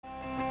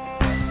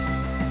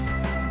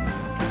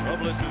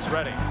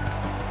ready.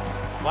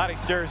 Vladdy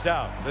stares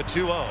out. The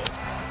 2-0.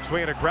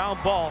 Swinging a ground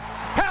ball.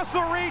 Past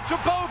the reach of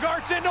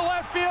Bogaerts into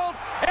left field.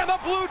 And the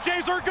Blue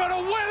Jays are going to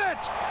win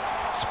it.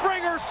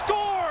 Springer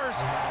scores.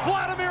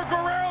 Vladimir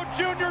Guerrero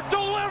Jr.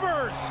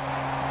 delivers.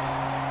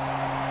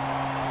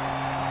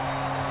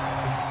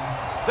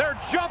 They're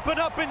jumping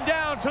up and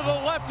down to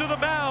the left of the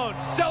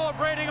mound,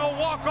 celebrating a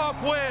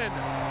walk-off win.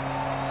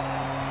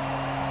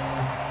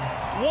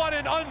 What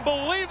an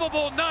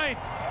unbelievable ninth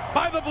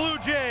by the Blue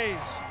Jays.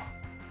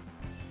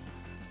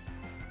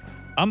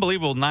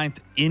 Unbelievable ninth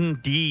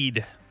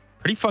indeed.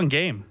 Pretty fun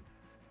game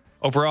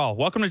overall.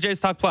 Welcome to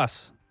Jays Talk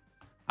Plus.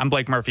 I'm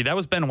Blake Murphy. That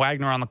was Ben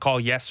Wagner on the call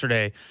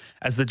yesterday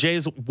as the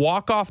Jays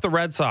walk off the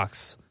Red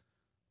Sox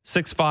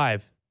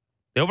 6-5.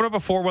 They open up a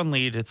 4-1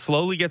 lead. It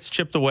slowly gets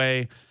chipped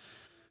away.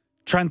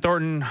 Trent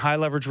Thornton, high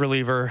leverage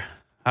reliever.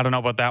 I don't know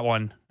about that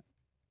one.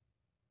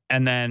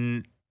 And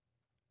then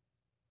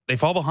they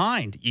fall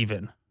behind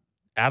even.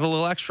 Add a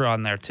little extra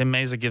on there. Tim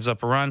Meza gives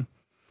up a run.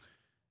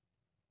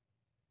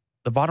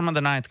 The bottom of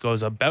the ninth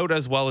goes about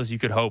as well as you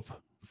could hope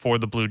for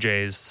the Blue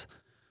Jays.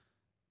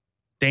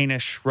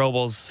 Danish,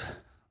 Robles,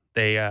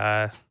 they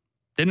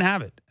didn't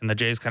have it. And the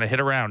Jays kind of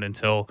hit around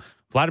until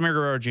Vladimir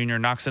Guerrero Jr.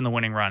 knocks in the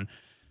winning run,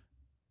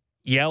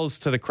 yells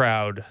to the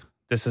crowd,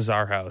 "This is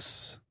our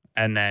house,"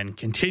 and then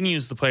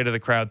continues to play to the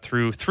crowd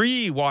through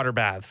 3 water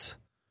baths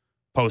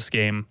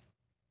post-game.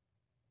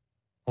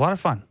 A lot of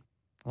fun.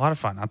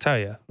 I'll tell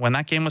you. When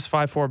that game was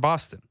 5-4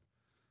 Boston,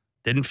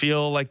 didn't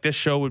feel like this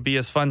show would be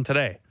as fun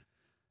today.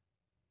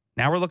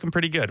 Now we're looking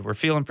pretty good. We're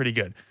feeling pretty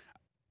good.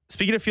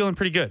 Speaking of feeling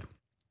pretty good,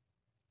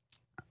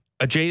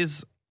 a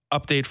Jays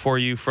update for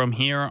you from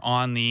here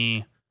on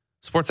the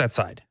Sportsnet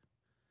side.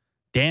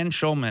 Dan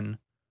Schulman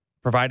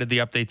provided the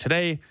update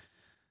today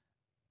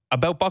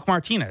about Buck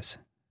Martinez.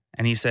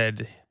 And he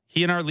said,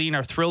 he and Arlene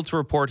are thrilled to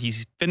report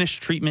he's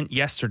finished treatment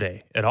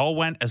yesterday. It all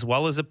went as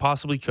well as it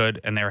possibly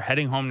could, and they're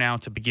heading home now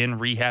to begin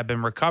rehab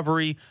and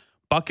recovery.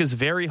 Buck is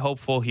very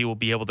hopeful he will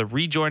be able to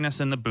rejoin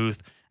us in the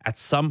booth at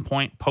some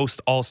point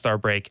post-All-Star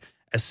break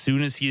as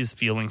soon as he is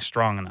feeling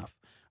strong enough.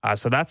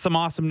 So that's some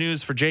awesome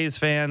news for Jays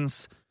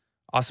fans.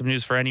 Awesome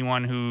news for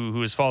anyone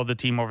who has followed the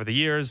team over the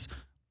years.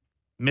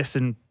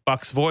 Missing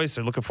Buck's voice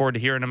or looking forward to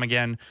hearing him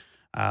again.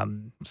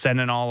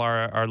 Sending all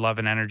our love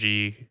and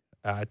energy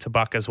to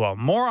Buck as well.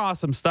 More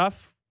awesome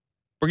stuff.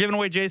 We're giving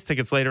away Jays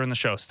tickets later in the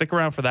show. Stick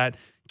around for that.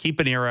 Keep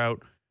an ear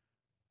out.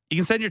 You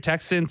can send your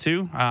texts in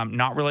too,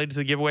 not related to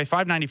the giveaway,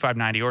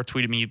 590-590, or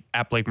tweet at me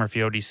at Blake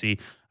Murphy ODC.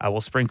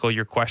 We'll sprinkle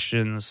your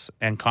questions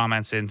and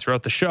comments in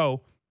throughout the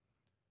show.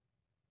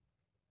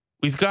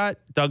 We've got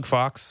Doug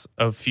Fox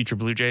of Future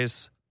Blue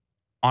Jays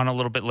on a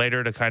little bit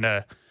later to kind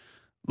of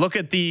look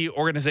at the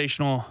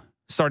organizational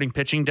starting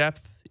pitching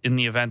depth in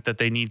the event that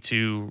they need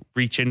to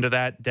reach into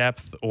that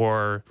depth,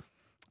 or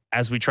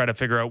as we try to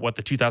figure out what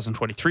the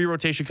 2023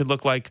 rotation could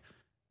look like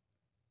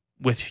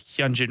with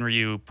Hyunjin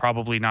Ryu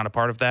probably not a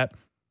part of that.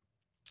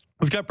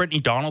 We've got Brittany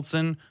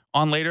Donaldson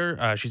on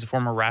later. She's a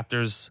former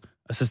Raptors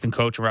assistant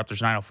coach, a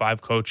Raptors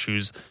 905 coach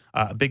who's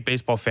a big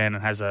baseball fan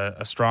and has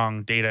a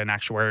strong data and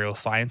actuarial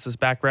sciences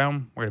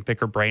background. We're going to pick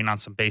her brain on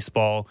some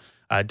baseball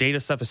data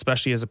stuff,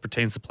 especially as it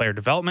pertains to player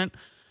development.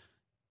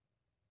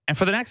 And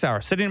for the next hour,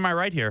 sitting to my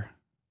right here,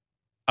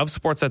 of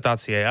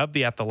Sportsnet.ca, of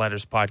the At the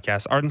Letters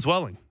podcast, Arden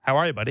Zwelling. How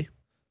are you, buddy?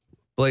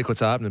 Blake,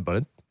 what's happening,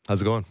 bud?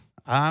 How's it going?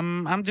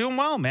 I'm doing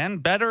well, man.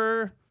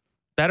 Better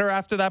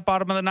after that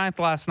bottom of the ninth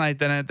last night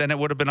than it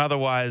would have been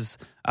otherwise.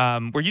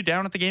 Were you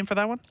down at the game for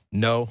that one?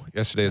 No.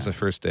 Yesterday was my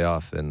first day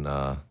off, and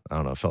I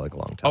don't know, it felt like a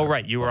long time. Oh,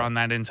 right. You were on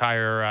that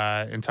entire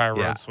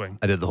road swing.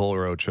 I did the whole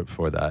road trip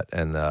for that.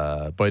 And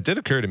but it did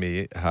occur to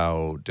me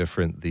how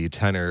different the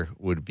tenor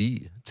would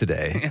be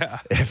today,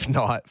 if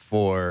not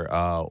for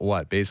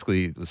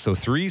basically, so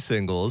 3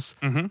 singles.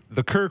 Mm-hmm.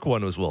 The Kirk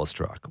one was well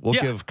struck. We'll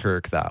give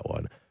Kirk that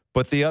one.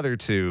 But the other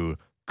 2...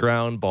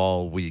 ground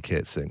ball, weak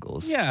hit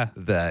singles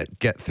that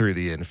get through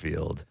the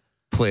infield,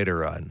 play to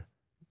run.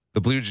 The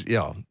Blue,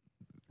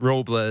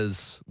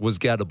 Robles was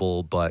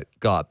gettable, but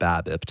got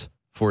BABIP'd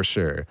for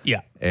sure.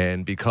 Yeah.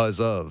 And because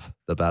of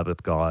the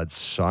BABIP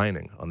gods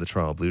shining on the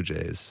Toronto Blue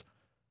Jays,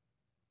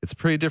 it's a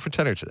pretty different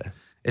tenor today.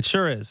 It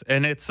sure is.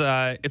 And it's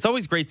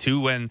always great,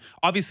 too, when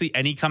obviously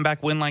any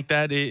comeback win like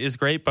that is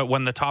great, but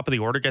when the top of the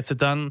order gets it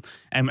done,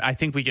 and I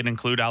think we can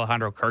include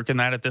Alejandro Kirk in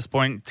that at this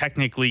point.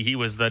 Technically, he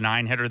was the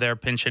 9-hitter there,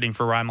 pinch hitting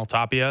for Raimel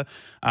Tapia,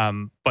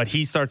 but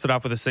he starts it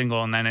off with a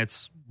single, and then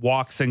it's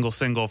walk, single,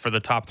 single for the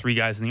top 3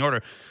 guys in the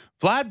order.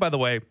 Vlad, by the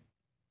way,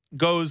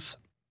 goes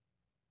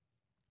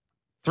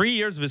 3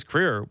 years of his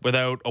career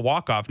without a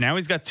walk-off. Now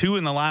he's got 2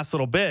 in the last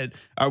little bit.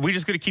 Are we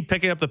just going to keep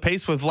picking up the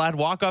pace with Vlad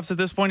walk-offs at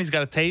this point? He's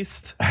got a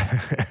taste.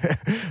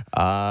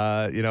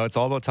 It's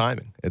all about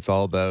timing. It's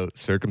all about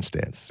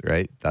circumstance,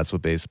 right? That's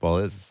what baseball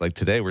is. It's like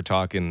today we're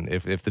talking,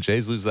 if the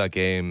Jays lose that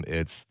game,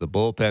 it's the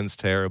bullpen's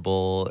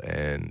terrible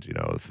and,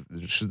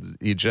 should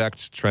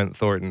eject Trent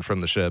Thornton from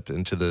the ship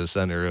into the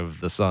center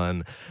of the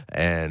sun.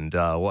 And,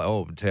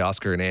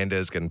 Teoscar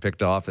Hernandez getting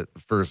picked off at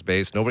first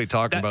base. Nobody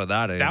talking about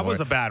that anymore. That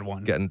was a bad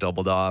one. Getting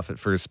doubled off at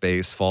first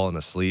base, falling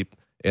asleep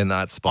in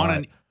that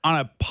spot. on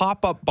a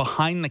pop-up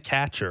behind the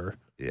catcher.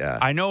 Yeah.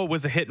 I know it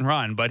was a hit and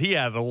run, but he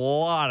had a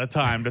lot of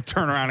time to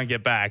turn around and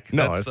get back.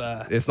 No,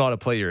 it's not a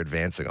play you're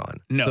advancing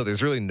on. No. So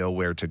there's really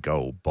nowhere to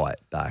go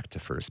but back to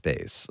first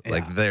base. Yeah.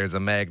 Like there's a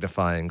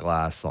magnifying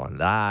glass on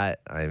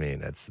that. I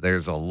mean,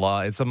 there's a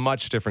lot. It's a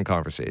much different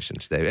conversation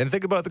today. And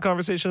think about the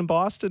conversation in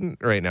Boston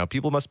right now.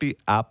 People must be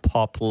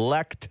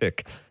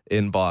apoplectic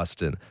in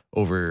Boston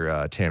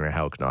over Tanner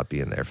Houck not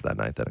being there for that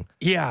ninth inning.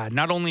 Yeah,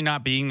 not only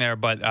not being there,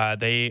 but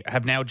they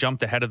have now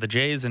jumped ahead of the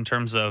Jays in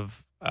terms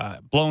of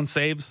blown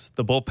saves.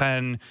 The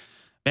bullpen,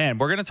 man,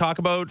 we're going to talk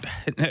about,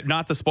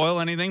 not to spoil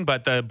anything,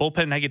 but the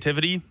bullpen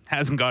negativity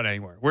hasn't gone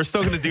anywhere. We're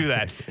still going to do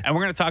that. And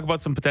we're going to talk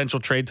about some potential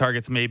trade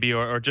targets maybe,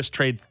 or just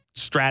trade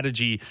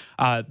strategy.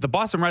 The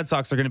Boston Red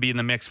Sox are going to be in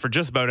the mix for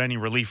just about any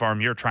relief arm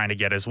you're trying to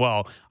get as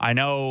well. I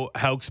know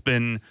Houck's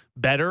been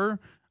better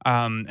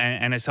and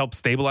has helped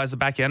stabilize the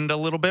back end a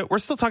little bit. We're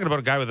still talking about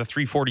a guy with a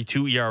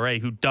 3.42 ERA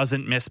who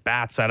doesn't miss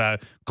bats at a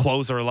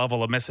closer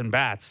level of missing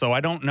bats. So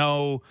I don't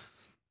know.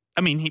 I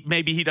mean,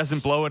 maybe he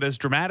doesn't blow it as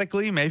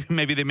dramatically.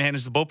 Maybe they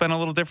manage the bullpen a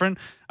little different.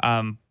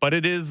 But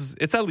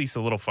it's at least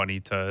a little funny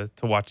to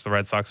watch the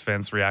Red Sox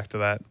fans react to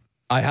that.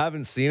 I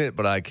haven't seen it,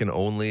 but I can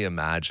only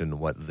imagine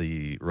what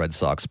the Red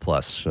Sox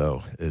Plus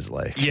show is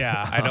like.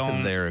 Yeah, I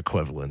don't. Their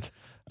equivalent.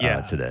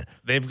 Today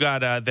they've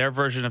got their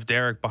version of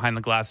Derek behind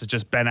the glass is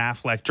just Ben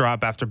Affleck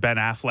drop after Ben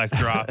Affleck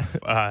drop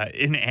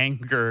in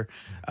anger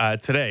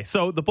today.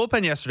 So the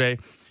bullpen yesterday,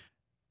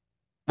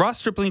 Ross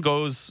Stripling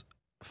goes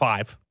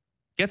 5.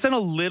 Gets in a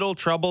little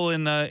trouble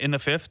in the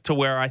fifth, to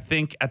where I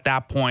think at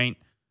that point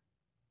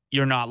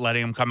you're not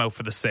letting him come out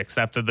for the sixth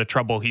after the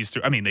trouble he's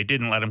through. I mean, they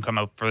didn't let him come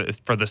out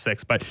for the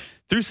sixth, but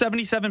through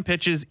 77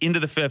 pitches into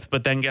the fifth,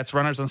 but then gets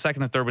runners on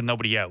second and third with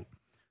nobody out.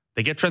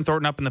 They get Trent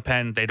Thornton up in the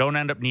pen. They don't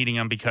end up needing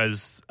him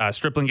because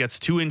Stripling gets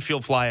 2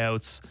 infield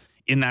flyouts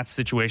in that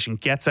situation,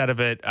 gets out of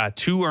it,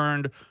 2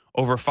 earned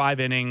over 5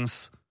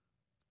 innings,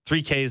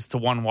 3 Ks to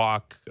 1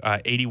 walk,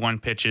 81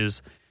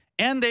 pitches.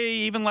 And they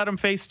even let him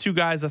face 2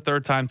 guys a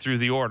third time through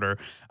the order.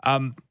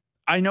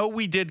 I know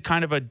we did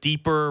kind of a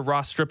deeper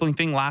Ross Stripling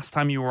thing last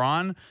time you were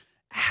on.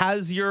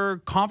 Has your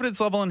confidence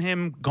level in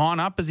him gone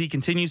up as he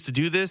continues to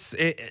do this?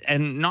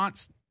 And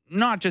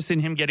not just in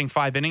him getting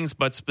 5 innings,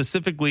 but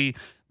specifically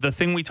the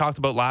thing we talked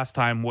about last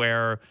time,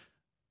 where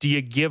do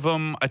you give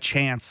him a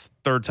chance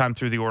third time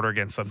through the order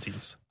against some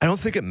teams? I don't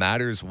think it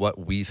matters what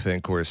we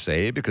think or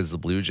say, because the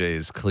Blue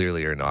Jays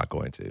clearly are not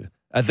going to.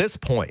 At this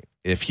point,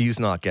 if he's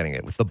not getting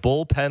it, with the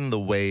bullpen the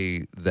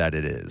way that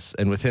it is,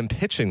 and with him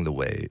pitching the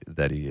way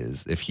that he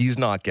is, if he's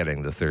not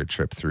getting the third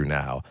trip through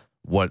now,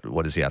 what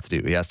does he have to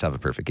do? He has to have a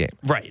perfect game.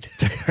 Right.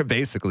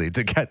 Basically,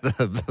 to get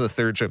the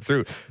third trip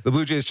through. The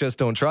Blue Jays just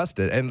don't trust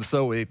it. And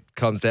so it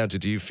comes down to,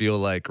 do you feel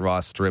like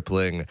Ross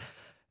Stripling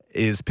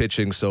is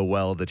pitching so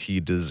well that he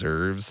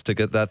deserves to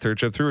get that third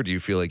trip through? Or do you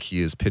feel like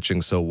he is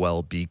pitching so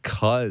well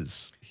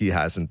because he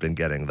hasn't been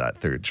getting that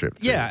third trip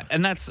through? Yeah,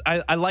 and that's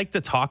I like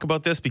to talk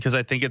about this because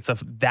I think it's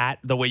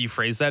the way you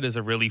phrase that is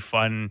a really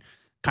fun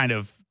kind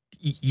of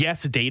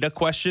data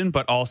question,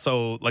 but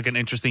also like an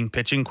interesting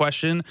pitching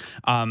question.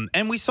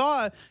 And we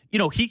saw,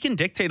 he can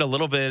dictate a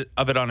little bit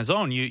of it on his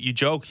own. You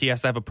joke he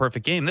has to have a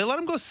perfect game. They let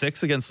him go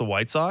 6 against the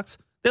White Sox.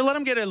 They let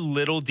him get a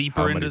little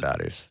deeper into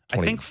batters.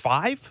 20, I think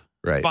 5.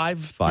 Right.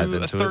 5 through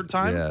a third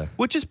time, yeah.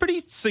 Which is pretty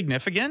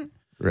significant.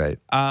 Right.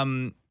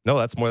 No,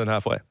 that's more than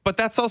halfway. But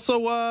that's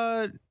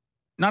also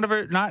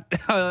not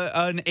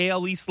an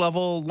AL East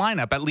level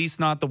lineup, at least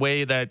not the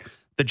way that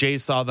the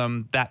Jays saw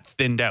them that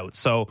thinned out.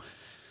 So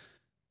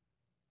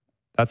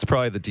that's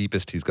probably the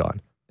deepest he's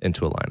gone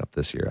into a lineup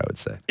this year, I would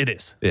say. It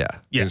is. Yeah.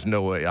 There's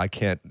no way. I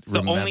can't It's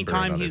the only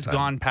time he's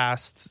gone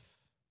past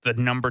the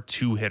number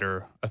 2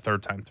 hitter a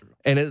third time through.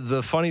 And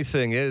the funny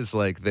thing is,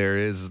 like,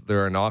 there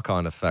are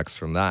knock-on effects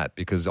from that,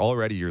 because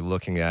already you're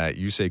looking at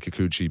Yusei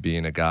Kikuchi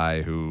being a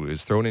guy who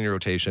is thrown in your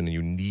rotation and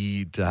you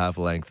need to have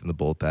length in the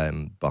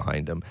bullpen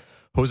behind him.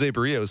 Jose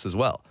Barrios as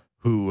well,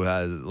 who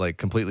has like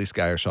completely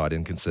scattershot,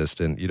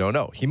 inconsistent. You don't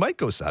know. He might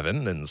go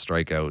 7 and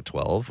strike out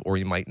 12, or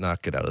he might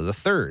not get out of the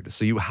third.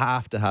 So you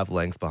have to have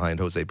length behind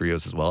Jose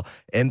Barrios as well.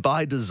 And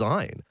by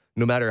design,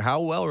 no matter how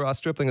well Ross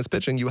Stripling is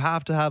pitching, you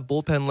have to have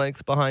bullpen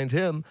length behind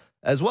him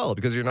as well,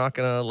 because you're not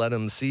going to let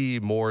him see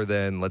more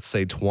than, let's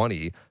say,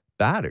 20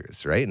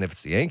 batters, right? And if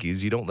it's the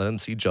Yankees, you don't let him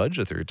see Judge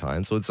a third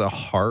time. So it's a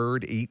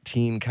hard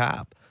 18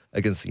 cap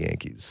against the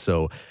Yankees.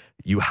 So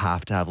you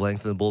have to have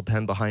length in the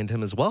bullpen behind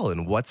him as well.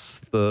 And what's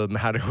the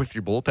matter with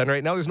your bullpen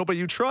right now? There's nobody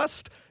you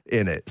trust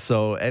in it.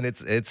 So, and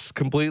it's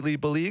completely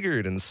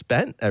beleaguered and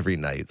spent every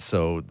night.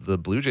 So the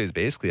Blue Jays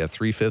basically have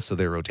 3/5 of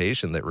their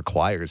rotation that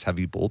requires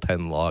heavy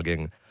bullpen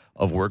logging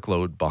of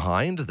workload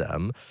behind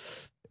them.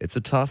 It's a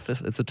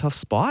tough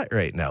spot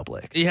right now,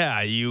 Blake.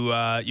 Yeah, you've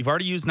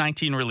already used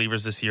 19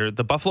 relievers this year.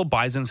 The Buffalo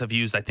Bisons have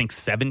used, I think,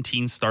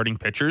 17 starting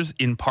pitchers,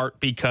 in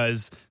part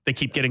because they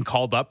keep getting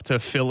called up to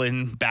fill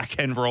in back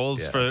end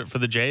roles for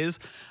the Jays.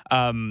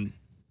 Man,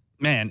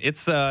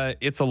 it's a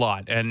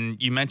lot. And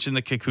you mentioned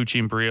the Kikuchi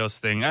and Barrios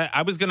thing.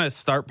 I was gonna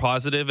start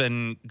positive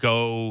and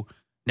go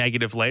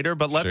negative later,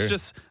 but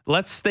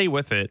let's stay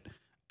with it.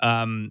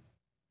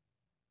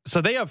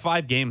 So they have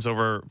 5 games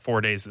over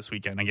 4 days this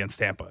weekend against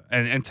Tampa.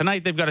 And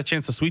tonight they've got a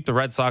chance to sweep the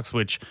Red Sox,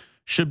 which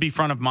should be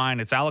front of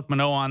mind. It's Alek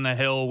Manoah on the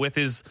hill with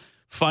his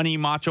funny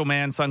Macho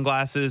Man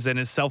sunglasses and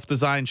his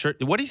self-designed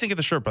shirt. What do you think of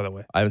the shirt, by the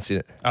way? I haven't seen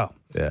it. Oh,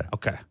 Yeah.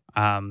 okay.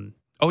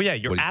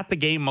 You're at the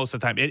game most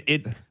of the time.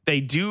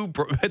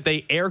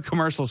 They air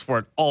commercials for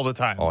it all the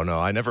time. Oh, no,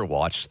 I never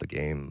watched the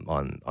game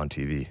on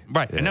TV.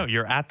 Right. Yeah. I know.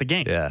 You're at the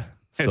game. Yeah.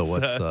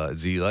 So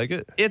do you like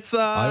it? It's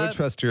I would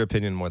trust your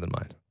opinion more than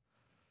mine.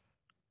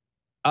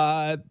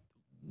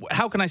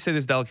 How can I say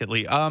this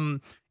delicately?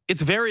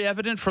 It's very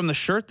evident from the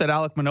shirt that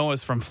Alek Manoah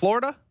is from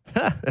Florida.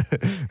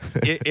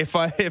 if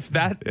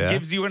that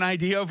gives you an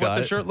idea of what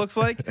the shirt looks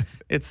like,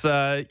 it's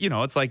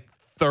it's like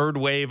third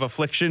wave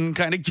affliction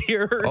kind of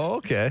gear. Oh,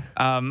 okay.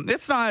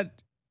 It's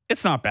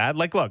not bad.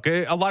 Like, look,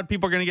 a lot of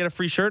people are going to get a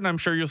free shirt, and I'm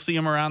sure you'll see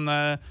them around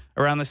the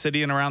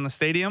city and around the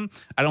stadium.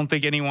 I don't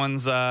think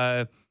anyone's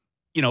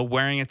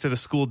wearing it to the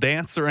school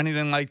dance or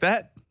anything like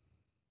that.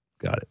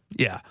 Got it.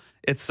 Yeah,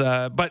 it's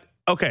but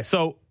okay,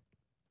 so.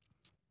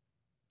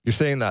 You're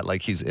saying that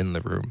like he's in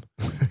the room.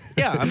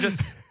 Yeah, I'm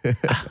just...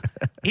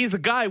 he's a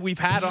guy we've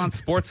had on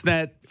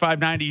Sportsnet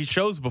 590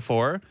 shows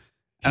before.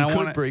 And he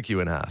could break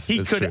you in half.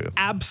 He could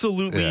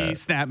absolutely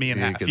snap me in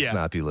half. He could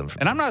snap you limb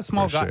from. And I'm not a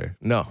small guy. Sure.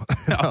 No.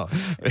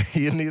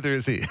 Neither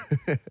is he.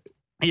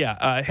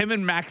 Yeah, him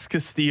and Max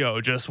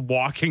Castillo just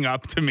walking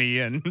up to me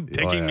and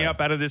picking me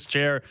up out of this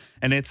chair.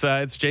 And it's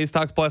Jays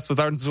Talks Plus with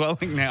Arden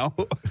Zwelling now.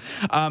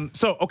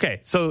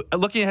 So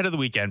looking ahead of the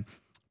weekend,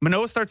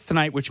 Manoah starts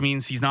tonight, which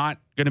means he's not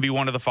going to be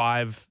one of the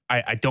 5.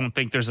 I don't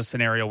think there's a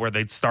scenario where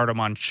they'd start him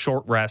on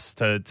short rest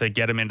to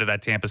get him into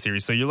that Tampa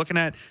series. So you're looking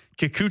at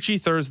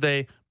Kikuchi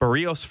Thursday,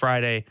 Barrios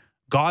Friday,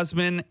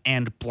 Gausman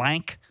and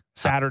Blank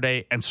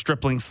Saturday, and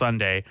Stripling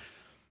Sunday.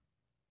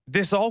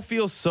 This all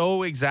feels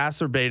so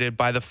exacerbated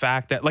by the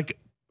fact that, like,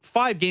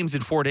 5 games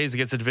in 4 days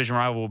against a division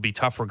rival will be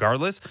tough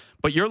regardless.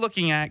 But you're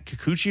looking at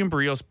Kikuchi and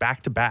Barrios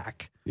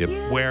back-to-back,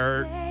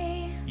 where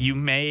you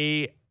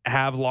may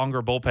have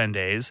longer bullpen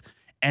days,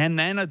 and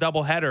then a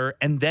doubleheader,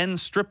 and then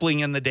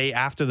Stripling in the day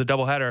after the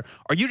doubleheader.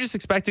 Are you just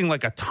expecting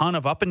like a ton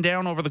of up and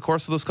down over the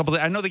course of those couple of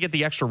days? I know they get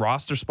the extra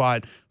roster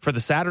spot for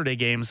the Saturday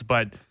games,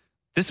 but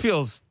this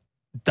feels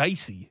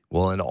dicey.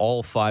 Well, and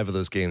all 5 of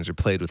those games are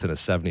played within a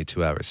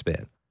 72-hour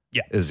span.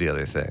 Yeah, is the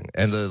other thing.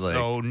 And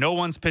so no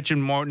relievers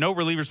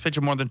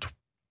pitching more than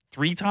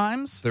 3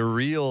 times. The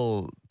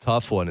real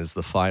tough one is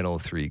the final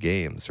 3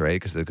 games, right?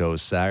 Because it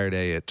goes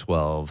Saturday at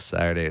 12,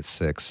 Saturday at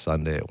 6,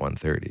 Sunday at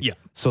 1:30. Yeah.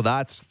 So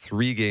that's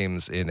 3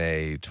 games in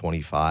a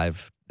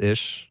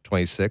 25-ish,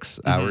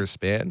 26-hour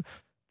span.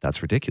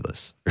 That's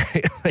ridiculous,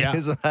 right?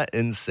 Isn't that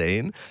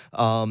insane?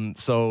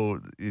 So,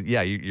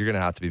 yeah, you're going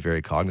to have to be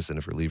very cognizant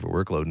of reliever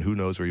workload. And who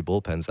knows where your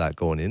bullpen's at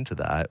going into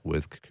that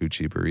with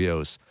Kikuchi,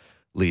 Barrios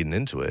leading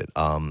into it.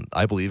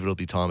 I believe it'll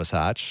be Thomas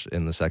Hatch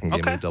in the second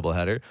game of the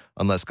doubleheader.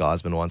 Unless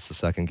Gausman wants the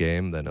second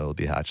game, then it'll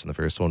be Hatch in the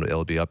first one.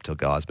 It'll be up to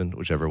Gausman,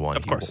 whichever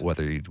one,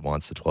 whether he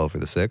wants the 12 or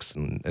the 6,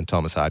 and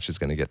Thomas Hatch is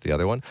going to get the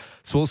other one.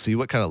 So we'll see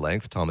what kind of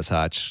length Thomas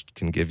Hatch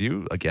can give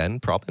you.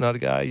 Again, probably not a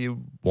guy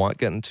you want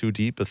getting too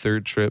deep a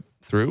third trip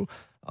through.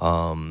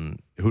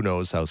 Who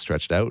knows how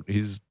stretched out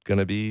he's going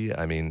to be.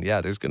 I mean,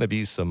 yeah, there's going to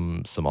be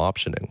some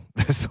optioning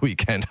this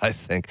weekend, I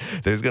think.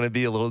 There's going to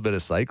be a little bit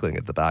of cycling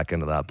at the back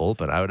end of that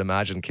bullpen. I would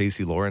imagine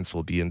Casey Lawrence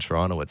will be in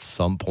Toronto at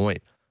some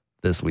point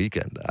this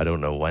weekend. I don't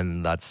know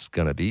when that's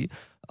going to be.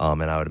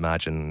 And I would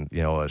imagine,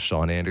 a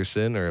Sean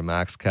Anderson or a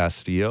Max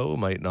Castillo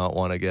might not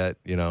want to get,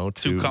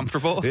 too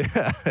comfortable.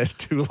 Yeah,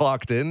 too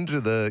locked into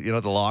the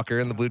locker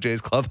in the Blue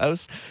Jays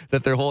clubhouse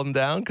that they're holding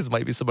down, because it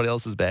might be somebody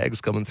else's bags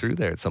coming through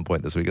there at some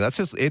point this week. It's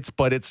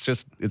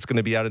going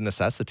to be out of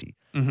necessity,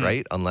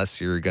 right?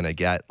 Unless you're going to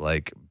get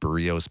like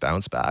Barrios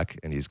bounce back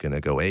and he's going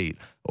to go 8,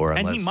 or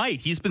unless, and he might.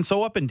 He's been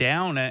so up and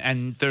down,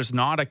 and there's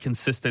not a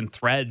consistent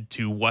thread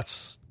to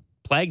what's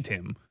plagued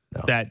him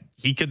that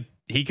he could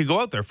go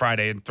out there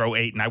Friday and throw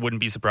 8, and I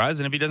wouldn't be surprised.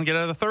 And if he doesn't get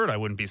out of the third, I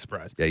wouldn't be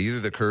surprised. Yeah, either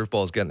the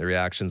curveball's getting the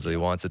reactions that he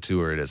wants it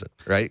to, or it isn't,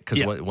 right?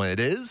 Because when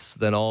it is,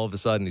 then all of a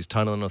sudden he's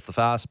tunneling with the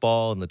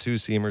fastball and the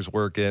 2-seamers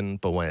working.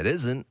 But when it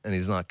isn't, and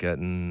he's not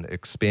getting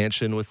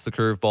expansion with the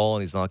curveball,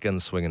 and he's not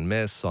getting swing and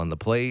miss on the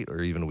plate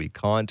or even weak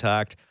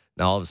contact,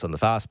 now all of a sudden the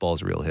fastball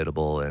is real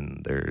hittable,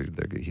 and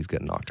he's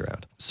getting knocked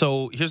around.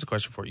 So here's a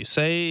question for you.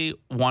 Say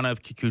one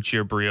of Kikuchi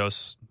or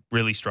Barrios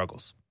really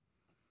struggles,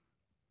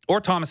 or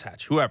Thomas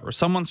Hatch, whoever,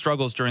 someone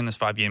struggles during this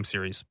 5-game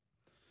series.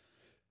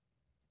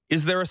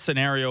 Is there a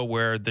scenario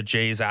where the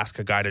Jays ask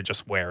a guy to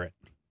just wear it?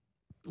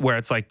 Where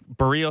it's like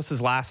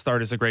Barrios' last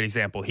start is a great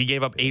example. He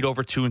gave up 8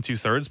 over 2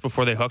 2/3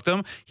 before they hooked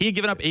him. He had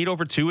given up 8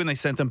 over 2, and they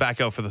sent him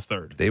back out for the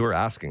third. They were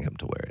asking him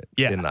to wear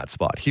it in that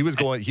spot. He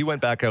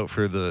went back out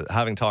for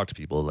having talked to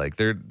people, like,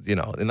 they're,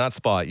 in that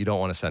spot, you don't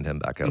want to send him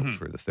back out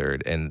for the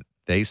third. And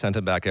they sent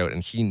him back out,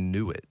 and he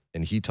knew it.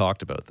 And he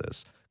talked about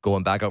this,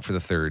 going back out for the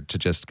third to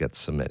just get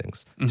some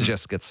innings, to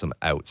just get some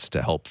outs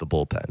to help the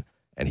bullpen.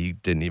 And he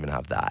didn't even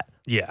have that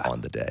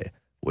on the day.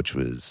 which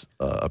was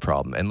a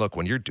problem. And look,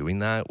 when you're doing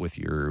that with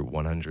your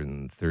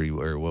 130,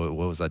 or what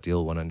was that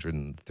deal,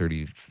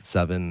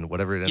 137,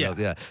 whatever it ended up,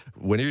 yeah.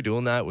 When you're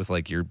doing that with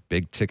like your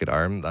big ticket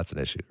arm, that's an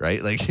issue,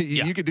 right? Like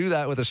you could do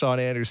that with a Sean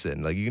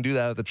Anderson, like you can do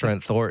that with a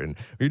Trent Thornton.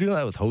 You're doing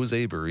that with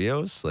Jose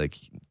Barrios, like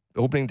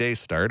opening day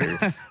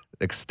starter,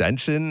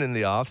 extension in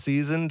the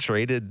offseason,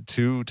 traded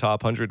 2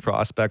 top 100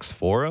 prospects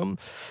for him.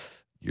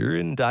 You're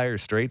in dire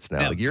straits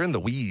now. Like you're in the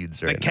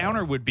weeds right now. The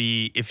counter would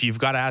be, if you've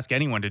got to ask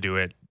anyone to do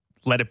it,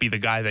 let it be the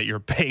guy that you're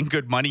paying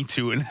good money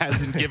to and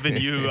hasn't given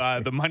you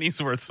the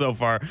money's worth so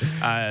far.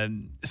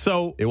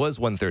 So it was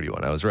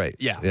 131. I was right.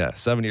 Yeah.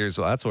 7 years.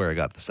 Well, that's where I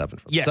got the 7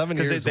 from. Yes, 7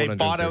 years. Because they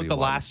bought out the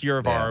last year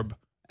of Arb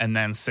and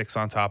then 6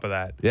 on top of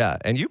that. Yeah.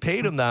 And you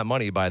paid him that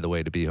money, by the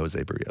way, to be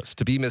Jose Barrios,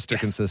 to be Mr.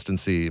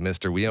 Consistency,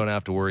 Mr. We don't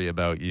have to worry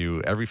about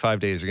you. Every 5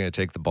 days, you're going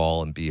to take the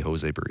ball and be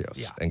Jose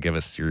Barrios and give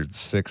us your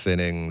 6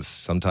 innings,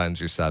 sometimes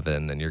your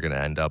 7, and you're going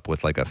to end up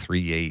with like a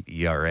 3.8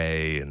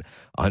 ERA and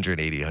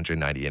 180,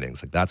 190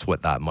 innings. Like that's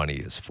what that money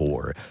is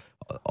for.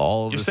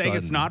 You're saying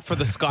it's not for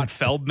the Scott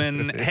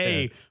Feldman,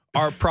 hey,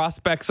 our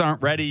prospects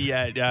aren't ready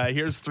yet.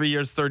 Here's 3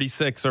 years,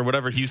 36 or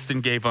whatever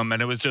Houston gave them.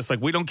 And it was just like,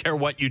 we don't care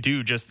what you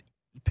do. Just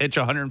pitch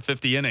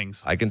 150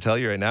 innings. I can tell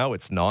you right now,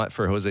 it's not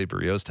for Jose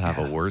Barrios to have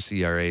a worse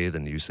ERA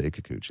than Yusei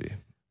Kikuchi.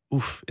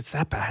 Oof, it's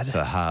that bad.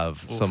 To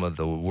have some of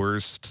the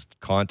worst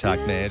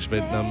contact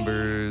management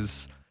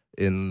numbers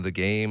in the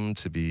game,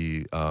 to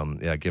be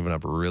giving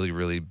up really,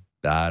 really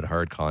bad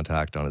hard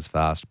contact on his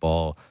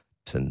fastball,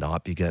 to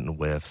not be getting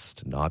whiffs,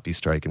 to not be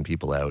striking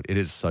people out. It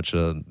is such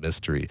a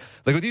mystery.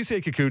 Like with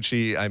Yusei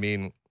Kikuchi, I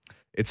mean,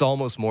 it's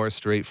almost more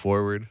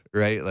straightforward,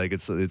 right? Like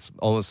it's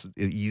almost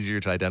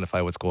easier to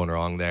identify what's going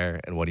wrong there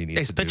and what he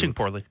needs to do. He's pitching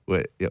poorly.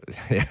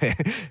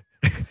 The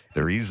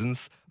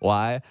reasons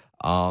why.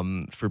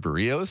 For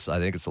Barrios, I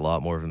think it's a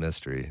lot more of a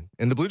mystery.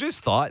 And the Blue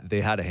Jays thought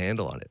they had a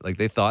handle on it. Like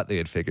they thought they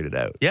had figured it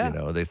out. Yeah. You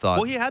know, they thought.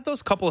 Well, he had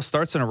those couple of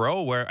starts in a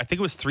row where I think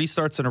it was 3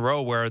 starts in a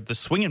row where the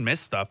swing and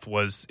miss stuff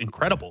was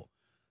incredible.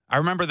 I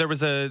remember there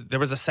was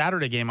a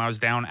Saturday game I was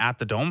down at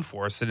the Dome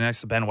for, sitting next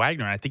to Ben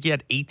Wagner, and I think he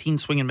had 18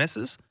 swing and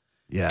misses.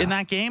 In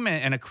that game,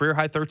 and a career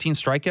high 13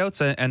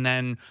 strikeouts. And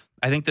then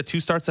I think the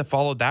 2 starts that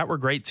followed that were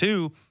great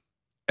too.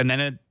 And then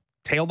it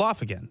tailed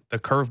off again. The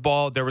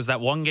curveball, there was that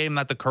one game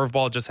that the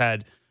curveball just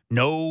had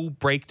no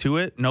break to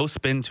it, no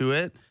spin to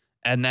it.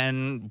 And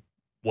then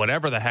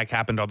whatever the heck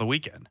happened on the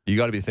weekend. You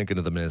got to be thinking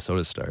of the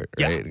Minnesota start,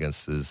 right?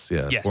 Against his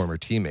former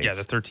teammates. Yeah,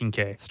 the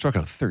 13K. Struck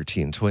out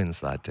 13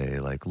 Twins that day,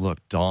 like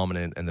looked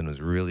dominant, and then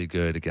was really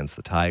good against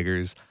the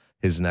Tigers.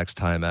 His next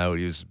time out,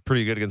 he was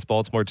pretty good against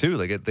Baltimore too.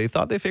 Like they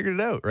thought they figured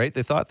it out, right?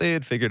 They thought they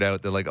had figured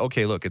out. They're like,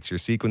 okay, look, it's your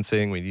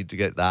sequencing. We need to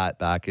get that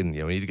back in.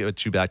 We need to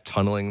get you back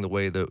tunneling the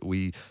way that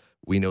we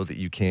know that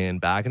you can,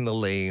 back in the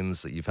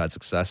lanes that you've had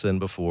success in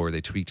before.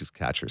 They tweaked his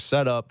catcher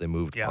setup. They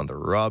moved on the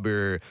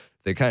rubber.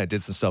 They kind of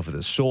did some stuff with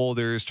his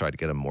shoulders, tried to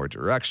get him more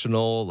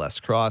directional, less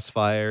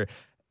crossfire.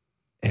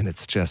 And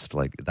it's just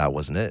like, that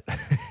wasn't it.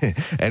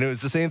 And it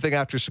was the same thing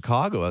after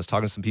Chicago. I was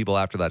talking to some people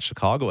after that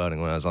Chicago outing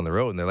when I was on the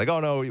road, and they're like, oh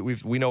no,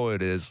 we know what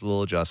it is. A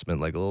little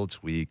adjustment, like a little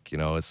tweak,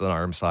 it's an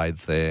arm side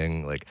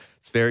thing. Like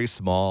it's very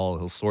small.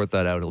 He'll sort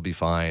that out. He'll be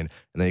fine.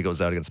 And then he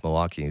goes out against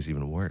Milwaukee and he's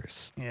even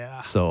worse. Yeah.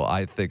 So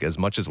I think as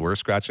much as we're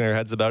scratching our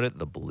heads about it,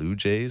 the Blue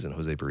Jays and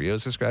Jose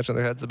Barrios are scratching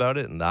their heads about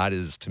it. And that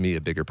is, to me,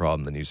 a bigger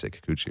problem than Yusei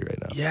Kikuchi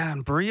right now. Yeah.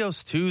 And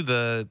Barrios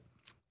too,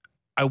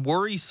 I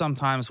worry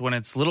sometimes when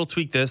it's little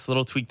tweak this,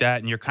 little tweak that,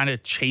 and you're kind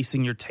of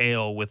chasing your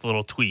tail with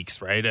little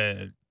tweaks, right?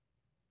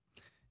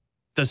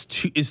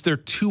 Is there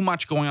too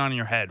much going on in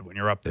your head when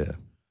you're up there? Yeah.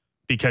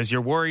 Because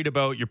you're worried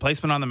about your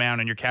placement on the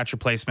mound and your catcher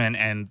placement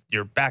and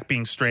your back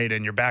being straight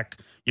and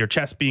your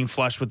chest being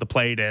flush with the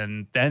plate.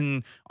 And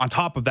then on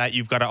top of that,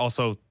 you've got to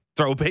also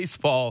throw a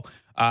baseball.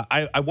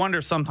 I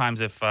wonder sometimes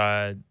if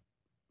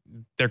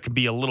there could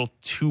be a little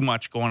too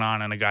much going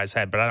on in a guy's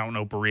head, but I don't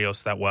know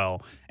Barrios that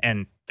well.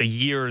 And the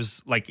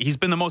years, like he's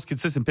been the most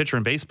consistent pitcher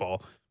in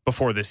baseball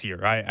before this year.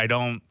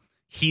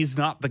 He's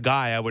not the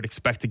guy I would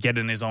expect to get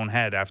in his own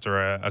head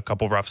after a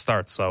couple rough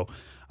starts. So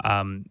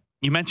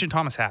you mentioned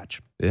Thomas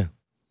Hatch. Yeah.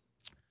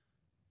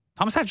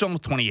 Thomas Hatch is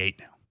almost 28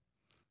 now.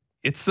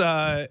 It's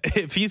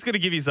if he's going to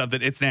give you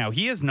something, it's now.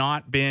 He has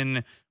not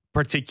been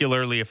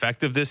particularly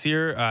effective this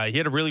year. He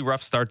had a really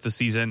rough start to the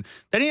season.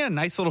 Then he had a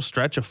nice little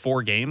stretch of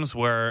 5 games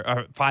where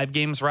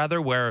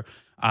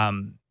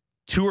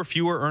 2 or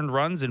fewer earned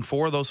runs in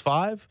 4 of those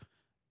 5.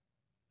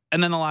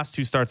 And then the last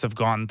 2 starts have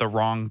gone the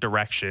wrong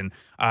direction.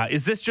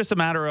 Is this just a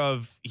matter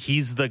of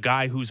he's the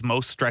guy who's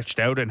most stretched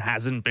out and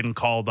hasn't been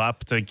called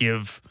up to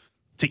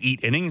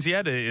eat innings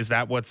yet? Is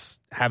that what's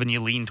having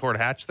you lean toward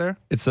Hatch there?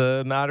 It's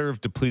a matter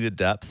of depleted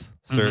depth,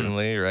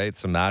 certainly, right?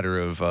 It's a matter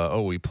of,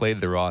 we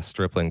played the Ross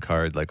Stripling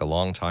card like a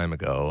long time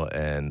ago,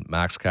 and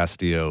Max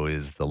Castillo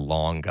is the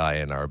long guy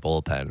in our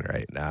bullpen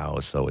right now.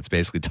 So it's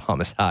basically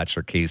Thomas Hatch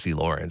or Casey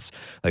Lawrence.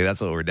 Like, that's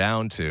what we're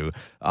down to.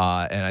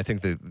 And I think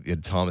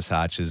that Thomas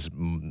Hatch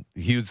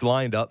he was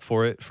lined up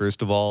for it,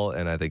 first of all,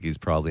 and I think he's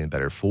probably in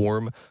better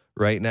form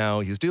right now.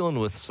 He's dealing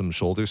with some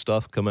shoulder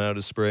stuff coming out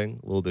of spring,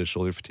 a little bit of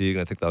shoulder fatigue,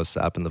 and I think that was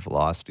sapping the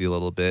velocity a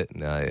little bit.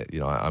 And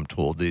I'm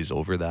told that he's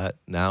over that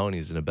now, and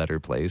he's in a better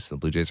place. The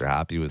Blue Jays are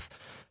happy with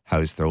how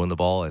he's throwing the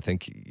ball. I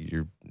think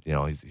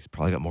he's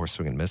probably got more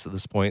swing and miss at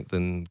this point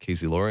than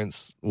Casey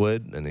Lawrence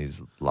would, and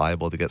he's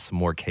liable to get some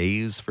more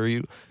Ks for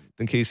you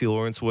than Casey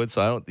Lawrence would.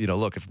 So I don't,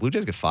 look, if Blue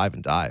Jays get 5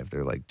 and dive,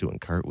 they're like doing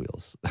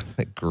cartwheels.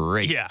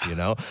 Great. Yeah.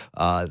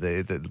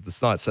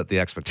 Let's not set the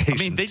expectations.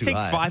 I mean, they take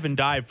high. 5 and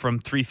dive from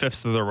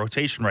 3/5 of their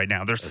rotation right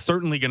now. They're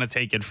certainly going to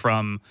take it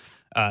from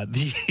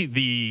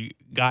the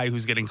guy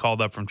who's getting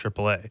called up from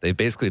AAA. They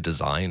basically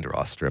designed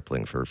Ross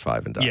Stripling for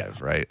 5 and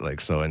dive, right?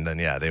 And then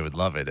they would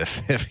love it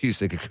if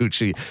Yusei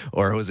Kikuchi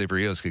or Jose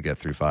Barrios could get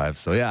through 5.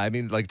 So yeah, I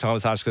mean,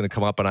 Thomas Hatch is going to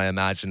come up, and I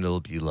imagine it'll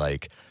be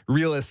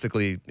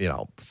realistically,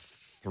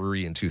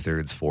 3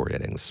 2/3, 4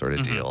 innings sort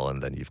of deal,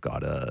 and then you've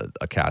got a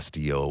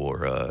Castillo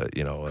or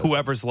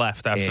whoever's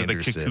left after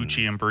Anderson. the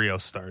Kikuchi and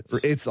Barrios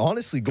starts. It's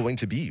honestly going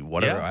to be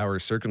what are our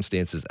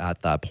circumstances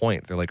at that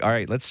point. They're like, all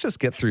right, let's just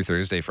get through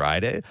Thursday,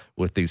 Friday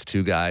with these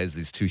 2 guys,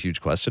 these 2 huge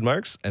question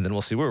marks, and then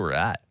we'll see where we're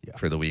at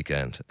for the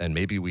weekend. And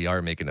maybe we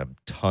are making a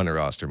ton of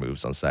roster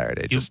moves on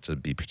Saturday just to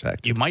be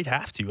protected. You might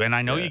have to, and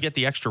I know you get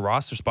the extra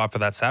roster spot for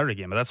that Saturday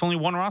game, but that's only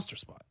 1 roster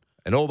spot.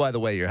 And by the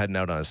way, you're heading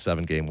out on a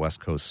 7-game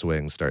West Coast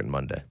swing starting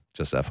Monday.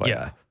 Just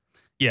FYI.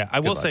 Yeah. I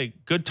will say,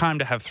 good time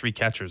to have 3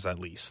 catchers at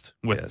least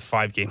with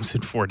 5 games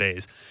in 4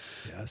 days.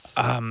 Yes.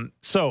 Man,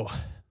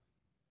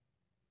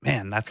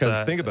 that's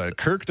because think about it.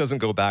 Kirk doesn't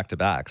go back to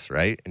backs,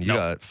 right? And you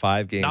got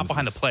 5 games, not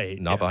behind the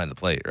plate, behind the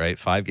plate, right?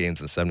 5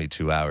 games in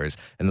 72 hours,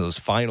 and those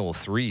final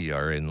 3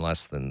 are in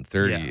less than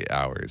 30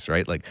 hours,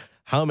 right?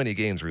 How many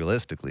games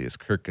realistically is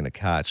Kirk going to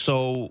catch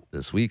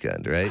this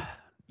weekend, right?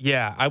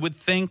 Yeah, I would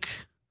think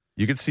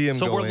you could see him.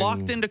 So we're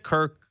locked into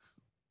Kirk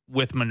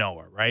with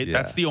Manoah, right? Yeah.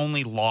 That's the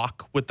only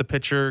lock with the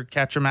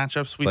pitcher-catcher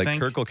matchups, we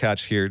think. Kirk will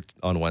catch here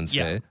on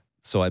Wednesday. Yeah.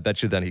 So I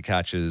bet you then he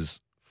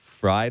catches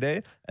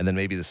Friday and then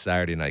maybe the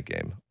Saturday night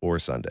game or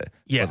Sunday.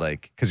 Yeah.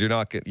 Because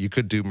you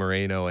could do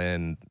Moreno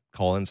and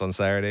Collins on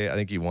Saturday. I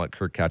think you want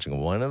Kirk catching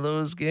one of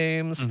those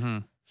games. Mm-hmm.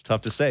 It's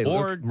tough to say.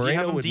 Or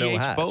Moreno would know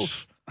Hatch.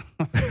 Both.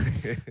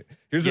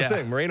 Here's the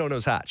thing. Moreno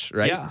knows Hatch,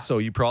 right? Yeah. So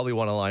you probably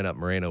want to line up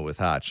Moreno with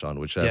Hatch on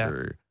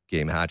whichever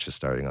game Hatch is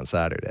starting on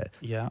Saturday.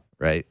 Yeah.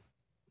 Right?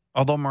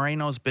 Although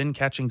Moreno's been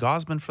catching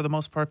Gausman for the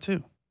most part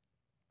too.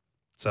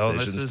 So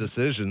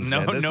decisions.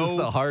 Man. This is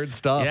the hard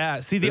stuff. Yeah.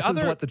 See, this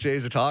is what the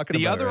Jays are talking about.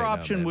 The other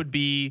option would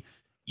be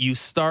you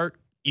start.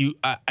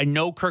 I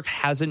know Kirk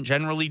hasn't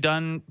generally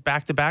done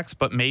back-to-backs,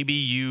 but maybe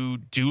you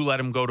do let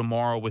him go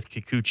tomorrow with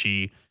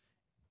Kikuchi.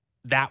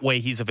 That way,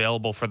 he's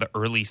available for the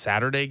early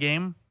Saturday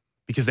game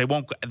because they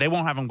won't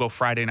have him go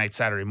Friday night,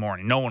 Saturday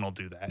morning. No one will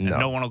do that.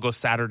 No one will go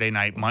Saturday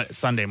night,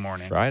 Sunday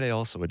morning. Friday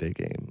also a day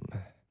game.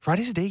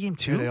 Friday's a day game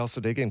too. Friday also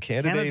a day game.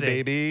 Canada Day,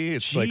 baby.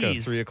 It's like a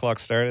 3:00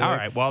 start. All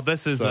right. Well,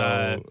 this is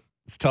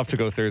it's tough to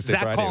go Thursday.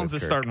 Zach Friday Collins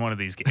is starting one of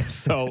these games,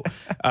 so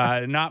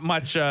not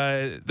much.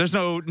 There's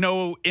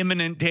no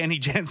imminent Danny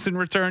Jansen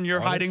return you're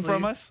hiding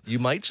from us. You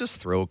might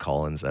just throw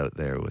Collins out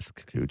there with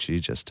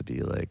Kikuchi just to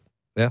be like,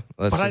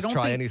 let's just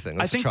try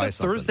anything. I think the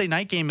Thursday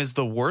night game is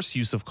the worst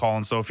use of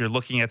Collins. So if you're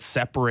looking at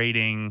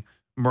separating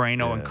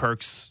Moreno and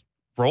Kirk's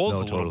roles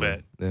a little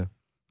bit,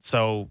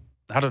 so.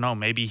 I don't know.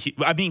 Maybe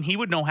he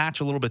would know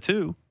Hatch a little bit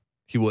too.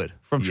 He would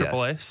from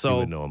AAA, so he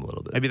would know him a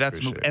little bit. Maybe that's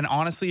sure. And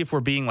honestly, if we're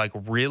being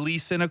really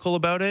cynical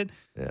about it,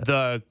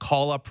 the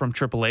call up from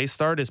AAA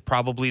start is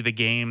probably the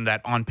game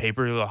that on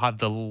paper will have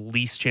the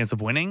least chance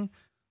of winning.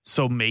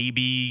 So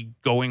maybe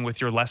going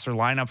with your lesser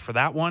lineup for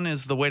that one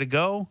is the way to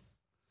go.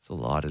 It's a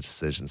lot of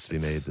decisions to be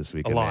made this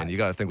weekend, man. You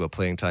got to think about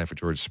playing time for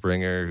George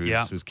Springer,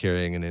 who's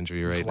carrying an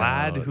injury right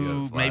now.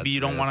 Vlad, maybe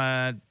you don't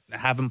want to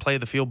have him play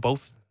the field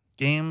both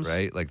games,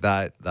 right?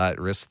 That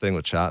wrist thing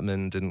with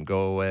Chapman didn't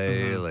go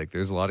away. Mm-hmm.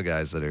 There's a lot of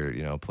guys that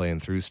are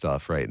playing through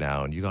stuff right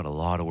now, and you got a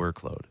lot of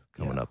workload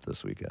coming up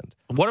this weekend.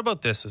 What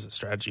about this as a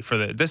strategy for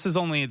this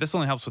only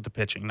helps with the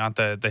pitching, not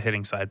the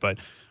hitting side, but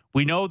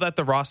we know that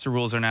the roster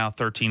rules are now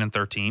 13 and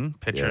 13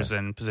 pitchers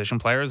and position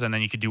players, and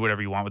then you could do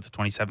whatever you want with the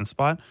 27th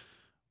spot.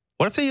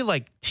 What if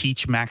they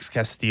teach Max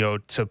Castillo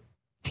to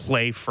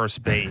play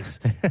first base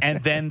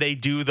and then they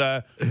do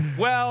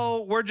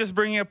we're just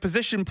bringing a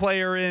position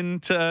player in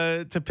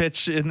to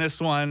pitch in this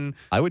one?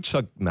 I would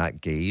chuck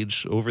Matt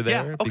Gage over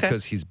there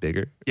because he's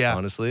bigger,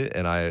 honestly,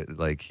 and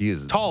he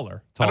is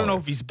taller. I don't know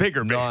if he's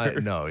bigger.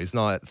 No, he's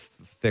not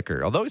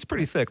thicker, although he's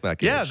pretty thick, Matt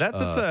Gage. Yeah,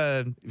 that's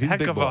a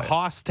heck of a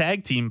Haas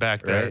tag team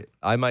back there. Right?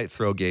 I might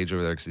throw Gage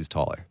over there because he's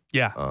taller.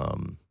 Yeah.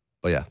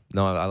 But yeah,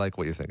 no, I like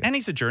what you're thinking. And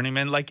he's a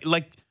journeyman.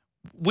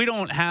 we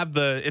don't have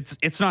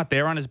it's not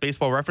there on his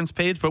baseball reference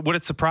page, but would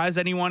it surprise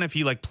anyone if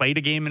he like played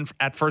a game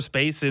at first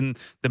base in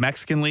the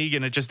Mexican League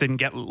and it just didn't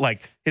get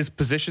like his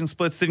position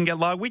splits didn't get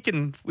logged? We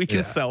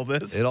can sell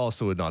this. It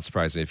also would not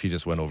surprise me if he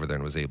just went over there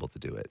and was able to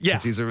do it. Yeah.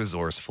 Because he's a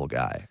resourceful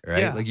guy, right?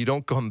 Yeah. Like you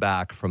don't come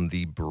back from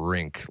the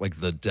brink, like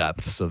the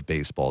depths of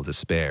baseball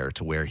despair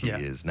to where he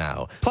is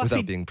now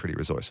without being pretty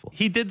resourceful.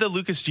 He did the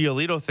Lucas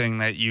Giolito thing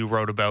that you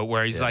wrote about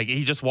where he's like,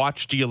 he just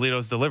watched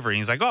Giolito's delivery.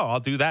 He's like, oh, I'll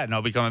do that and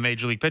I'll become a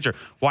major league pitcher.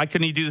 Why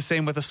couldn't he do the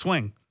same with a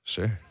swing?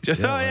 Sure.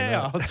 Just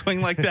I'll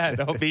swing like that.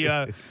 I'll be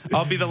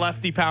the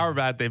lefty power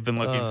bat they've been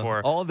looking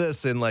for. All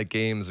this in like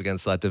games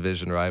against that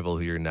division rival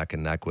who you're neck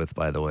and neck with,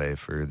 by the way,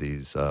 for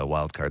these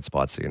wild card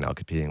spots that you're now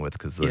competing with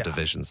because the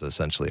division's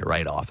essentially a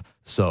write-off.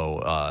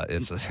 So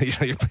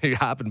you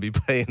happen to be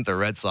playing the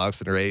Red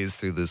Sox and Rays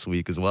through this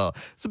week as well.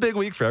 It's a big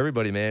week for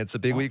everybody, man. It's a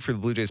big week for the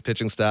Blue Jays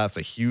pitching staff. It's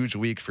a huge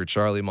week for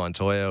Charlie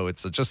Montoyo.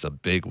 It's just a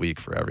big week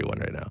for everyone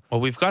right now. Well,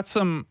 we've got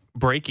some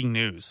breaking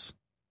news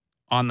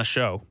on the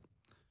show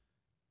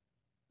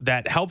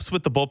that helps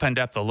with the bullpen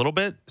depth a little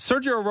bit.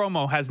 Sergio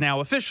Romo has now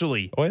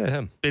officially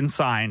been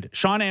signed.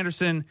 Sean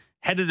Anderson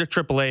headed to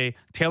AAA.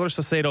 Taylor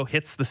Saucedo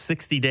hits the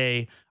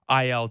 60-day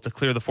IL to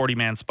clear the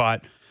 40-man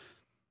spot.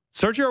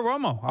 Sergio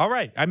Romo, all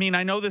right. I mean,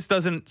 I know this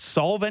doesn't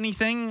solve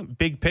anything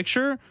big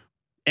picture,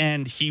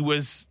 and he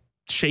was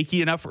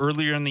shaky enough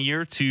earlier in the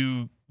year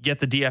to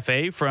get the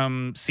DFA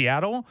from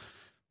Seattle.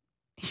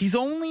 He's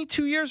only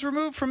 2 years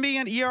removed from being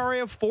an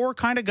ERA of 4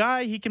 kind of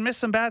guy. He can miss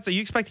some bats. Are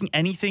you expecting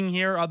anything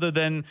here other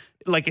than,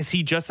 like, is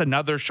he just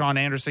another Sean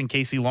Anderson,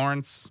 Casey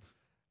Lawrence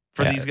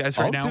for these guys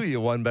right now? I'll do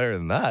you one better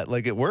than that.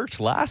 Like, it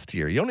worked last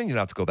year. You don't even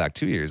have to go back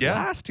 2 years. Yeah.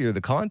 Last year,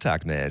 the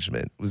contact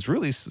management was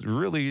really,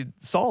 really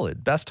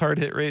solid. Best hard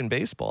hit rate in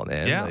baseball,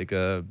 man. Yeah. Like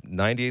a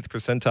 98th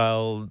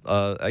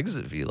percentile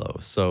exit velo.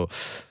 So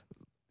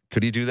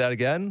could he do that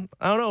again?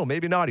 I don't know.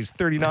 Maybe not. He's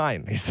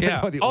 39. He's one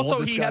of the also,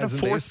 oldest he had a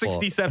guys in baseball.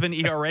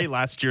 4.67 ERA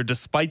last year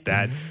despite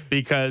that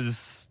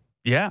because,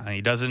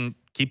 he doesn't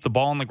keep the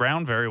ball on the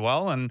ground very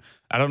well. And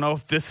I don't know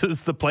if this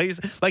is the place.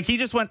 Like, he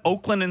just went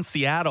Oakland and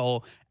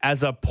Seattle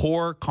as a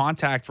poor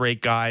contact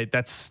rate guy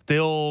that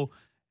still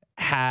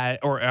had,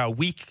 or a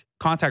weak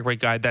contact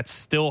rate guy that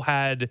still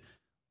had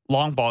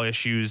long ball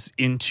issues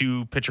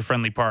into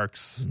pitcher-friendly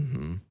parks.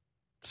 Mm-hmm.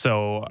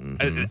 So,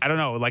 I don't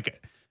know.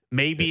 Like,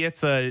 maybe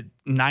it's a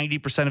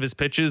 90% of his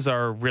pitches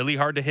are really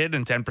hard to hit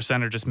and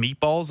 10% are just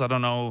meatballs. I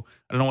don't know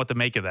what to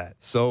make of that.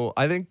 So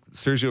I think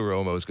Sergio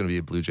Romo is going to be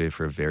a Blue Jay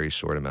for a very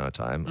short amount of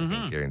time. I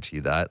can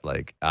guarantee that.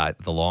 Like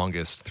at the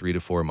longest 3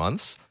 to 4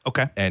 months.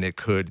 Okay. And it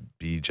could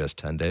be just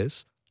 10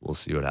 days. We'll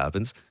see what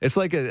happens. It's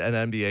like an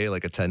NBA,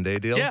 like a 10-day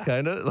deal,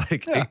 kind of.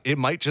 Like it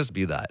might just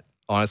be that.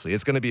 Honestly,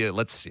 it's going to be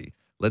let's see.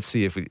 Let's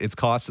see if it's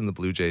costing the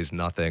Blue Jays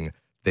nothing.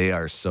 They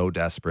are so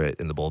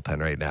desperate in the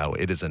bullpen right now.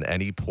 It is an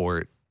any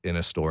port in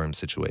a storm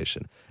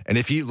situation. And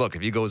if he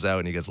goes out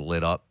and he gets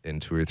lit up in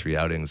 2 or 3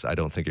 outings, I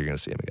don't think you're going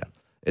to see him again.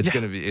 It's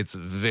going to be,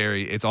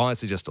 it's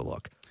honestly just a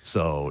look.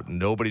 So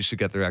nobody should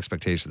get their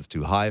expectations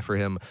too high for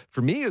him.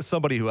 For me, as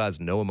somebody who has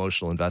no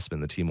emotional investment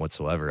in the team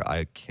whatsoever,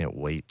 I can't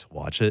wait to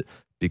watch it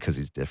because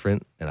he's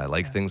different and I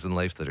like things in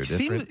life that are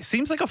different.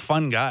 Seems like a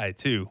fun guy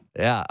too.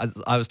 Yeah.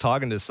 I was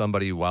talking to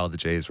somebody while the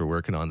Jays were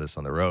working on this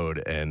on the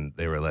road and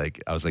they were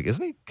like, I was like,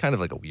 isn't he kind of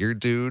like a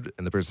weird dude?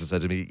 And the person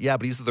said to me, yeah,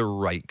 but he's the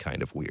right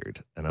kind of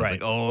weird. And I was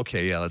like, oh,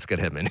 okay. Yeah, let's get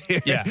him in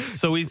here. Yeah.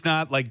 So he's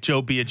not like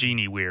Joe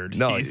Biagini weird.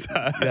 No, he's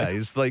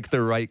like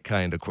the right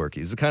kind of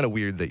quirky. He's the kind of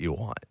weird that you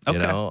want, you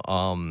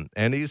know?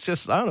 And he's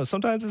just, I don't know,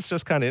 sometimes it's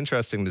just kind of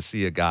interesting to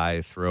see a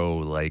guy throw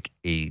like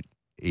 8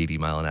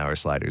 80-mile-an-hour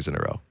sliders in a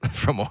row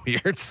from a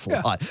weird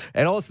slot. Yeah.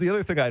 And also the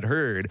other thing I'd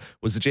heard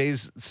was the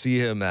Jays see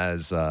him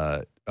as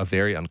a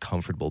very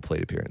uncomfortable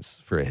plate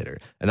appearance for a hitter.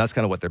 And that's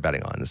kind of what they're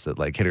betting on is that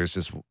like hitters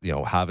just,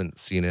 haven't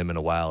seen him in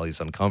a while. He's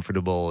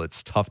uncomfortable.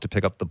 It's tough to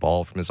pick up the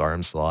ball from his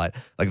arm slot.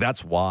 Like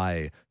that's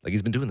why like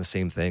he's been doing the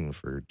same thing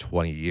for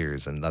 20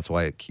 years. And that's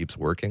why it keeps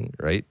working,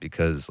 right?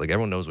 Because like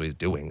everyone knows what he's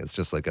doing. It's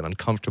just like an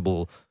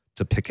uncomfortable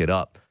to pick it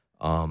up.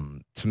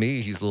 To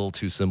me, he's a little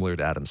too similar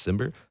to Adam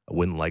Cimber. I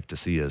wouldn't like to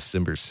see a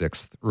Cimber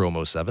 6th,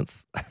 Romo 7th.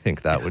 I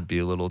think that would be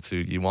a little too,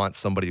 you want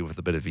somebody with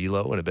a bit of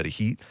velo and a bit of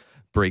heat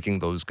breaking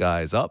those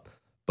guys up,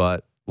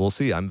 but we'll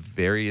see. I'm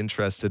very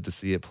interested to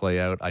see it play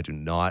out. I do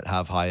not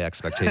have high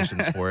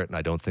expectations for it, and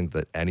I don't think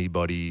that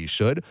anybody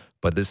should,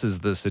 but this is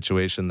the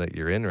situation that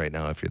you're in right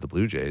now if you're the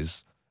Blue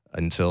Jays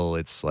until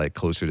it's like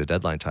closer to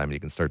deadline time and you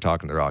can start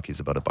talking to the Rockies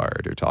about a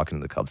Bard or talking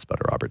to the Cubs about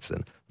a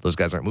Robertson. Those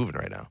guys aren't moving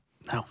right now.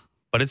 No.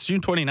 But it's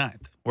June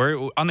 29th.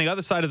 We're on the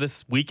other side of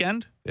this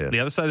weekend, the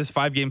other side of this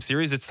 5-game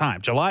series. It's time.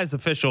 July is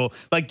official.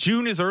 Like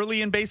June is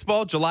early in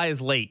baseball. July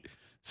is late.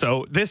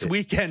 So this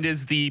weekend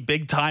is the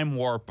big time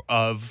warp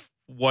of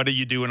what are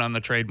you doing on the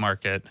trade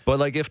market? But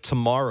like if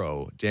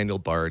tomorrow Daniel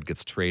Bard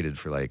gets traded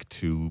for like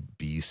 2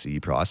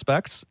 BC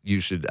prospects,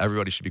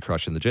 everybody should be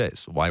crushing the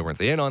Jays. Why weren't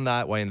they in on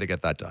that? Why didn't they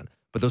get that done?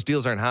 But those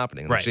deals aren't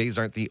happening. The Jays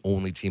aren't the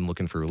only team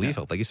looking for relief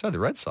help. Like you said, the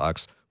Red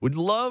Sox would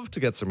love to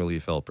get some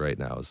relief help right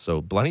now.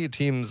 So plenty of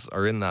teams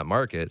are in that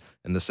market,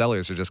 and the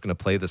sellers are just going to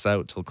play this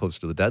out till closer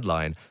to the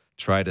deadline,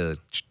 try to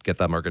get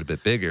that market a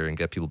bit bigger and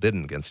get people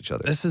bidding against each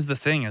other. This is the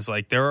thing is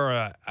like there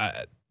are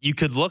you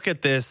could look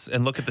at this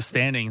and look at the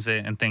standings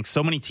and think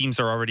so many teams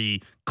are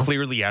already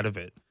clearly out of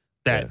it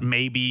that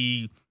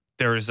maybe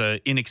there's an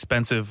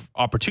inexpensive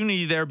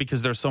opportunity there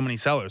because there's so many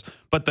sellers.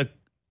 But the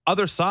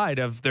other side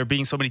of there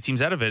being so many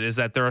teams out of it is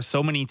that there are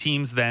so many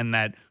teams then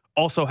that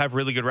also have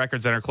really good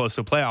records and are close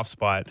to a playoff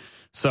spot.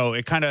 So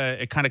it kind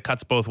of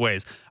cuts both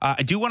ways.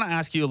 I do want to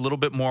ask you a little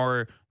bit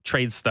more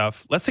trade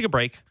stuff. Let's take a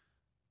break.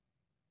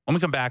 When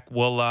we come back,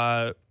 we'll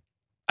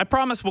I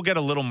promise we'll get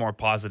a little more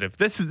positive.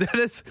 The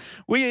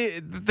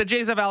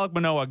Jays have Alek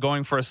Manoah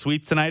going for a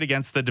sweep tonight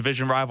against the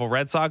division rival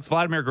Red Sox.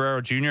 Vladimir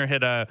Guerrero Jr.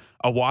 hit a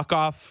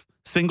walk-off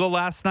single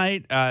last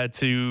night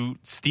to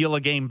steal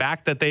a game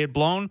back that they had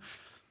blown.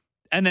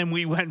 And then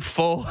we went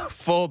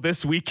full.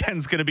 This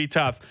weekend's going to be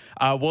tough.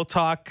 We'll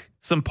talk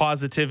some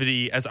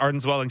positivity as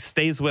Arden Zwelling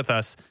stays with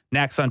us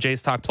next on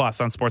Jays Talk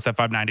Plus on Sportsnet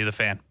 590 The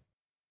Fan.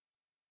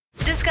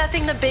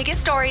 Discussing the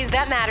biggest stories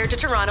that matter to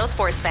Toronto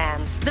sports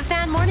fans. The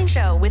Fan Morning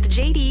Show with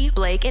JD,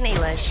 Blake, and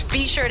Ailish.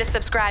 Be sure to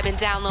subscribe and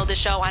download the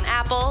show on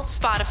Apple,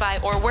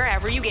 Spotify, or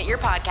wherever you get your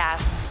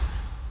podcasts.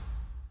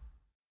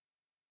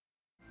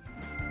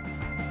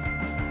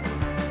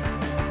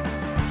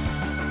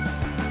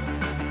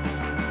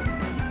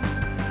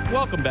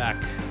 Welcome back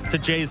to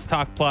Jays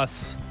Talk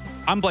Plus.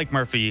 I'm Blake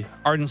Murphy.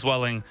 Arden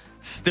Zwelling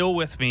still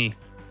with me.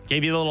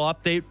 Gave you a little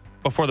update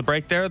before the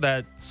break there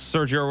that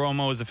Sergio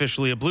Romo is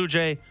officially a Blue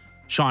Jay.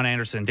 Sean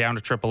Anderson down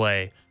to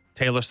AAA.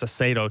 Taylor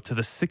Saucedo to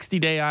the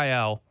 60-day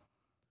IL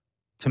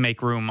to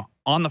make room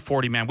on the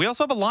 40-man. We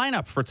also have a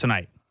lineup for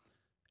tonight.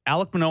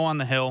 Alek Manoah on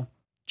the hill.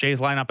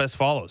 Jays lineup as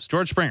follows.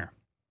 George Springer,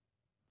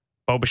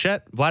 Bo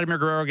Bichette, Vladimir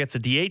Guerrero gets a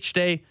DH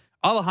day.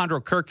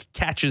 Alejandro Kirk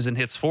catches and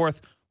hits fourth.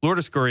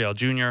 Lourdes Gurriel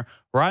Jr.,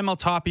 Raimel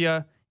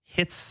Tapia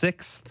hits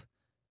sixth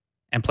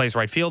and plays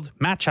right field.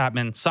 Matt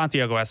Chapman,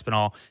 Santiago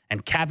Espinal,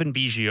 and Cavan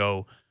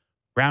Biggio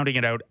rounding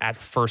it out at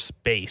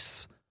first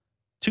base.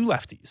 Two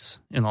lefties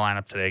in the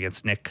lineup today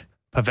against Nick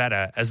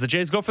Pivetta as the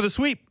Jays go for the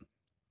sweep.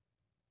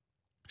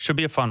 Should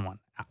be a fun one.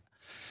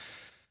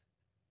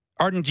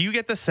 Arden, do you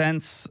get the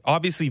sense,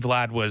 obviously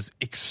Vlad was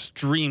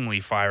extremely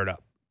fired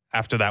up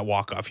after that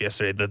walk-off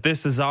yesterday, that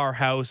this is our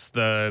house,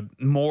 the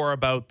more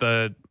about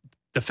the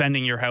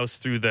defending your house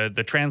through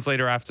the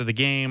translator after the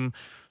game.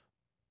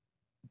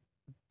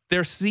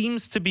 There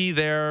seems to be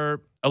a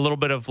little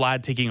bit of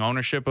Vlad taking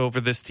ownership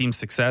over this team's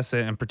success,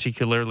 and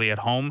particularly at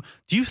home.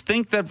 Do you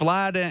think that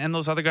Vlad and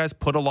those other guys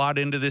put a lot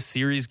into this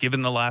series,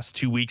 given the last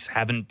 2 weeks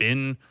haven't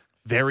been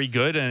very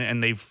good,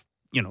 and they've,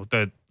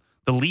 the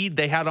lead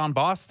they had on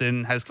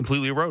Boston has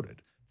completely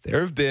eroded?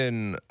 There have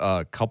been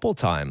a couple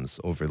times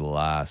over the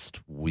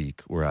last week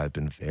where I've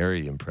been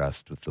very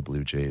impressed with the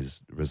Blue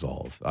Jays'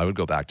 resolve. I would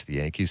go back to the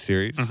Yankees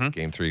series,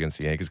 Game 3 against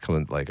the Yankees,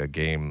 coming like a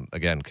game,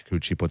 again,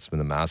 Kikuchi puts them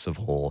in a massive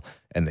hole,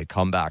 and they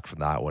come back from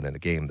that one in a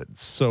game that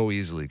so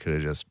easily could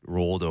have just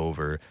rolled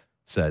over,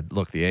 said,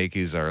 look, the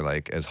Yankees are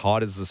like as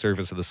hot as the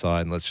surface of the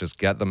sun. Let's just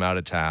get them out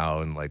of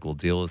town. Like, we'll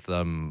deal with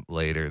them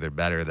later. They're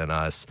better than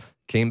us.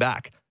 Came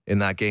back in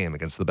that game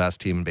against the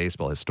best team in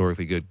baseball,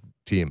 historically good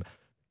team.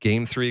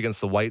 Game 3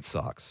 against the White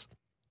Sox.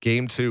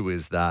 Game 2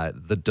 is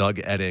that the Doug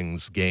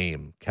Eddings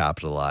game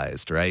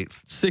capitalized, right?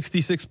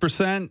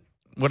 66%,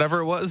 whatever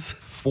it was.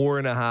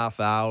 4.5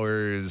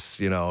 hours,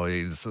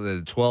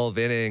 it's 12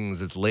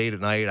 innings. It's late at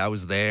night. I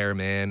was there,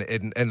 man.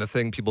 And the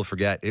thing people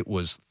forget, it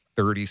was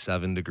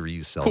 37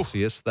 degrees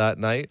Celsius that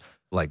night.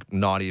 Like,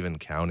 not even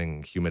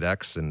counting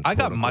Humidex. And I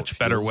got much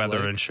better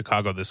weather in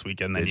Chicago this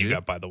weekend than you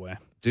got, by the way.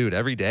 Dude,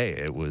 every day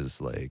it was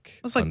like...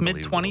 It was like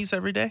mid-20s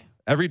every day?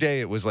 Every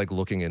day it was like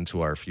looking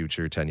into our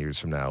future 10 years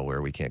from now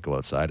where we can't go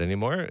outside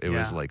anymore. It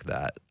was like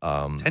that.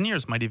 10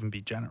 years might even be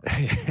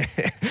generous.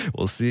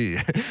 We'll see.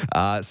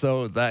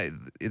 So that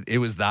it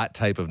was that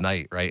type of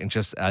night, right? And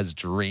just as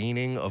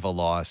draining of a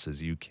loss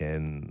as you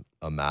can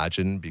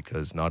imagine,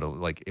 because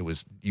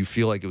you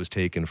feel like it was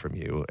taken from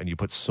you, and you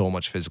put so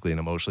much physically and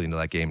emotionally into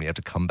that game, and you have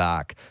to come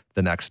back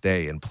the next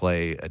day and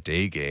play a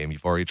day game.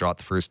 You've already dropped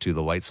the first two,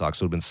 the White Sox,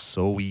 so it would have been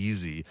so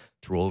easy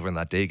to roll over in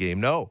that day game.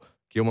 No,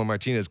 Guillermo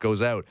Martinez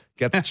goes out,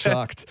 gets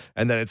chucked,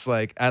 and then it's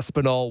like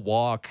Espinal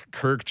walk,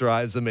 Kirk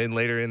drives him in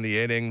later in the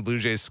inning, Blue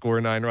Jays score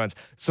 9 runs.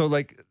 So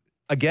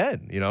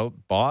again,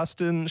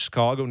 Boston,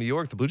 Chicago, New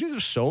York, the Blue Jays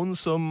have shown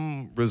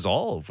some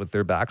resolve with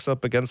their backs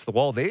up against the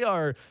wall. They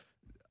are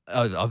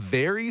a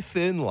very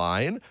thin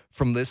line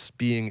from this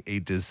being a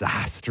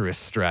disastrous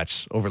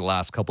stretch over the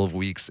last couple of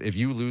weeks. If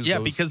you lose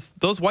because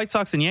those White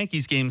Sox and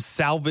Yankees games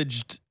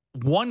salvaged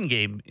one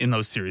game in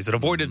those series. It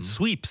avoided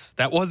sweeps.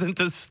 That wasn't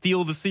to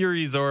steal the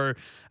series or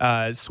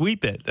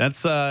sweep it.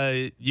 That's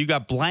you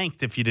got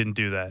blanked if you didn't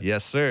do that.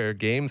 Yes, sir.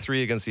 Game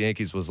 3 against the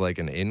Yankees was like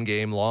an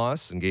in-game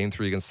loss, and Game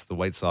 3 against the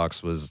White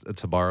Sox was,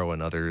 to borrow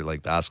another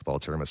like basketball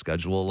term, a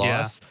schedule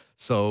loss. Yeah.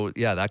 So,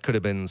 yeah, that could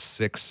have been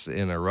 6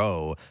 in a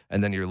row.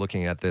 And then you're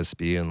looking at this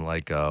being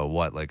like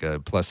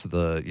a plus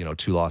the,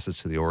 2 losses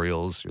to the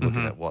Orioles. You're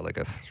looking at like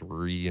a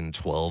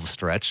 3-12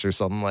 stretch or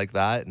something like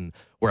that. And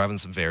we're having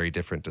some very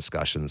different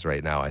discussions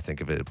right now, I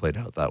think, if it had played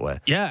out that way.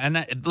 Yeah.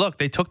 And look,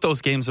 they took those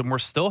games and we're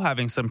still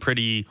having some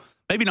pretty,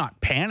 maybe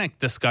not panic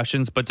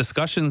discussions, but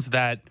discussions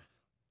that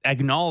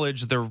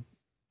acknowledge the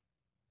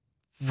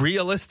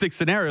realistic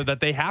scenario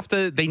that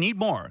they need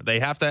more. They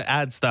have to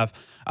add stuff.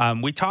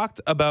 We talked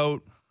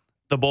about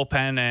the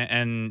bullpen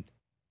and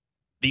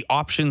the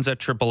options at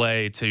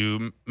AAA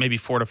to maybe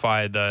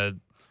fortify the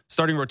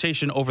starting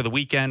rotation over the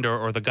weekend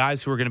or the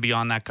guys who are going to be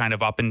on that kind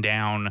of up and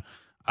down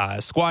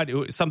squad. It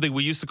was something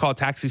we used to call a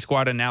taxi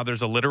squad, and now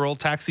there's a literal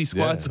taxi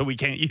squad, so we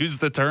can't use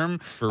the term.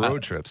 For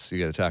road trips, you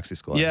get a taxi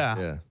squad.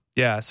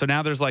 Yeah. So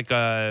now there's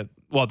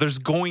there's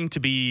going to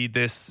be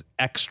this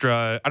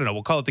extra, I don't know,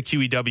 we'll call it the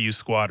QEW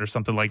squad or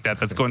something like that,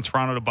 that's going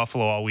Toronto to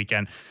Buffalo all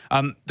weekend.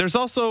 There's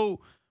also,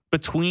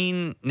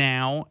 between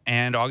now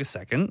and August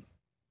 2nd,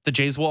 the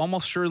Jays will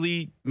almost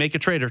surely make a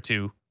trade or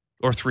 2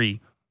 or 3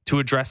 to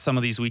address some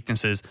of these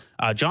weaknesses.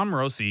 John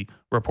Morosi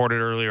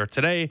reported earlier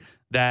today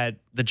that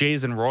the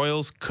Jays and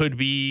Royals could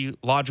be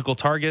logical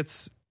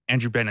targets.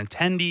 Andrew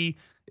Benintendi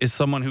is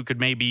someone who could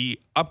maybe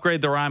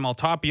upgrade the Raimel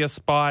Tapia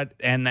spot,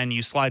 and then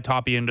you slide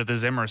Tapia into the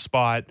Zimmer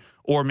spot,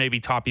 or maybe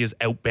Tapia's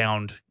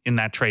outbound in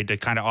that trade to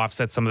kind of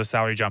offset some of the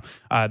salary jump.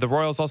 The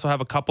Royals also have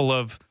a couple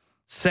of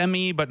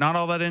semi, but not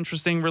all that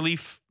interesting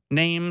relief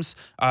names.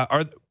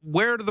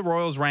 Where do the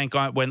Royals rank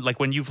on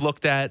when you've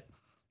looked at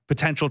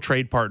potential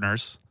trade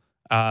partners?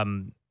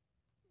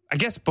 I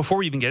guess before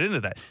we even get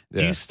into that,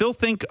 do you still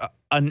think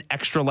an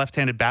extra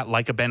left-handed bat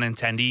like a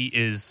Benintendi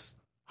is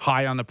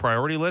high on the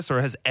priority list,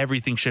 or has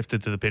everything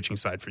shifted to the pitching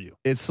side for you?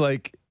 It's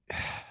like,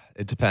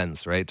 it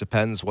depends, right? It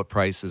depends what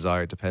prices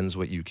are. It depends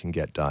what you can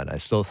get done. I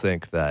still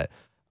think that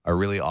a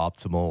really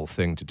optimal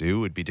thing to do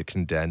would be to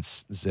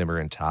condense Zimmer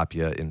and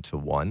Tapia into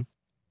one.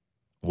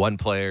 One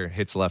player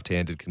hits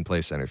left-handed, can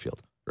play center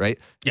field, right?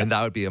 Yep. And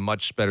that would be a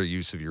much better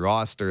use of your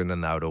roster, and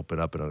then that would open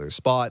up another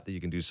spot that you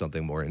can do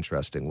something more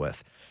interesting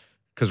with.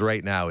 Because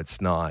right now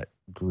it's not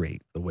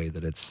great the way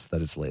that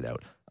it's laid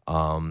out.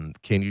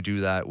 Can you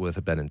do that with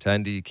a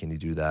Benintendi? Can you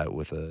do that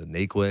with a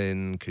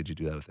Naquin? Could you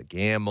do that with a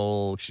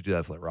Gamble? Could you do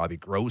that with Robbie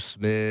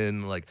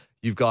Grossman? Like,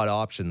 you've got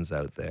options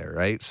out there,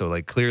 right?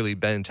 So, clearly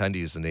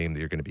Benintendi is the name that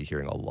you're going to be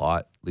hearing a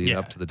lot leading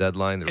up to the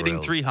deadline. The hitting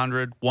Royals,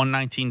 300,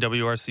 119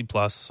 WRC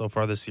plus so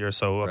far this year,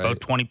 so about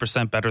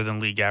 20% better than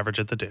league average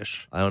at the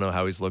dish. I don't know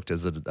how he's looked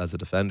as a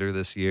defender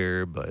this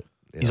year, but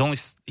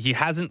he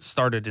hasn't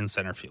started in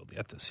center field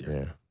yet this year.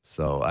 Yeah.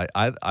 So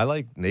I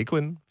like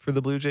Naquin for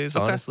the Blue Jays,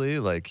 honestly.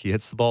 He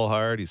hits the ball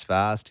hard, he's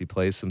fast, he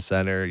plays some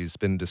center. He's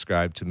been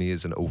described to me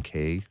as an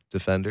okay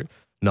defender.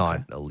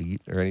 Not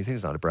elite or anything.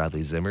 He's not a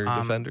Bradley Zimmer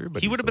defender.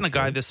 But he would have been a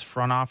guy this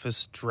front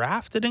office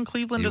drafted in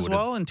Cleveland as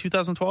well in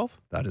 2012.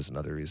 That is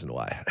another reason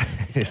why.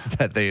 Is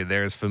that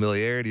there's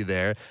familiarity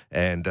there.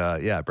 And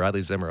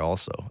Bradley Zimmer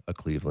also a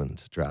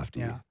Cleveland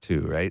draftee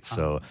too, right?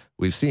 So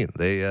we've seen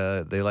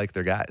they like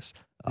their guys.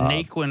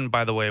 Naquin,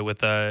 by the way,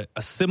 with a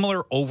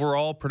similar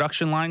overall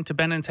production line to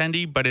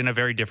Benintendi, but in a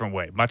very different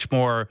way. Much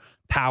more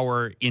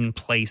power in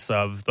place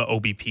of the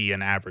OBP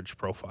and average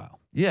profile.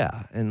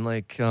 Yeah, and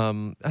I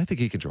think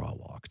he can draw a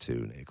walk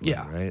too,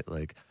 Naquin,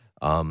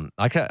 right?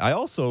 I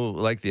also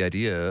like the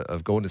idea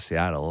of going to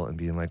Seattle and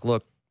being like,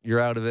 look, you're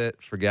out of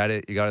it, forget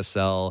it, you got to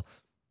sell.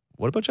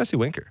 What about Jesse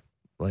Winker?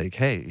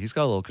 Hey, he's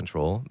got a little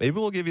control. Maybe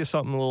we'll give you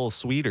something a little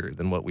sweeter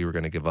than what we were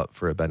going to give up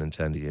for a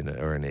Benintendi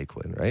or a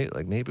Naquin,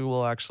 right? Maybe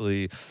we'll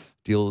actually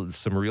deal with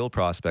some real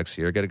prospects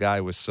here, get a guy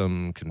with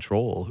some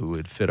control who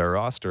would fit our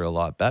roster a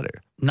lot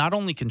better. Not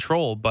only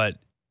control, but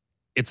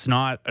it's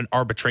not an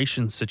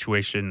arbitration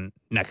situation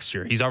next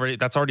year.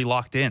 That's already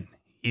locked in.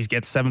 He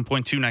gets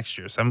 7.2 next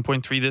year,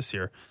 7.3 this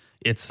year.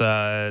 It's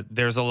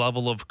there's a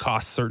level of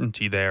cost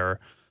certainty there.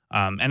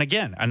 And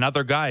again,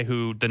 another guy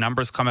who the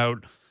numbers come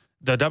out,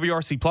 the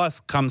WRC Plus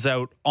comes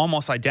out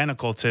almost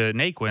identical to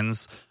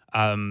Naquin's.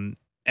 And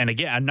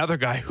again, another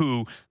guy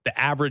who the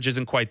average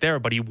isn't quite there,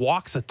 but he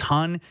walks a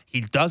ton.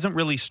 He doesn't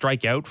really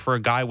strike out for a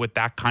guy with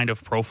that kind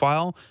of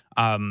profile.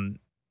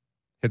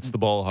 Hits the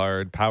ball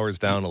hard, powers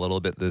down a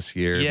little bit this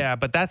year. Yeah,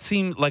 but that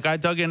seemed like I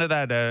dug into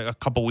that a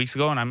couple weeks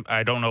ago, and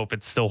I don't know if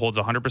it still holds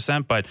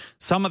 100%, but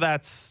some of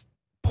that's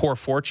poor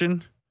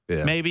fortune,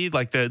 maybe,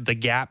 like the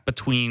gap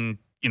between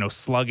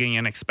slugging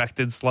and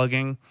expected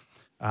slugging.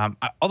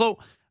 Although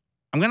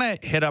I'm going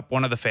to hit up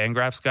one of the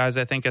Fangraphs guys,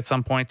 I think, at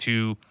some point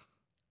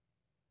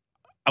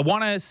I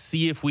want to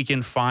see if we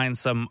can find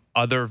some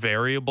other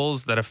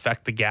variables that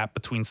affect the gap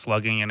between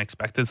slugging and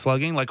expected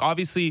slugging.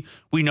 Obviously,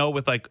 we know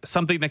with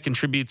something that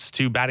contributes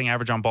to batting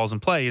average on balls in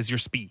play is your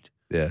speed.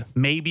 Yeah.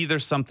 Maybe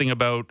there's something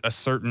about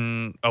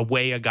a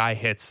way a guy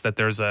hits that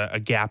there's a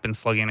gap in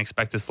slugging and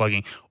expected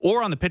slugging.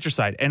 Or on the pitcher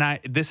side. And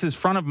this is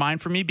front of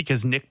mind for me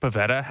because Nick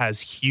Pivetta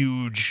has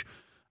huge...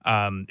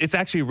 it's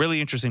actually a really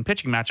interesting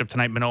pitching matchup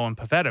tonight, Manoah and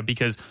Pivetta,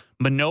 because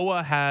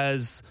Manoah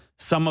has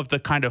some of the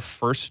kind of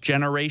first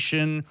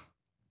generation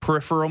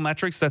peripheral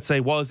metrics that say,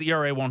 well, his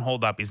ERA won't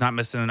hold up. He's not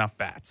missing enough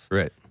bats.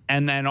 Right.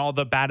 And then all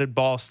the batted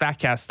ball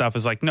StatCast stuff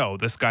is like, no,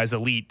 this guy's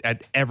elite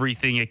at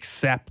everything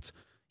except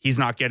he's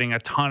not getting a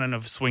ton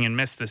of swing and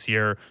miss this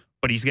year,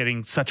 but he's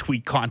getting such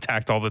weak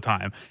contact all the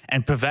time.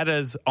 And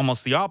Pavetta's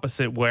almost the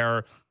opposite,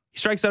 where he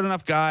strikes out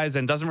enough guys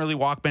and doesn't really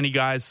walk many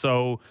guys.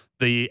 So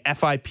the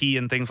FIP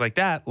and things like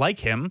that like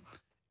him.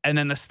 And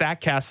then the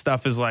StatCast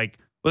stuff is like,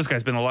 well, this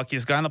guy's been the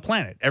luckiest guy on the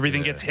planet.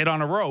 Everything gets hit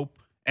on a rope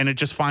and it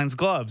just finds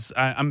gloves.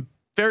 I'm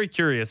very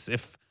curious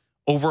if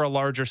over a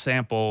larger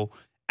sample,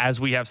 as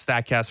we have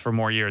StatCast for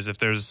more years, if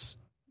there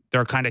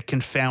are kind of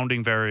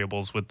confounding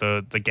variables with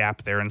the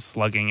gap there in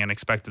slugging and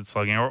expected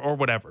slugging or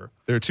whatever.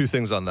 There are two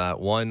things on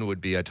that. One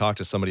would be, I talked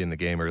to somebody in the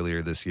game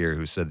earlier this year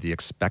who said the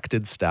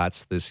expected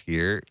stats this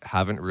year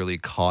haven't really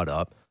caught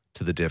up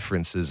to the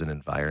differences in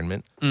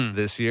environment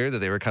this year, that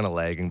they were kind of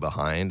lagging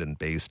behind and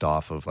based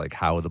off of like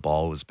how the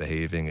ball was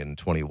behaving in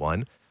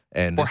 21.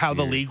 Or how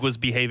the league was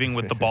behaving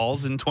with the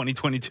balls in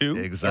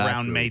 2022,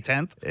 around May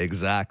 10th.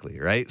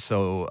 Exactly, right?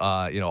 So,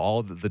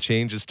 all the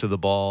changes to the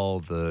ball,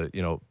 the,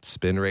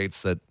 spin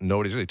rates that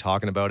nobody's really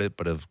talking about it,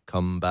 but have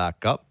come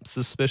back up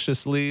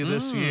suspiciously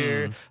this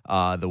year.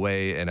 The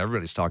way, and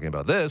everybody's talking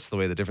about this, the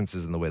way the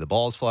differences in the way the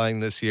ball's flying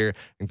this year.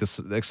 I think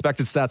the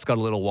expected stats got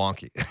a little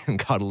wonky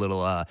and got a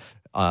little,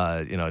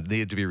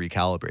 needed to be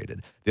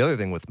recalibrated. The other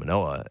thing with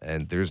Manoah,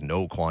 and there's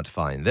no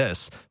quantifying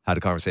this, had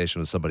a conversation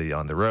with somebody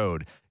on the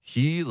road.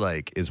 He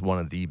is one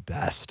of the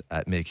best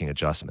at making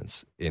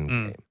adjustments in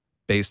game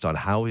based on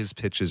how his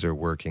pitches are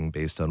working,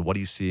 based on what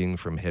he's seeing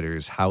from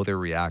hitters, how they're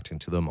reacting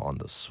to them on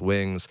the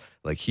swings.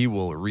 Like, he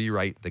will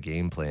rewrite the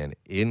game plan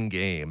in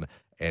game.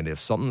 And if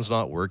something's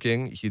not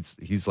working,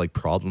 he's like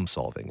problem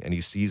solving, and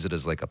he sees it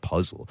as like a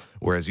puzzle.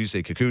 Whereas you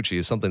say Kikuchi,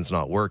 if something's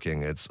not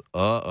working, it's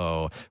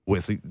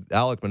With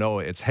Alek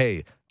Manoah, it's,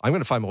 hey, I'm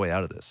going to find my way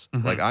out of this.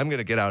 Like, I'm going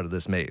to get out of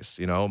this maze.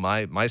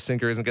 My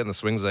sinker isn't getting the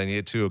swings I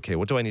need to. Okay,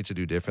 what do I need to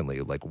do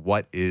differently? Like,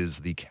 what is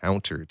the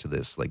counter to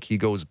this? Like, he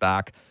goes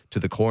back to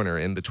the corner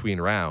in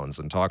between rounds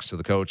and talks to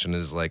the coach and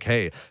is like,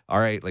 hey, all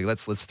right, like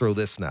let's throw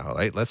this now,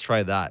 right? Let's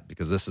try that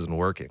because this isn't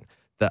working.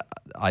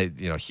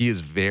 He is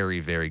very,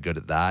 very good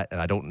at that.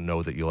 And I don't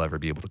know that you'll ever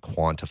be able to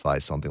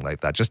quantify something like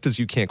that. Just as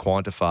you can't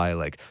quantify,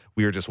 like,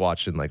 we were just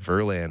watching like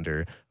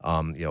Verlander,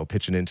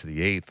 pitching into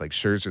the eighth, like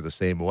Scherzer the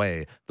same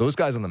way. Those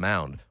guys on the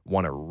mound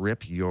want to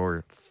rip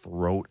your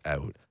throat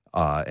out.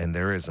 And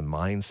there is a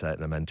mindset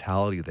and a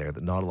mentality there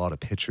that not a lot of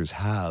pitchers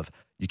have.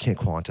 You can't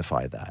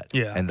quantify that.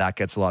 Yeah. And that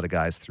gets a lot of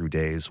guys through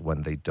days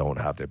when they don't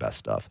have their best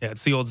stuff. Yeah,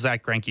 it's the old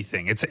Zach Greinke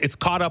thing. It's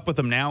caught up with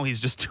him now. He's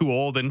just too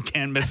old and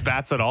can't miss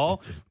bats at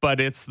all. But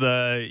it's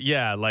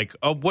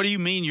what do you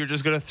mean you're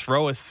just going to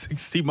throw a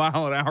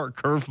 60-mile-an-hour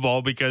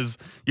curveball because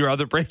your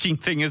other breaking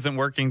thing isn't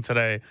working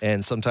today?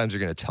 And sometimes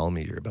you're going to tell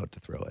me you're about to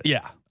throw it.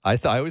 Yeah. I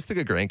always think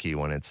of Greinke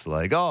when it's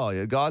like, oh,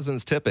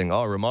 Gosman's tipping.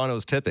 Oh,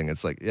 Romano's tipping.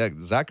 It's like, yeah,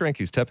 Zach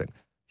Greinke's tipping.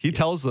 He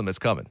tells them it's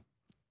coming.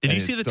 Did you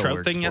see the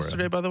Trout thing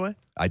yesterday, by the way?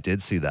 I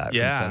did see that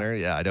from center.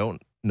 Yeah, I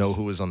don't know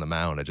who was on the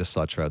mound. I just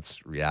saw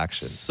Trout's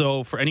reaction.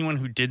 So for anyone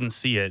who didn't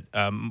see it,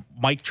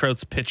 Mike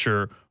Trout's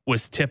pitcher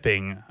was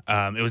tipping.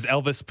 It was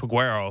Elvis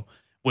Peguero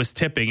was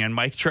tipping, and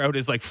Mike Trout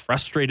is like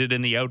frustrated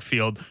in the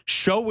outfield,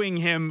 showing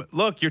him,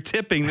 look, you're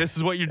tipping. This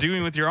is what you're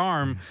doing with your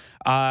arm.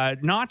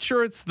 Not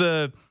sure it's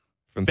the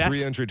From best.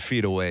 300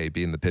 feet away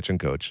being the pitching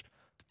coach.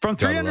 From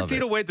 300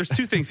 feet away, there's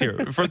two things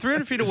here. From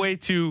 300 feet away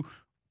to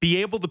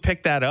be able to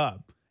pick that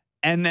up.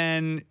 And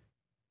then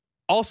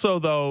also,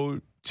 though,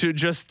 to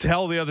just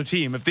tell the other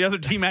team, if the other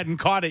team hadn't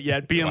caught it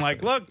yet, being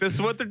like, look, this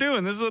is what they're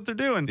doing. This is what they're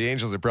doing. The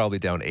Angels are probably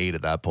down 8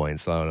 at that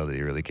point, so I don't know that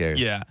he really cares.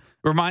 Yeah.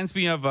 Reminds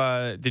me of,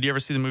 did you ever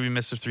see the movie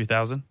Mr.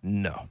 3000?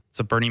 No. It's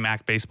a Bernie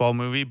Mac baseball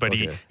movie, but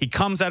he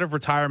comes out of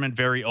retirement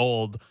very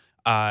old,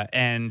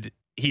 and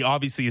he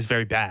obviously is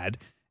very bad.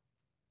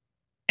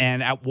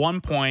 And at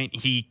one point,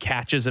 he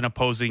catches an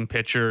opposing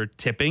pitcher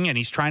tipping, and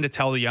he's trying to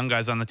tell the young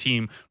guys on the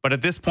team. But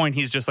at this point,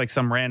 he's just like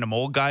some random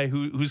old guy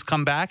who's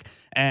come back.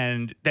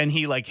 And then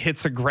he like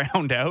hits a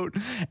ground out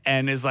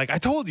and is like, I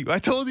told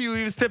you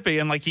he was tipping.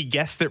 And like he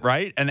guessed it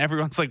right. And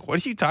everyone's like,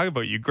 what are you talking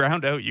about? You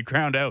ground out.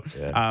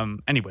 Yeah.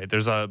 Anyway,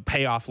 there's a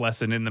payoff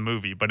lesson in the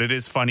movie, but it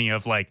is funny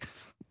of like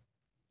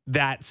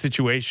that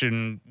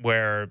situation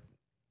where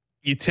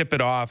you tip it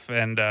off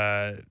and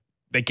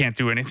they can't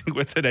do anything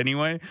with it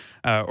anyway.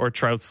 Or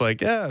Trout's like,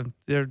 yeah,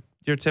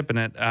 you're tipping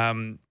it.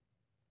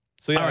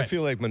 So, I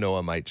feel like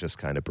Manoah might just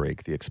kind of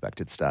break the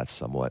expected stats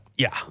somewhat.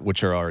 Yeah.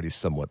 Which are already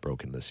somewhat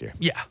broken this year.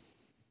 Yeah.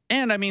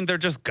 And, I mean, they're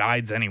just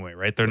guides anyway,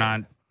 right? They're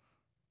not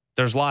 –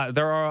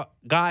 there are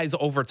guys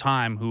over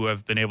time who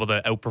have been able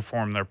to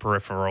outperform their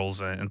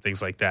peripherals and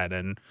things like that.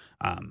 And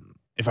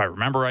if I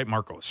remember right,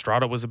 Marco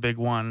Estrada was a big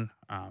one.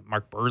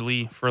 Mark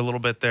Burley for a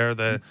little bit there.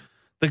 The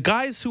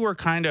guys who are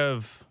kind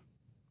of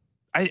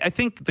 – I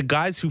think the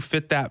guys who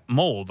fit that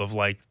mold of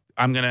like,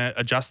 I'm going to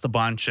adjust a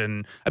bunch.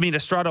 And I mean,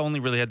 Estrada only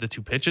really had the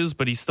 2 pitches,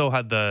 but he still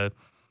had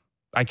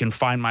I can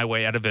find my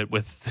way out of it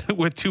with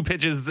 2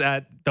 pitches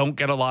that don't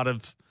get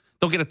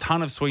a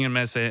ton of swing and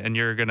miss. And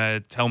you're going to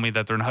tell me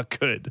that they're not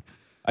good.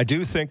 I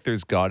do think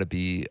there's got to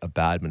be a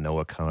bad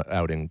Manoah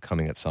outing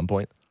coming at some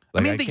point.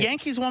 Like, I mean, the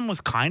Yankees one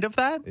was kind of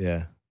that.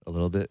 Yeah, a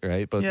little bit,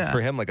 right? But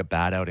for him, like a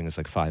bad outing is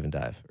like 5 and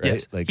dive, right?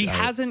 Yes. Like he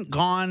hasn't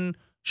gone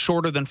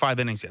shorter than 5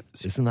 innings yet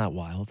this year. Isn't that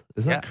wild?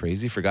 Isn't that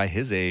crazy for a guy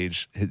his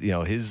age?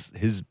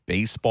 His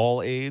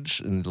baseball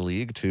age in the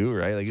league too,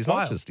 right? Like he's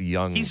not just a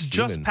young. He's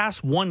just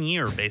past 1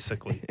 year,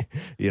 basically.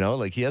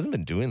 Like he hasn't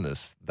been doing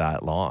this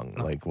that long.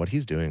 No. Like what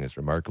he's doing is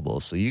remarkable.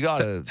 So you got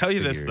to tell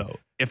you this though.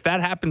 If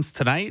that happens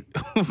tonight,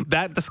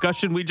 that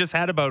discussion we just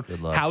had about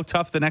how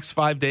tough the next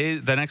 4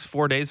 days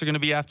are going to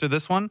be after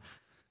this one,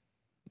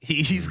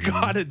 he's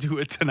got to do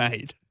it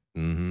tonight.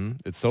 Mm-hmm.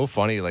 It's so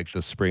funny, like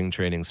the spring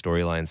training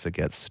storylines that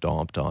get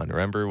stomped on.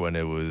 Remember when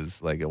it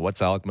was like,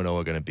 what's Alek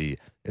Manoah going to be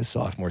his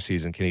sophomore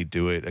season? Can he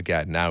do it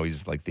again? Now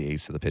he's like the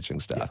ace of the pitching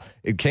staff.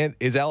 Yeah.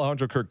 Is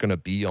Alejandro Kirk going to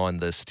be on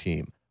this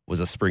team? Was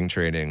a spring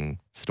training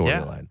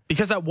storyline.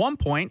 Because at one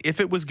point, if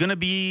it was going to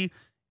be,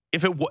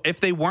 if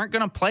they weren't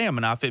going to play him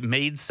enough, it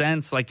made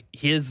sense. Like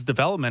his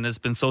development has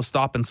been so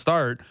stop and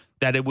start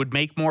that it would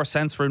make more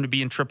sense for him to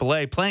be in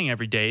AAA playing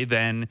every day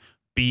than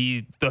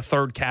be the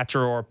third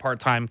catcher or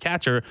part-time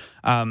catcher.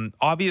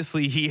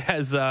 Obviously, he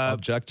has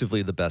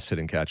objectively the best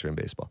hitting catcher in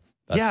baseball.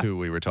 That's who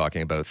we were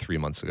talking about 3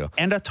 months ago,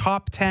 and a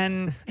top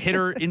 10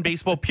 hitter in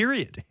baseball.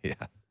 Period.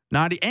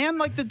 And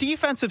like the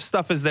defensive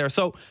stuff is there.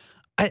 So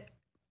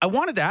I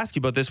wanted to ask you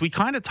about this. We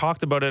kind of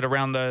talked about it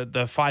around the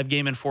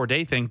 5-game and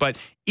 4-day thing, but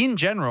in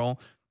general,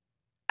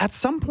 at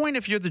some point,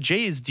 if you're the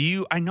Jays,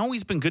 I know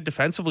he's been good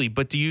defensively,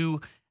 but do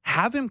you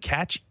have him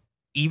catch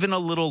even a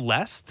little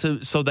less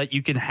so that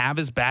you can have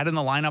his bat in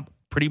the lineup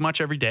pretty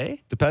much every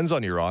day? Depends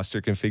on your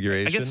roster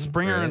configuration. I guess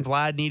Springer and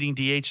Vlad needing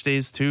DH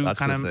days too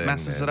kind of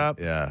messes it up.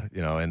 Yeah,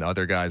 and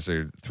other guys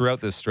are throughout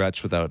this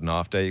stretch without an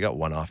off day. You got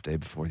one off day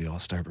before the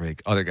All-Star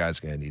break. Other guys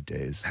are going to need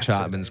days.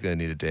 Chapman's going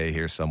to need a day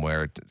here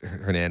somewhere.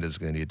 Hernandez is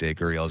going to need a day.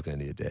 Gurriel's going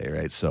to need a day,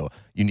 right? So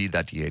you need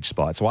that DH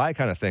spot. So I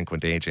kind of think when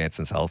Dane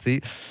Jansen's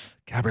healthy,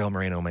 Gabriel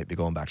Moreno might be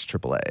going back to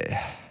AAA.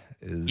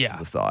 Is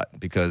the thought,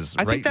 because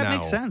I think that now,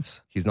 makes sense.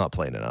 He's not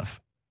playing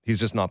enough. He's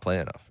just not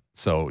playing enough.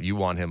 So you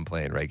want him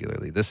playing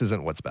regularly. This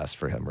isn't what's best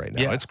for him right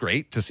now. Yeah. It's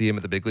great to see him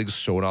at the big leagues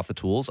showing off the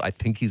tools. I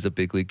think he's a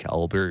big league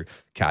caliber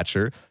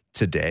catcher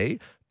today,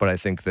 but I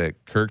think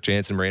that Kirk,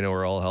 Jansen, Moreno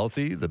are all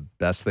healthy. The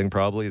best thing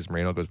probably is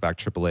Moreno goes back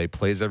to AAA,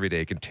 plays every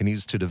day,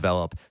 continues to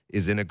develop,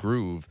 is in a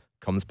groove,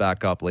 comes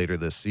back up later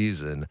this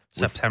season.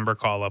 September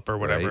call-up or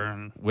whatever.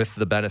 Right, with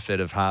the benefit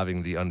of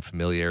having the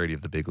unfamiliarity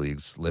of the big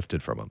leagues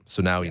lifted from him.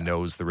 So now he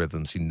knows the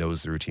rhythms, he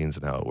knows the routines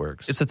and how it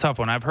works. It's a tough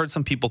one. I've heard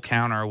some people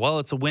counter, well,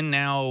 it's a win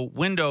now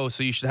window,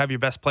 so you should have your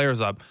best players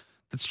up.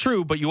 That's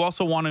true, but you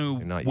also want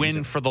to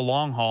win for the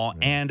long haul.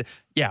 Yeah.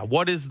 And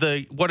what is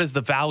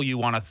the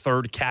value on a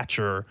third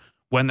catcher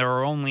when there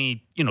are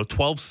only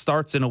 12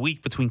 starts in a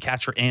week between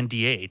catcher and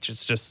DH?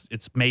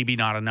 It's maybe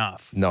not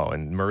enough. No,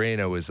 and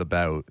Moreno is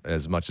about,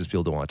 as much as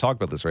people don't want to talk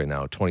about this right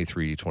now,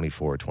 23,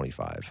 24,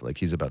 25. Like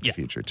he's about the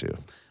future too.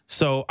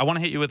 So I want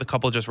to hit you with a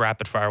couple of just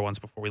rapid fire ones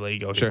before we let you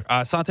go. Sure.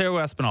 Santiago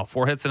Espinal,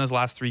 4 hits in his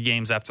last 3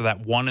 games after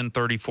that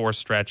 1-34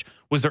 stretch.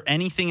 Was there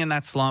anything in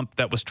that slump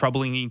that was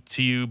troubling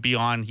to you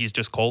beyond he's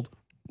just cold?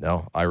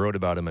 No, I wrote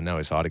about him and now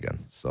he's hot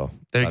again. So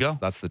there you go.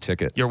 That's the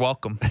ticket. You're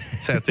welcome,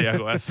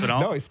 Santiago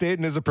Espinal. No, he stayed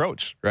in his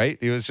approach, right?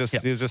 He was just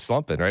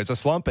slumping, right? It's a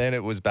slump, and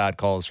it was bad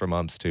calls from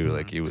umps too. Mm-hmm.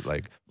 Like he would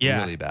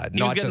really bad.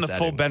 He was getting the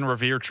full Ben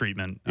Revere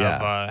treatment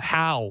of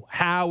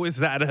how is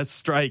that a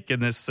strike in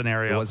this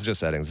scenario? It wasn't just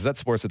settings. It's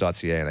at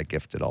Sportsa.ca, and I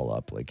gifted it all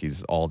up. Like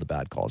he's all the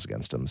bad calls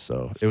against him.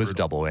 So it was a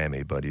double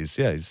whammy. But he's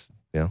just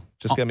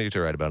get me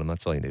to write about him.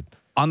 That's all you need.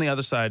 On the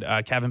other side,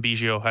 Kevin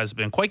Biggio has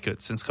been quite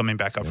good since coming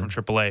back up from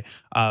AAA.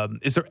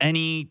 Is there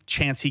any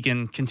chance he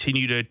can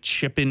continue to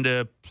chip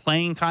into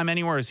playing time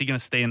anywhere? Or is he going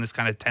to stay in this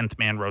kind of 10th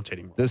man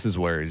rotating role? This is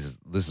where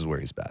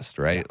he's best,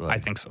 right? Yeah, I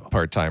think so.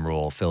 Part-time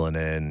role, filling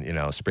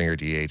in, Springer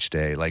DH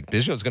day. Like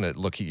Biggio's going to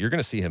look. You're going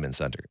to see him in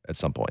center at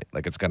some point.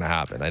 Like it's going to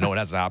happen. I know it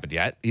hasn't happened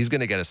yet. He's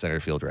going to get a center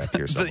field rep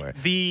here somewhere.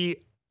 The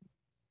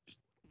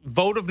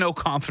vote of no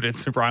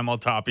confidence in Raimel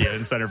Tapia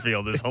in center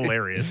field is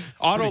hilarious.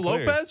 Otto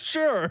Lopez?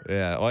 Sure.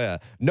 Yeah. Oh, yeah.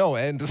 No,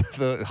 and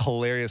the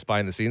hilarious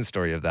behind-the-scenes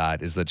story of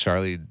that is that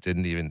Charlie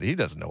he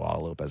doesn't know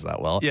Otto Lopez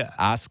that well. Yeah.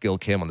 Asked Gil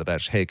Kim on the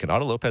bench, hey, can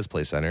Otto Lopez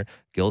play center?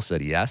 Gil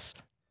said yes.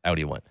 Out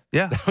he went.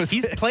 Yeah.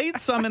 He's played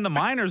some in the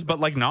minors, but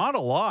not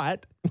a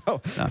lot. No.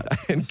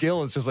 And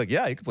Gil is just like,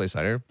 yeah, you can play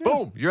center.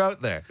 Boom, you're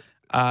out there.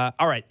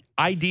 All right.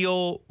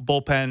 Ideal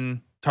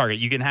bullpen target.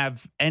 You can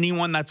have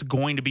anyone that's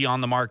going to be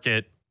on the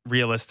market.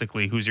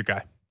 Realistically, who's your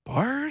guy?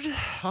 Bard,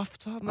 off the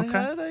top of my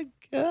head, I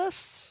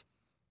guess.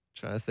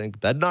 Trying to think.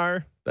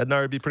 Bednar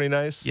would be pretty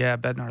nice. Yeah,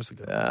 Bednar's a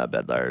good one. Yeah,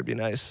 Bednar would be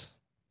nice.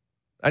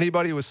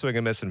 Anybody with swing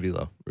and miss in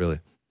velo, really.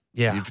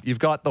 Yeah. You've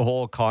got the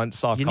whole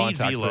soft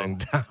contact thing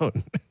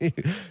down.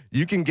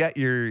 You can get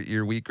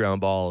your weak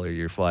ground ball or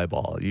your fly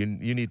ball. You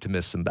need to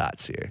miss some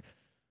bats here.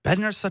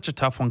 Bednar's such a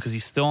tough one because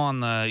he's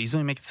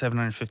only making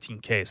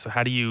 $715K. So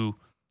how do you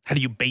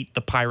bait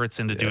the Pirates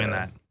into doing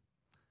that?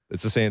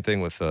 It's the same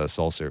thing with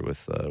Sulcer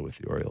with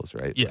the Orioles,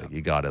 right? Yeah. Like,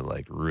 you got to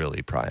like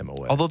really pry him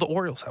away. Although the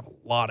Orioles have a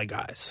lot of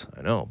guys.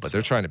 I know, but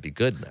they're trying to be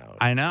good now.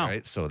 I know.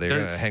 Right? So they're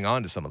going to hang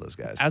on to some of those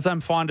guys. As I'm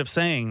fond of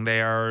saying,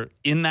 they are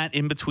in that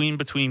in-between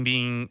between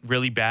being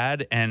really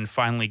bad and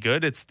finally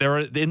good. They're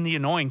in the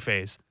annoying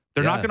phase.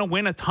 They're not going to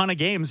win a ton of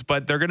games,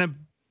 but they're going to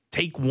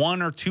take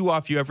one or two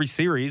off you every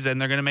series, and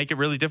they're going to make it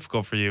really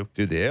difficult for you.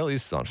 Dude, the AL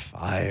East is on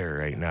fire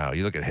right now.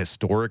 You look at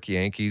historic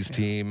Yankees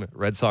team,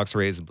 Red Sox,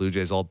 Rays, and Blue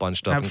Jays all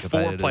bunched up. Have and 4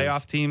 competitive.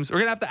 playoff teams. We're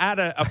going to have to add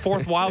a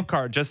fourth wild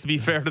card just to be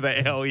fair to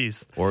the AL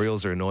East.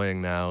 Orioles are annoying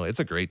now.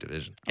 It's a great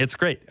division. It's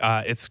great.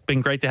 It's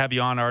been great to have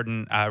you on,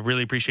 Arden.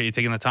 Really appreciate you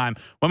taking the time.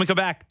 When we come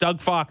back,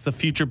 Doug Fox of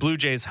Future Blue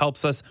Jays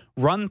helps us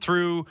run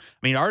through.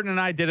 I mean, Arden and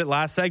I did it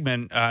last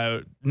segment.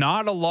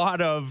 Not a lot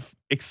of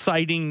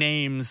exciting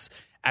names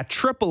at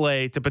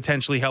AAA to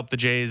potentially help the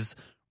Jays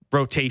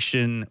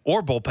rotation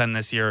or bullpen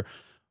this year.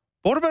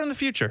 But what about in the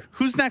future?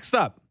 Who's next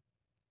up?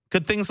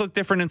 Could things look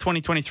different in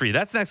 2023?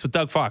 That's next with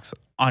Doug Fox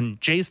on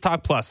Jays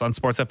Talk Plus on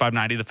Sportsnet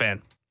 590 The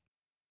Fan.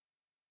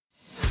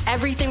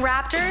 Everything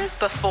Raptors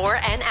before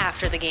and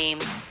after the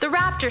games. The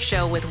Raptor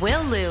Show with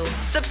Will Liu.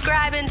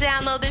 Subscribe and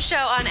download the show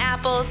on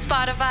Apple,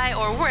 Spotify,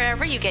 or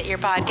wherever you get your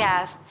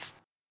podcasts.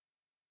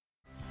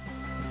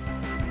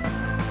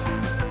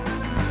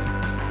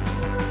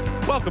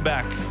 Welcome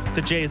back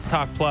to Jays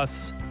Talk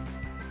Plus.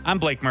 I'm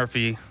Blake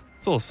Murphy.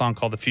 It's a little song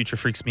called The Future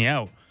Freaks Me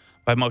Out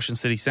by Motion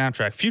City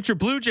Soundtrack. Future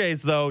Blue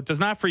Jays, though, does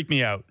not freak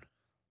me out.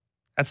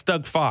 That's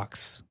Doug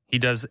Fox. He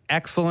does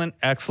excellent,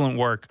 excellent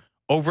work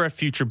over at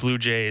Future Blue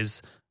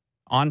Jays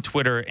on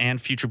Twitter and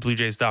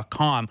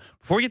futurebluejays.com.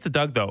 Before we get to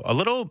Doug, though, a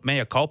little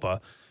mea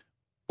culpa.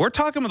 We're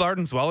talking with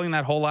Arden Zwelling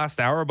that whole last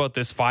hour about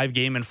this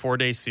 5-game and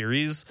 4-day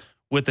series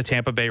with the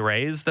Tampa Bay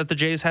Rays that the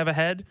Jays have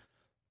ahead.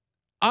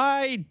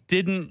 I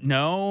didn't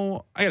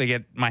know. I got to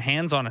get my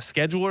hands on a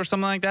schedule or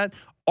something like that.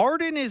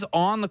 Arden is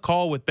on the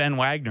call with Ben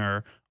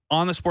Wagner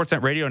on the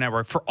Sportsnet Radio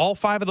Network for all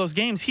 5 of those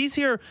games. He's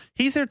here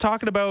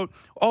talking about,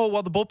 oh,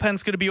 well, the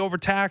bullpen's going to be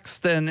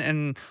overtaxed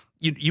and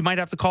you might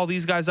have to call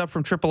these guys up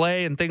from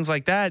AAA and things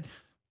like that.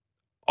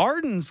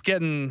 Arden's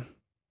getting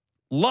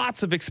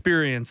lots of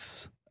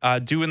experience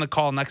doing the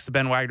call next to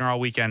Ben Wagner all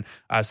weekend.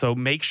 So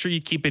make sure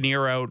you keep an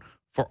ear out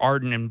for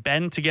Arden and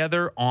Ben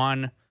together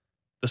on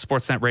the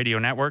Sportsnet Radio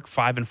Network,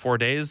 5 and 4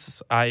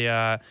 days.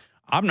 I'm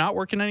not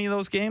working any of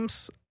those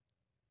games.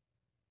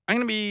 I'm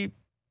going to be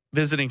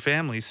visiting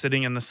family,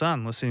 sitting in the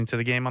sun, listening to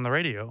the game on the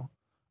radio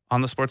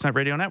on the Sportsnet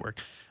Radio Network.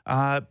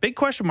 Big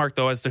question mark,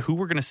 though, as to who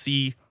we're going to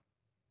see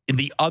in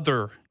the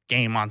other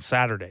game on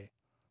Saturday.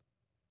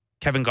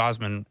 Kevin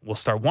Gausman will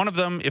start one of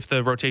them if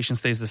the rotation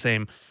stays the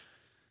same.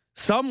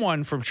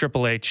 Someone from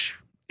Triple H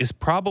is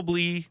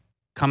probably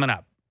coming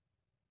up.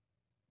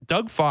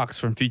 Doug Fox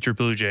from Future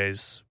Blue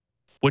Jays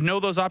would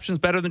know those options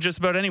better than just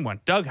about anyone.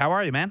 Doug, how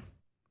are you, man?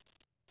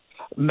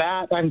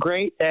 Matt, I'm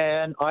great,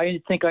 and I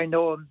think I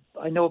know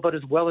about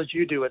as well as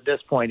you do at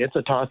this point. It's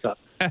a toss-up.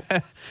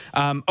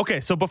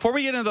 Okay, so before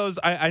we get into those,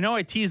 I know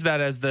I teased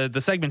that as the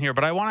segment here,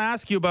 but I want to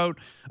ask you about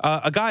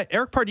a guy.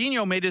 Eric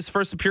Pardinho made his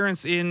first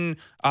appearance in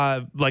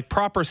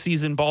proper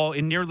season ball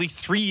in nearly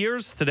 3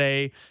 years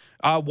today.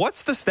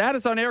 What's the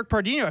status on Eric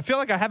Pardinho? I feel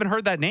like I haven't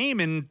heard that name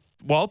in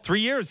 3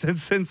 years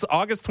since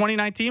August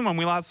 2019 when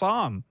we last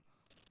saw him.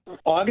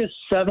 August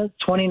 7th,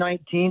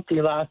 2019, he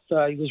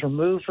was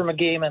removed from a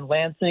game in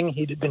Lansing.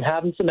 He'd been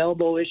having some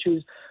elbow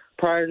issues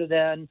prior to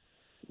then.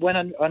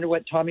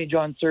 Underwent Tommy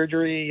John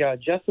surgery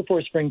just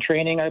before spring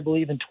training, I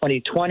believe, in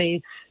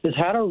 2020. Has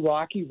had a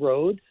rocky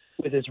road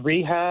with his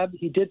rehab.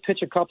 He did pitch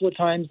a couple of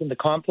times in the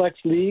Complex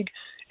League,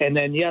 and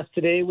then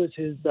today was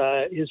his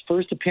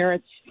first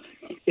appearance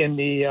in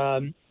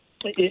the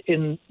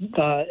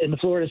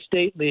Florida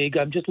State League.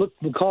 I'm just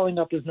calling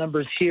up his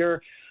numbers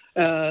here.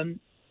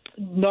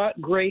 Not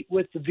great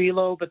with the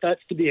velo, but that's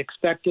to be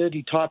expected.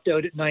 He topped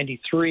out at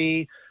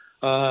 93.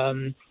 He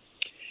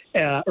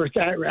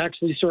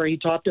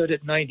topped out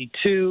at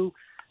 92.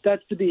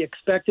 That's to be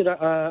expected,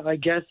 I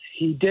guess.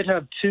 He did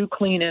have 2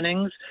 clean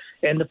innings,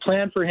 and the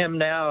plan for him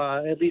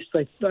now, at least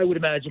I would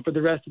imagine for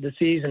the rest of the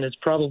season, is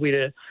probably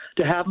to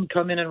have him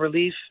come in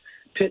relief,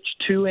 pitch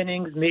 2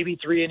 innings, maybe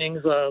 3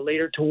 innings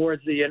later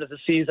towards the end of the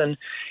season,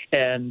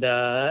 and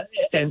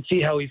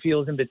see how he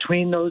feels in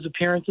between those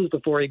appearances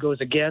before he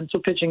goes again. So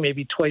pitching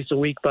maybe twice a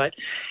week, but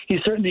he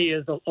certainly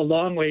is a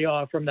long way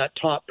off from that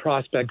top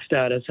prospect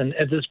status. And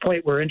at this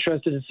point, we're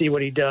interested to see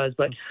what he does,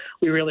 but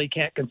we really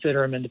can't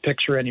consider him in the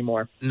picture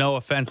anymore. No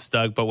offense,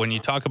 Doug, but when you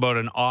talk about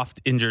an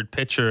oft-injured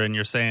pitcher and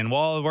you're saying,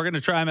 well, we're going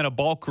to try him in a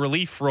bulk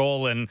relief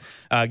role and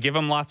give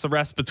him lots of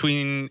rest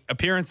between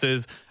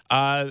appearances,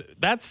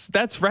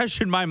 that's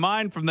fresh in my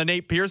mind from the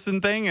Nate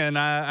Pearson thing, and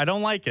I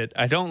don't like it.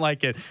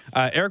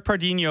 Eric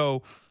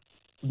Pardinho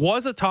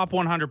was a top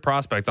 100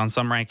 prospect on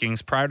some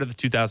rankings prior to the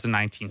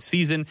 2019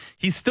 season.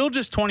 He's still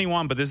just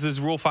 21, but this is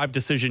Rule 5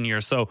 decision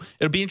year, so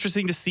it'll be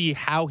interesting to see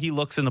how he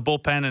looks in the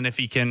bullpen and if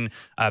he can.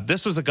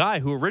 This was a guy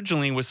who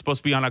originally was supposed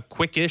to be on a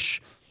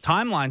quick-ish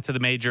timeline to the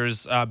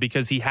majors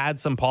because he had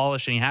some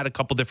polish and he had a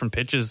couple different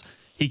pitches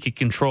he could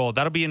control.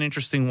 That'll be an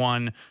interesting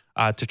one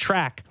to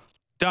track.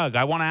 Doug,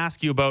 I want to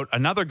ask you about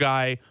another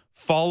guy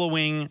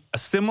following a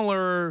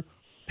similar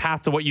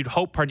path to what you'd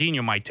hope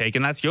Pardinho might take,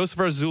 and that's Joseph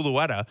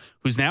Zulueta,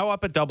 who's now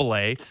up at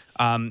AA.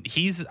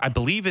 He's, I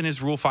believe, in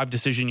his Rule 5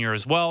 decision year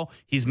as well.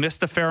 He's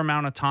missed a fair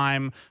amount of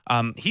time.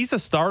 He's a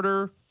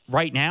starter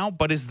right now,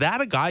 but is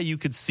that a guy you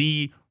could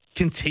see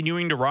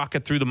continuing to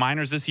rocket through the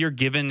minors this year,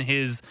 given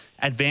his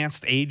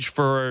advanced age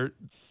for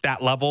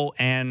that level?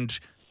 And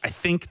I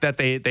think that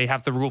they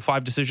have the Rule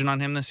 5 decision on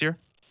him this year.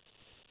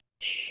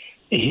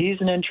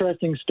 He's an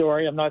interesting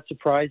story. I'm not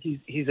surprised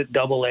he's at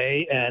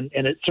AA, and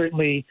it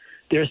certainly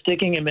they're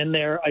sticking him in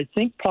there. I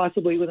think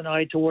possibly with an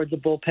eye towards a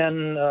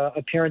bullpen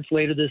appearance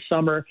later this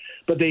summer,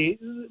 but they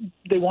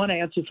want to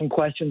answer some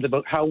questions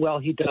about how well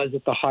he does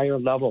at the higher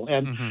level.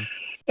 And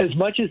as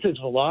much as his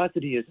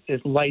velocity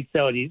is lights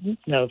out, he's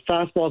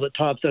fastball that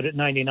tops out at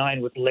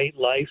 99 with late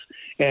life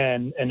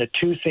and a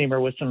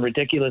two-seamer with some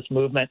ridiculous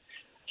movement.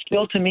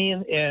 Still, to me,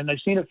 and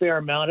I've seen a fair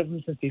amount of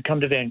him since he's come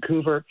to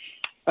Vancouver,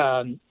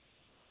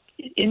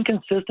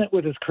 inconsistent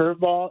with his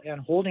curveball,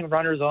 and holding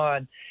runners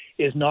on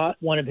is not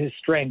one of his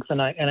strengths. And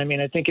I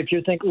think if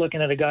you're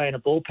looking at a guy in a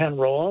bullpen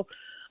role,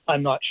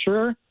 I'm not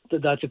sure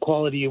that that's a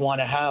quality you want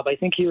to have. I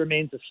think he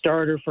remains a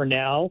starter for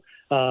now,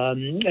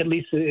 at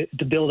least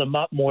to build him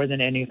up more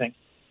than anything.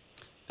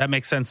 That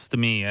makes sense to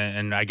me,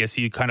 and I guess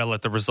you kind of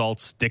let the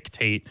results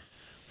dictate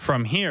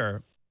from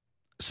here.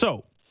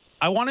 So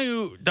Doug, I want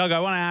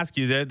to ask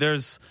you,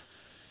 there's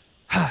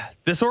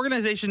this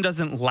organization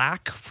doesn't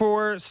lack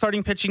for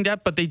starting pitching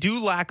depth, but they do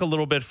lack a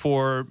little bit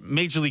for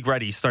Major League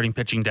ready starting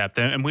pitching depth.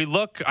 And we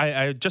look,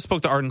 I just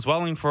spoke to Arden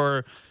Zwelling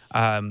for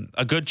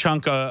a good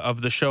chunk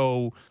of the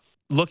show,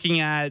 looking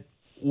at,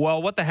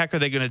 well, what the heck are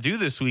they going to do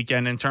this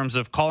weekend in terms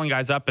of calling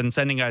guys up and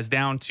sending guys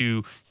down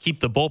to keep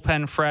the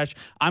bullpen fresh?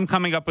 I'm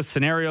coming up with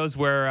scenarios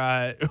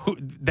where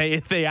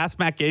they asked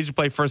Matt Gage to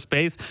play first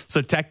base,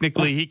 so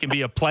technically he can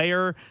be a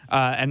player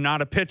and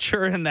not a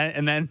pitcher, and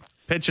then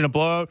pitch in a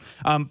blowout.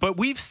 But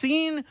we've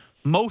seen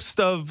most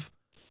of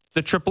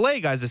the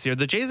AAA guys this year.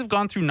 The Jays have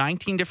gone through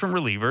 19 different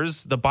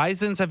relievers. The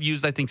Bisons have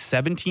used, I think,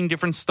 17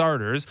 different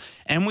starters.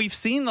 And we've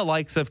seen the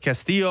likes of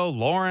Castillo,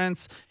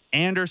 Lawrence,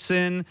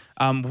 Anderson.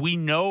 We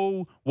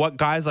know what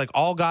guys like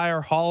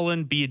Allgaier,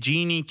 Holland,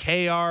 Biagini,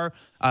 KR.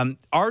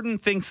 Arden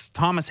thinks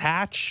Thomas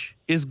Hatch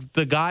is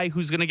the guy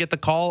who's going to get the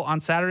call on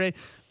Saturday.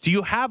 Do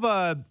you have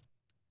a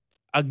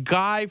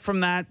guy from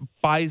that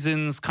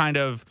Bison's kind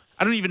of,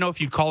 I don't even know if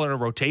you'd call it a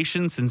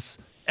rotation, since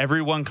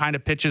everyone kind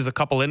of pitches a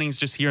couple innings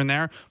just here and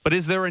there, but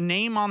is there a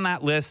name on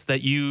that list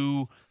that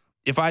you,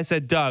 if I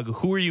said, Doug,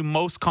 who are you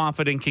most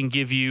confident can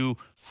give you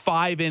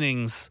 5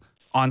 innings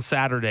on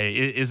Saturday?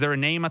 Is there a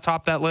name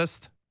atop that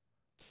list?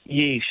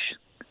 Yeesh.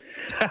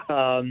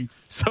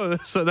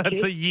 So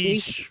that's a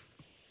yeesh.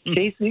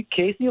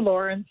 Casey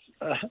Lawrence,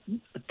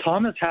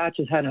 Thomas Hatch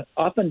has had an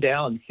up and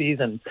down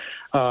season,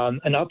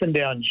 an up and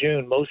down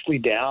June, mostly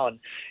down.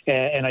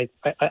 And I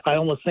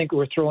almost think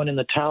we're throwing in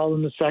the towel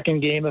in the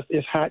second game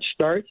if Hatch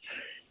starts.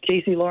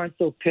 Casey Lawrence,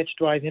 though, pitched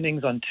 5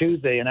 innings on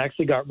Tuesday and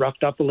actually got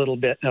roughed up a little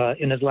bit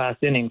in his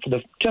last inning for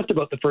just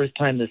about the first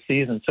time this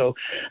season. So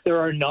there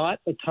are not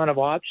a ton of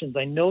options.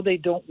 I know they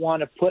don't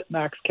want to put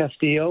Max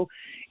Castillo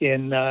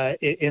in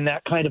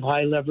that kind of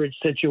high leverage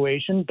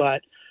situation,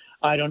 but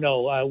I don't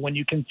know. When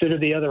you consider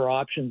the other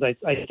options,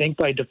 I think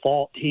by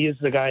default he is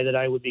the guy that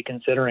I would be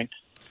considering.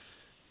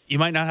 You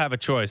might not have a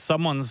choice.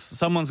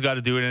 Someone's got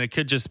to do it, and it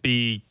could just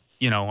be,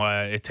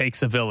 it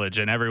takes a village,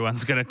 and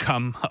everyone's going to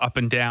come up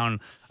and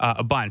down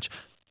a bunch.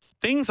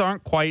 Things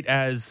aren't quite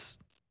as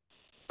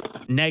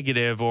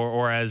negative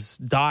or as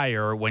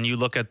dire when you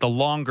look at the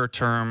longer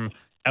term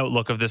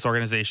outlook of this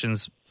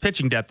organization's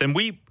pitching depth. And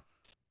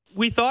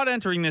we thought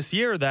entering this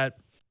year that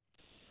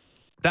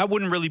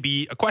wouldn't really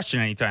be a question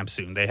anytime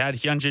soon. They had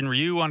Hyunjin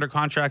Ryu under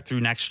contract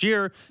through next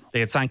year. They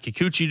had signed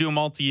Kikuchi to a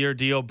multi-year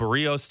deal,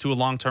 Barrios to a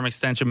long-term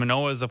extension.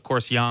 Manoah is, of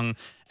course, young.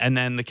 And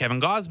then the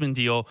Kevin Gausman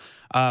deal.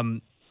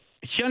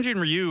 Hyunjin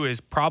Ryu is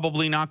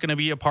probably not going to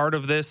be a part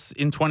of this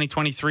in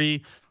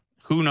 2023.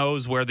 Who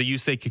knows where the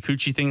Yusei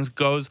Kikuchi thing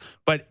goes.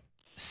 But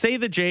say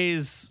the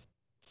Jays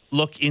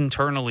look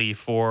internally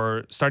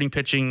for starting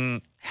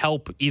pitching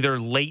help either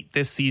late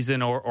this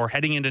season or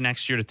heading into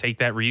next year to take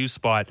that Ryu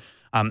spot.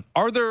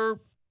 Are there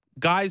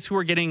guys who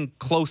are getting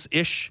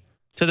close-ish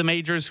to the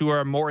majors who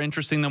are more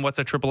interesting than what's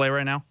at AAA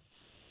right now?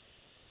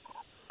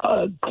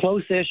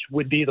 Close-ish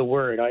would be the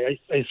word. I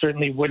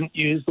certainly wouldn't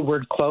use the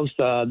word close.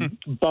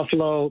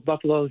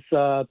 Buffalo's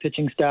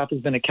pitching staff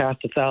has been a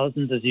cast of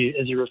thousands, as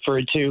you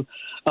referred to.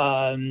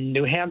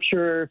 New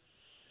Hampshire,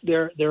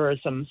 there are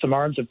some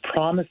arms of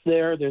promise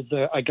there. There's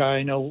a guy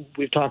I know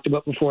we've talked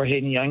about before,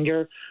 Hayden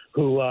Younger,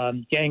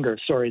 Yanger,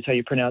 sorry, is how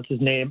you pronounce his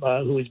name,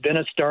 who has been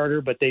a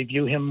starter, but they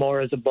view him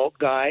more as a bulk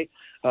guy,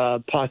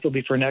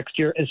 possibly for next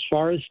year. As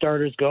far as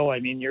starters go, I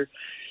mean,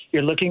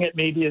 you're looking at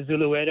maybe a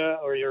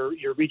Zulueta, or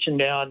you're reaching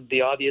down.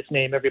 The obvious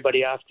name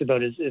everybody asks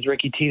about is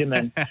Ricky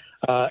Tiedemann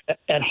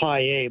at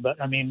high A.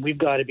 But I mean, we've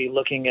got to be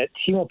looking at,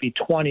 he won't be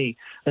 20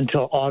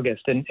 until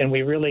August, and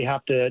we really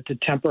have to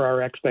temper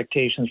our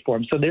expectations for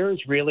him. So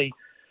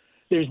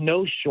there's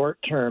no short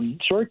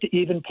to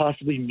even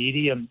possibly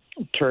medium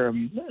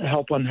term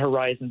help on the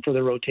horizon for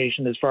the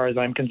rotation as far as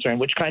I'm concerned,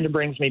 which kind of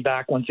brings me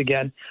back once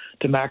again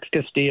to Max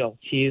Castillo.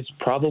 He's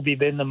probably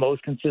been the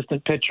most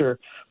consistent pitcher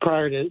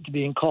prior to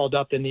being called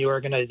up in the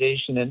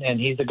organization, and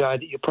he's a guy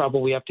that you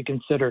probably have to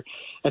consider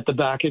at the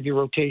back of your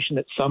rotation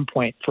at some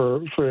point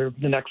for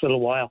the next little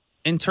while.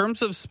 In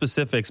terms of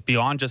specifics,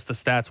 beyond just the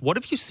stats, what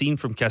have you seen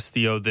from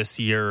Castillo this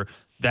year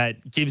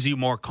that gives you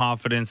more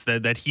confidence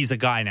that he's a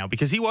guy now?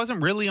 Because he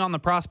wasn't really on the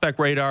prospect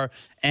radar,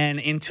 and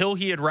until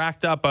he had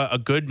racked up a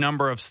good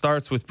number of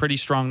starts with pretty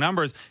strong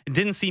numbers, it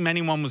didn't seem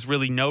anyone was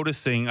really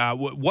noticing.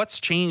 What's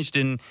changed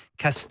in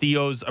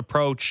Castillo's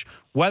approach,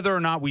 whether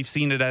or not we've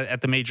seen it at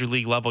the major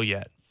league level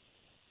yet?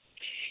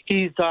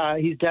 He's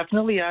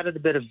definitely added a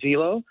bit of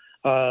velo,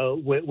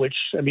 which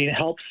I mean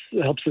helps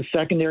the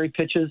secondary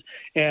pitches,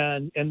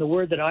 and the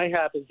word that I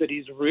have is that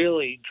he's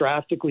really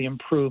drastically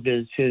improved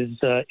his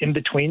in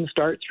between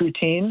starts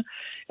routine,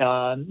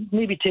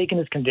 maybe taking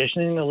his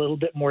conditioning a little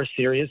bit more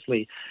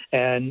seriously,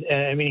 and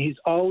I mean he's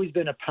always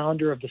been a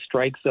pounder of the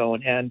strike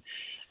zone, and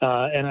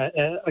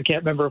I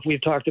can't remember if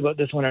we've talked about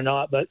this one or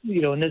not, but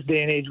you know, in this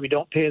day and age, we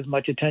don't pay as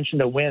much attention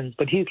to wins,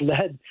 but he's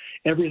led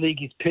every league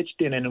he's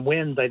pitched in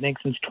wins, I think,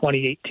 since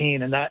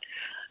 2018, and that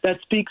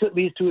speaks at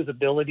least to his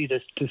ability to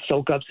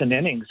soak up some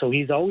innings. So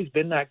he's always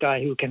been that guy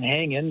who can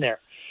hang in there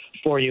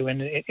for you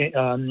in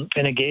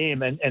a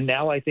game, and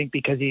now I think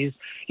because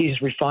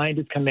he's refined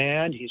his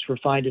command, he's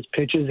refined his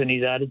pitches, and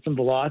he's added some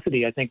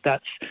velocity. I think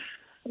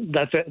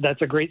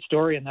that's a great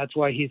story, and that's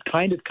why he's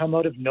kind of come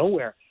out of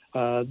nowhere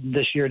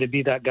this year to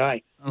be that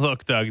guy.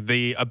 Look, Doug,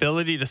 the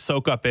ability to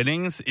soak up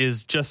innings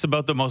is just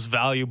about the most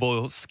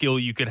valuable skill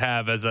you could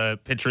have as a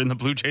pitcher in the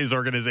Blue Jays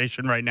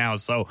organization right now.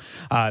 So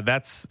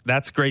that's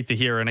great to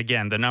hear. And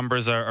again, the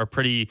numbers are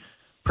pretty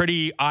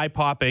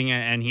eye-popping,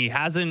 and he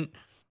hasn't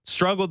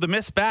struggled to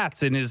miss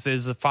bats in his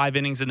 5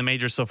 innings in the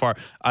majors so far.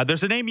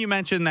 There's a name you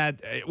mentioned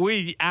that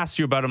we asked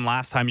you about him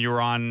last time you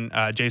were on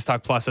Jays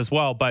Talk Plus as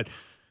well, but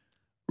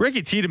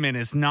Ricky Tiedemann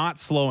is not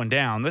slowing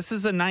down. This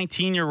is a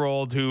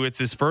 19-year-old who it's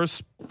his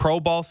first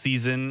pro ball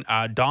season,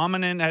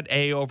 dominant at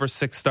A over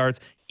 6 starts,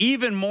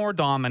 even more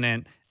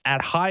dominant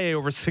at high A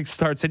over 6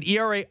 starts, an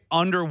ERA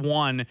under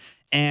 1,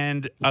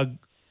 and a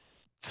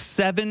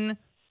 7-to-1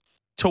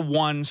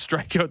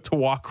 strikeout to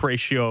walk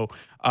ratio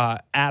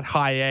at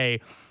high A.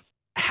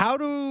 How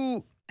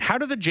do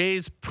the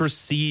Jays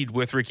proceed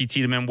with Ricky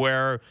Tiedemann,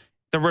 where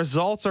the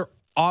results are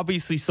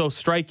obviously so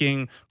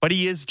striking, but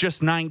he is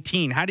just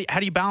 19? How do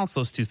you balance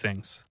those two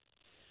things?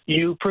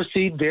 You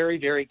proceed very,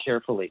 very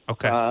carefully.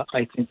 Okay.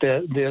 I think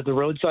the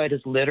roadside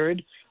is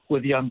littered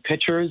with young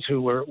pitchers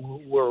who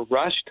were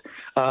rushed.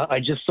 I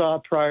just saw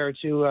prior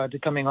to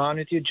coming on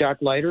with you,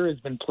 Jack Leiter has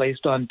been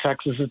placed on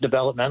Texas's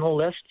developmental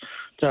list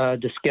to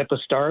skip a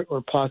start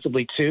or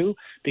possibly 2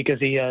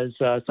 because he has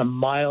some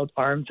mild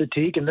arm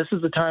fatigue, and this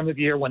is the time of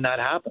year when that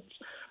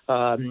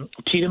happens.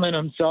 Tiedemann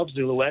himself,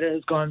 Zulueta,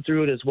 has gone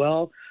through it as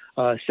well.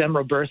 Sem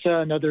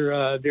Robersa,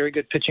 another very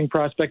good pitching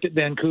prospect at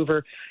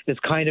Vancouver, is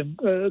kind of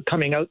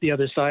coming out the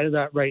other side of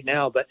that right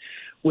now. But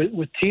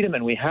with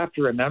Tiedemann, we have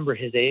to remember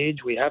his age.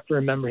 We have to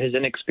remember his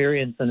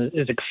inexperience. And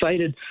as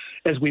excited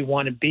as we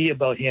want to be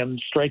about him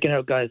striking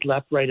out guys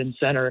left, right, and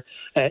center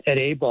at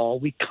A-ball,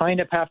 we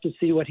kind of have to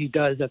see what he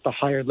does at the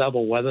higher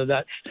level, whether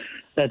that's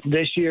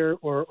this year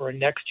or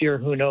next year,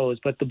 who knows.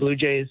 But the Blue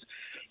Jays,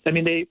 I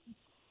mean,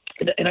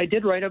 and I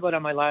did write about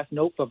on my last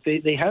notebook,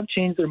 they have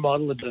changed their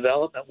model of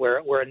development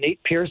where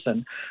Nate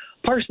Pearson,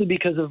 partially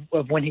because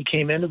of when he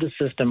came into the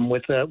system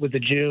with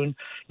the June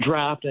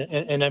draft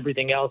and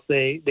everything else,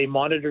 they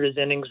monitor his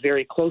innings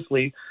very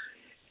closely.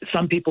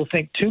 Some people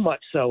think too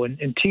much so,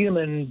 and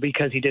Tiedemann,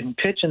 because he didn't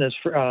pitch in his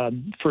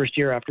first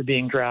year after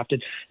being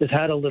drafted, has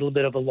had a little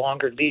bit of a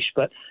longer leash.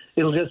 But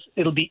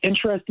it'll be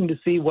interesting to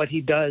see what he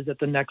does at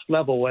the next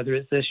level, whether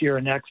it's this year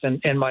or next.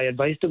 And my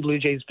advice to Blue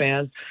Jays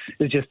fans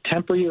is just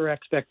temper your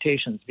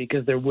expectations,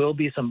 because there will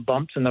be some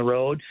bumps in the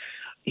road.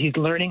 He's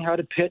learning how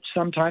to pitch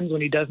sometimes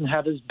when he doesn't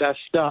have his best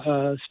stuff.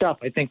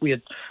 I think we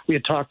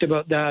had talked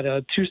about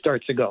that 2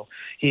 starts ago.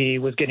 He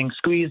was getting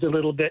squeezed a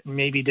little bit and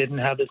maybe didn't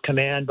have his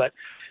command, but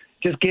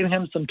just give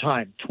him some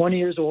time. 20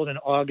 years old in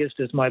August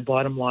is my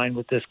bottom line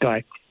with this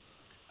guy.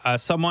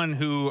 Someone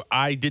who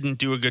I didn't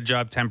do a good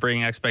job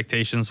tempering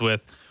expectations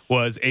with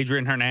was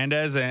Adrian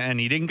Hernandez, and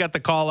he didn't get the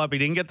call up. He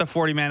didn't get the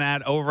 40-man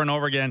ad over and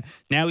over again.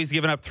 Now he's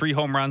given up 3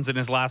 home runs in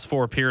his last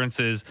 4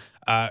 appearances.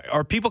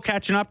 Are people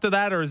catching up to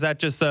that, or is that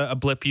just a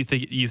blip you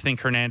think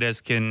Hernandez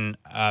can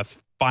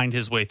find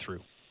his way through?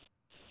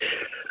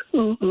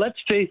 Let's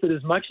face it,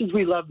 as much as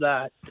we love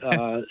that,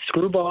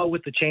 screwball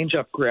with the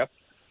changeup grip,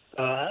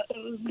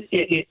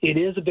 it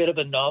is a bit of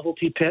a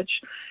novelty pitch,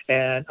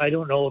 and I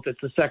don't know if it's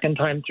the second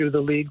time through the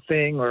league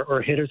thing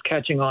or hitters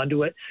catching on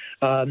to it.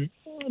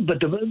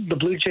 the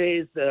Blue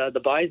Jays,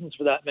 the Bisons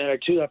for that matter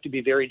too, have to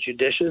be very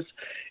judicious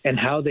in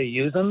how they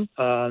use him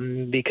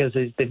because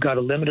they've got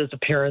to limit his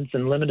appearance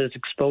and limit his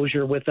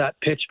exposure with that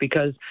pitch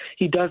because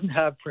he doesn't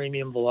have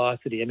premium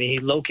velocity. I mean, he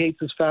locates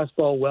his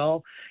fastball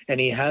well, and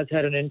he has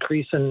had an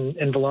increase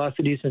in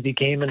velocity since he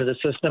came into the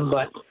system,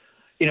 but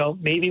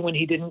maybe when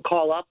he didn't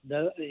call up,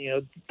 the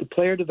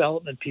player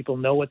development people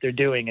know what they're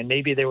doing. And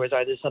maybe there was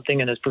either something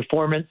in his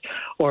performance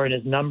or in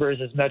his numbers,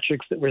 his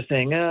metrics that were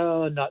saying,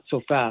 oh, not so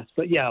fast.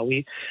 But yeah,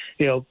 relief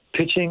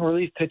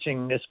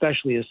pitching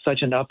especially is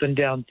such an up and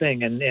down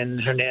thing. And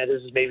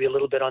Hernandez is maybe a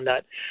little bit on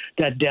that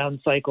down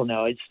cycle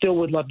now. I still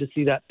would love to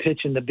see that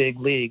pitch in the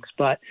big leagues,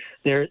 but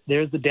there's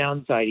the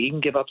downside. He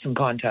can give up some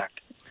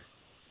contact.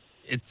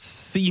 It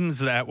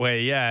seems that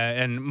way. Yeah.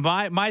 And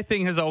my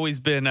thing has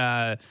always been,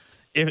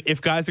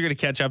 if guys are going to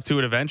catch up to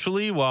it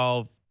eventually,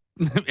 well,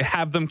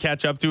 have them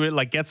catch up to it.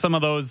 Like get some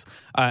of those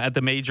at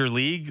the major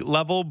league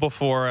level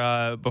before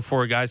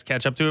guys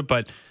catch up to it.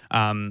 But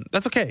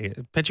that's okay.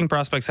 Pitching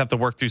prospects have to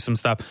work through some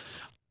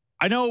stuff.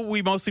 I know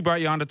we mostly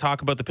brought you on to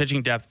talk about the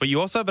pitching depth, but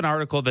you also have an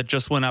article that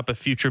just went up at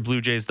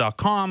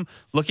futurebluejays.com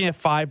looking at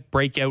 5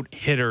 breakout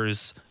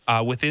hitters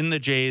within the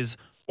Jays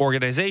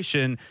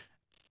organization.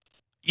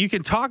 You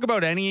can talk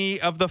about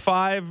any of the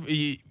 5.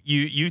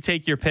 You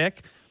take your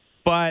pick.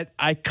 But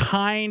I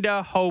kind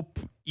of hope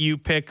you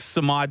pick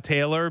Samad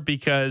Taylor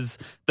because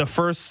the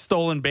first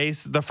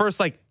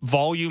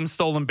volume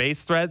stolen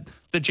base threat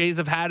the Jays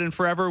have had in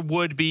forever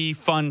would be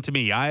fun to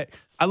me. I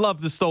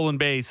love the stolen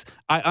base.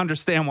 I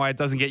understand why it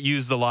doesn't get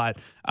used a lot.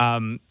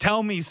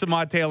 Tell me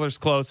Samad Taylor's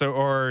close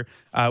or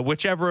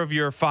whichever of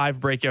your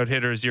 5 breakout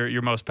hitters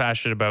you're most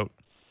passionate about.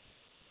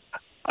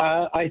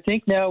 I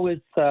think now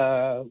with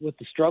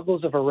the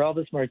struggles of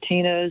Aurelvis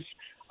Martinez,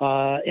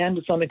 and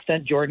to some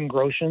extent Jordan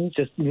Groshans,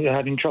 just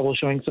having trouble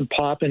showing some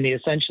pop in the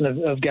ascension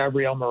of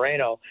Gabriel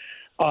Moreno,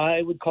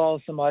 I would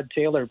call Samad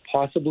Taylor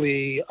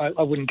possibly,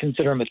 I wouldn't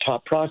consider him a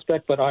top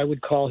prospect, but I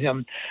would call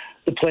him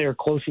the player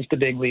closest to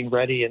being league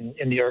ready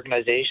in the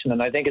organization.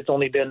 And I think it's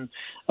only been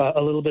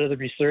a little bit of the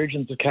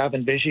resurgence of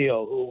Cavan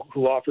Biggio,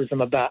 who offers him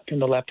a bat from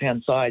the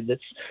left-hand side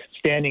that's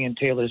standing in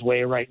Taylor's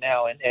way right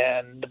now.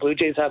 And the Blue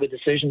Jays have a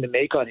decision to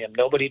make on him.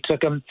 Nobody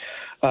took him.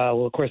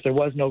 Well, of course, there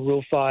was no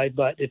Rule 5,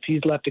 but if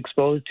he's left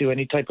exposed to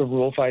any type of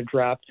Rule 5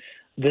 draft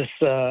this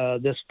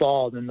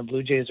fall, then the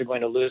Blue Jays are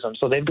going to lose him.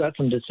 So they've got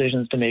some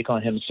decisions to make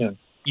on him soon.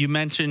 You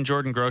mentioned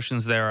Jordan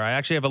Groshans there. I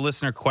actually have a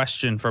listener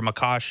question from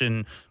Akash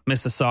in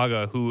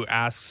Mississauga who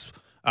asks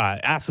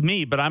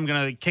me, but I'm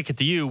going to kick it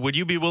to you. Would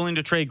you be willing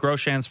to trade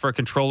Groshans for a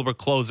controllable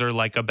closer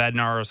like a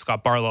Bednar or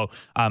Scott Barlow?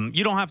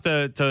 You don't have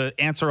to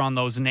answer on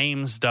those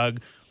names,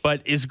 Doug,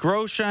 but is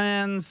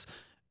Groshans,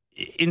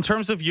 in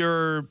terms of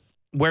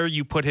where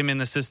you put him in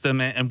the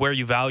system and where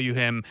you value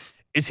him,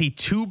 is he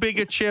too big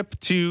a chip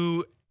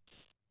to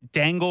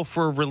dangle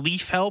for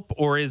relief help,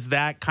 or is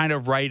that kind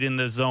of right in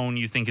the zone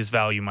you think his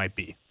value might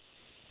be?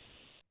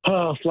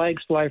 Oh,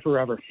 flags fly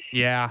forever.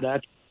 Yeah.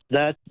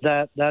 That's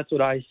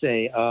what I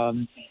say.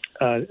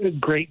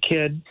 Great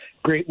kid,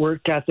 great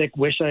work ethic.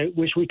 Wish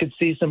we could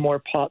see some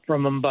more pop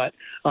from him, but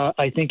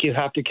I think you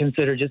have to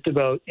consider just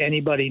about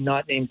anybody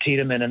not named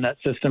Tiedemann in that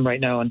system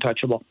right now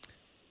untouchable.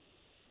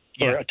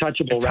 Yeah, or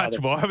touchable.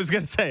 I was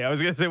going to say,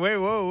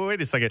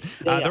 wait a second.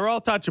 They're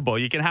all touchable.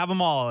 You can have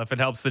them all if it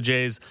helps the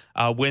Jays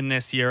win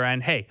this year.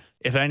 And hey,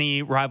 if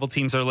any rival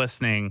teams are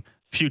listening,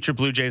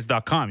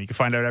 futurebluejays.com. You can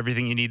find out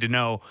everything you need to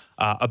know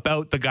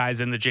about the guys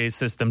in the Jays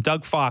system.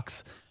 Doug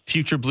Fox,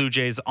 Future Blue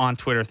Jays on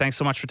Twitter. Thanks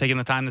so much for taking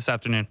the time this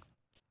afternoon.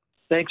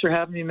 Thanks for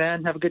having me,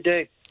 man. Have a good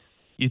day.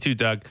 You too,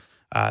 Doug.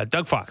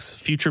 Doug Fox,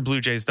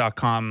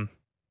 futurebluejays.com.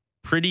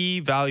 Pretty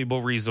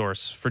valuable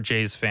resource for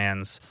Jays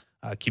fans.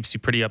 Keeps you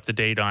pretty up to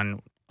date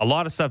on a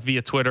lot of stuff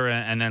via Twitter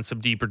and then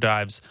some deeper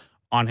dives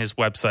on his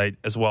website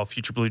as well,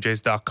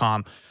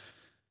 futurebluejays.com.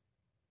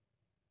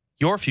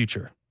 Your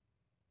future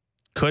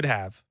could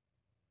have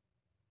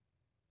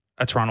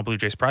a Toronto Blue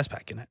Jays prize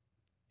pack in it.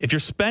 If you're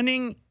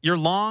spending your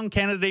long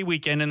Canada Day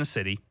weekend in the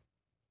city,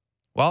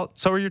 well,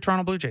 so are your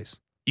Toronto Blue Jays.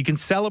 You can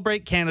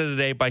celebrate Canada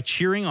Day by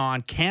cheering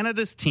on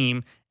Canada's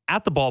team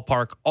at the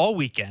ballpark all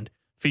weekend,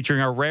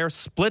 featuring a rare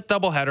split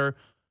doubleheader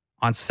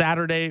on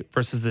Saturday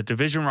versus the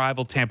division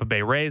rival Tampa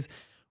Bay Rays.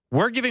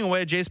 We're giving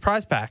away a Jays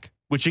prize pack,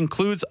 which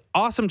includes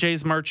awesome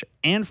Jays merch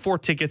and 4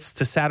 tickets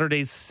to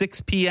Saturday's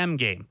 6 p.m.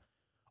 game.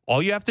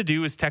 All you have to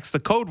do is text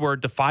the code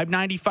word to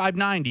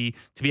 590-590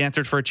 to be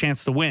entered for a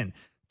chance to win.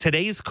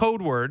 Today's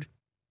code word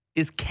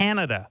is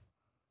Canada.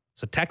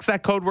 So text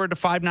that code word to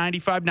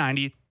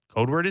 590-590.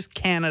 Code word is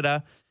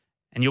Canada,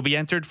 and you'll be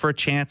entered for a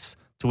chance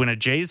to win a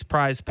Jays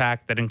prize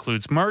pack that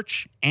includes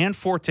merch and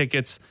 4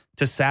 tickets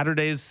to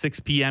Saturday's 6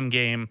 p.m.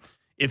 game.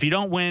 If you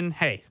don't win,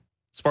 hey,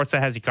 Sportsnet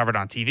has you covered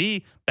on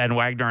TV. Ben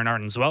Wagner and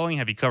Arden Zwelling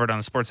have you covered on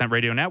the Sportsnet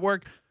Radio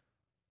Network.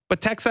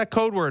 But text that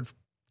code word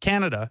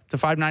Canada to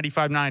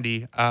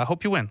 590-590.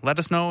 Hope you win. Let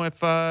us know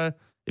if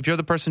you're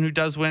the person who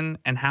does win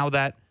and how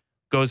that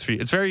goes for you.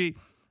 It's a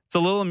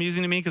little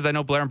amusing to me because I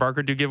know Blair and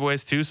Barker do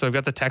giveaways too. So I've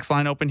got the text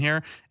line open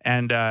here,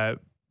 and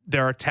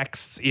there are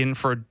texts in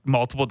for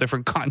multiple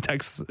different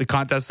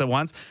contests at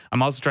once.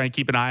 I'm also trying to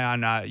keep an eye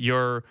on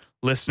your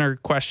listener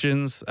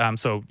questions.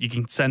 So you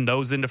can send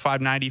those into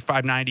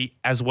 590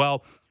 as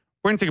well.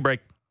 We're going to take a break.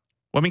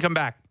 When we come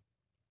back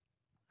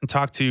and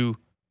talk to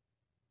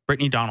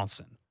Brittany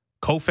Donaldson,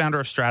 co-founder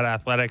of Strata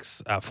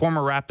Athletics,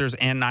 former Raptors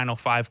and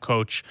 905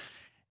 coach,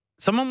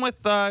 someone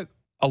with a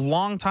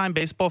long-time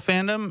baseball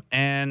fandom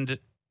and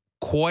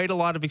quite a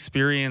lot of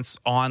experience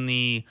on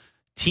the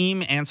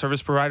team and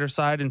service provider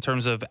side in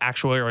terms of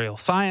actuarial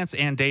science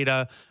and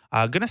data.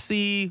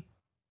 Gonna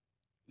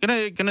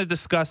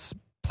discuss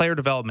player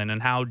development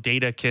and how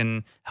data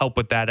can help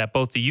with that at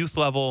both the youth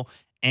level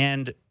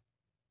and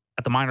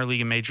at the minor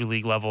league and major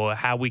league level,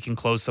 how we can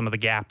close some of the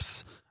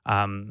gaps,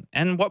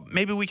 and what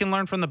maybe we can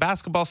learn from the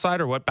basketball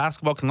side or what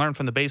basketball can learn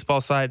from the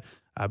baseball side.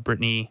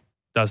 Brittany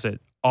does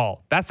it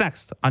all. That's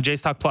next on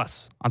Jays Talk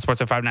Plus on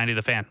Sportsnet 590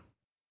 The Fan.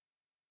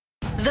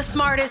 The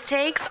smartest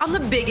takes on the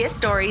biggest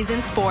stories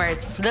in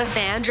sports. The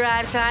Fan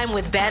Drive Time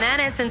with Ben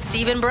Ennis and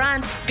Stephen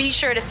Brunt. Be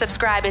sure to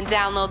subscribe and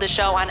download the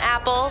show on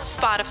Apple,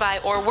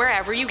 Spotify, or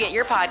wherever you get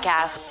your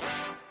podcasts.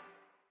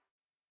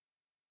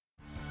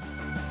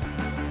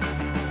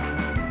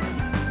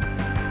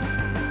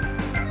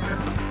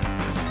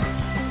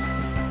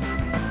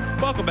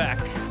 Welcome back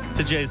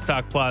to Jays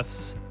Talk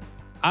Plus.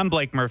 I'm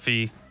Blake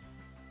Murphy.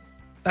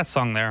 That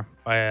song there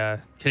by a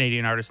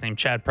Canadian artist named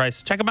Chad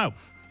Price. Check him out.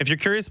 If you're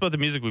curious about the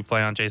music we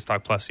play on Jays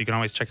Talk Plus, you can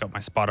always check out my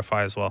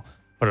Spotify as well.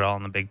 Put it all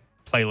in the big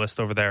playlist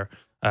over there,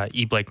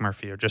 Blake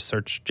Murphy, or just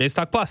search Jays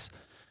Talk Plus.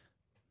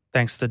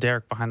 Thanks to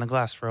Derek behind the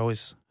glass for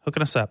always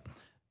hooking us up.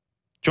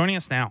 Joining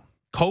us now,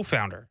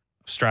 co-founder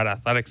of Strata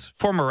Athletics,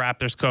 former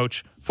Raptors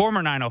coach,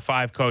 former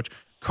 905 coach,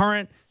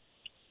 current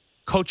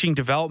coaching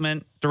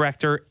development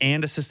director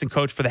and assistant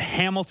coach for the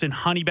Hamilton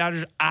Honey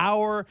Badgers,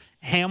 our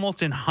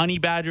Hamilton Honey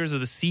Badgers of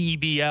the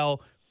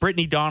CEBL,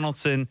 Brittany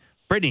Donaldson.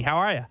 Brittany, how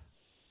are you?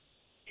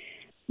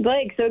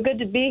 Blake, so good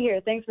to be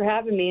here. Thanks for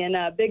having me, and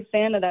a big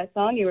fan of that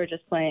song you were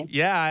just playing.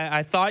 Yeah,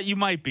 I thought you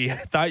might be. I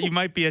thought you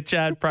might be a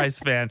Chad Price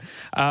fan.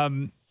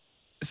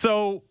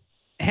 So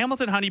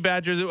Hamilton Honey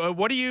Badgers,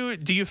 what do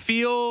you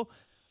feel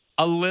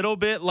a little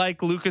bit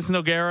like Lucas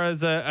Nogueira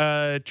is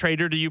a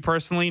traitor to you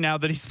personally now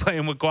that he's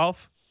playing with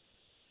Guelph?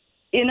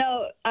 You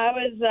know,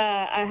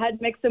 I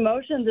had mixed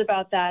emotions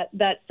about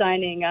that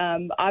signing.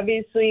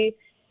 Obviously,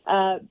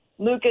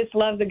 Lucas,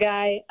 loved the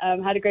guy,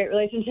 had a great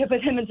relationship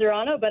with him in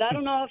Toronto, but I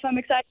don't know if I'm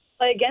excited to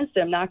play against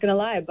him, not going to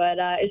lie. But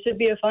it should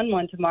be a fun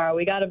one tomorrow.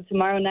 We got him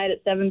tomorrow night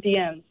at 7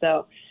 p.m.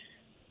 So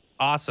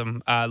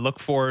awesome. Look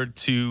forward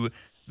to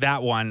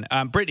that one.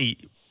 Brittany,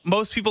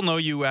 most people know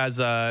you as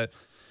a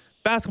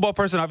basketball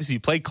person. Obviously,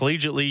 you played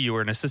collegiately. You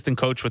were an assistant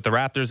coach with the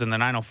Raptors and the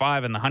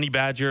 905 and the Honey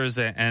Badgers,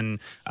 and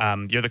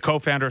you're the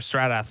co-founder of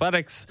Strata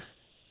Athletics.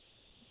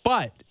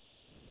 But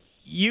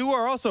you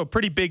are also a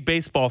pretty big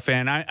baseball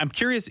fan. I'm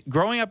curious,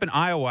 growing up in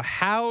Iowa,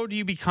 how do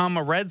you become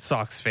a Red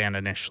Sox fan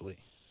initially?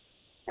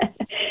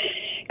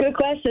 Good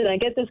question. I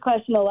get this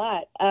question a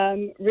lot.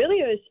 Really,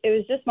 it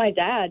was just my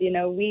dad. You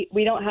know,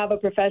 we don't have a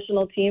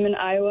professional team in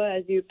Iowa,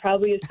 as you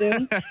probably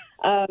assume.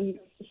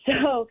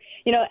 So,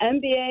 you know,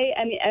 NBA,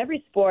 I mean,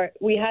 every sport,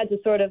 we had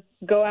to sort of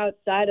go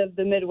outside of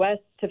the Midwest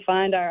to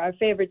find our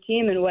favorite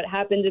team, and what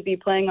happened to be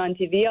playing on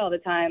TV all the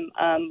time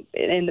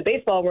in the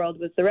baseball world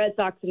was the Red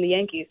Sox and the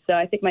Yankees. So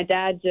I think my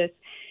dad just,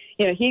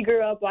 you know, he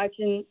grew up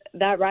watching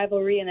that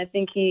rivalry, and I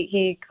think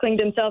he clinged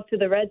himself to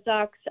the Red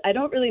Sox. I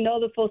don't really know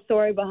the full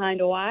story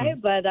behind why,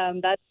 but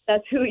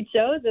that's who he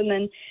chose, and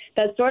then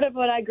that's sort of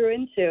what I grew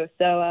into.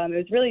 So it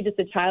was really just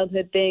a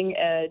childhood thing,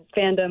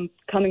 fandom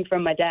coming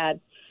from my dad.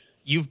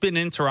 You've been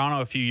in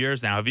Toronto a few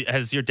years now.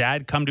 Has your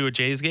dad come to a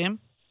Jays game?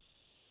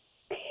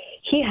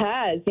 He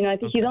has. You know, I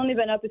think he's only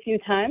been up a few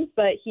times,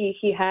 but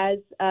he has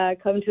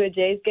come to a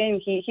Jays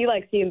game. He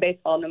likes seeing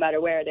baseball no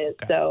matter where it is.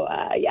 Okay. So,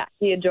 yeah,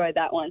 he enjoyed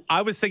that one.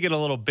 I was thinking a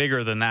little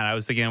bigger than that. I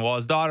was thinking, well,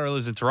 his daughter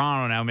lives in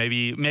Toronto now.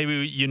 Maybe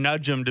you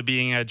nudge him to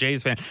being a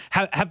Jays fan.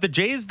 Have the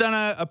Jays done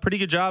a pretty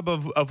good job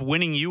of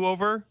winning you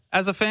over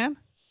as a fan?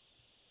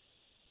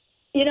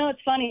 You know,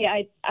 it's funny.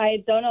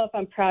 I don't know if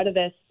I'm proud of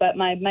this, but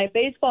my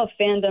baseball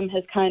fandom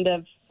has kind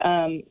of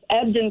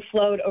ebbed and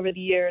flowed over the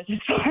years as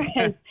far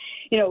as,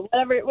 you know,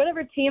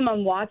 whatever team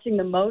I'm watching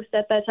the most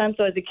at that time.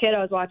 So as a kid,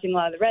 I was watching a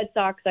lot of the Red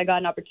Sox. I got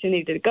an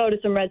opportunity to go to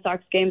some Red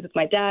Sox games with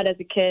my dad as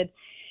a kid.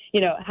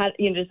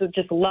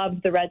 Just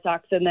loved the Red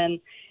Sox, and then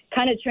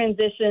kind of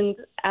transitioned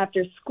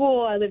after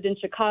school. I lived in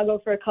Chicago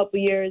for a couple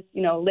years.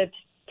 You know, lived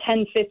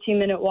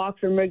 10-15-minute walk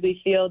from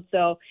Wrigley Field.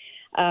 So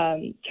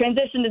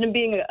transitioned into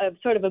being a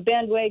sort of a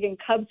bandwagon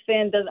Cubs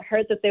fan. Doesn't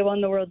hurt that they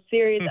won the World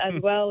Series as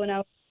well when I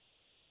was.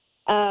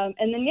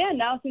 And then,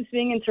 now since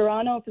being in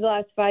Toronto for the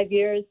last 5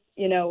 years,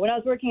 you know, when I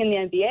was working in the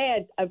NBA,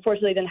 I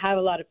unfortunately didn't have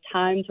a lot of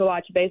time to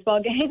watch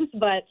baseball games,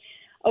 but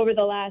over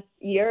the last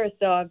year or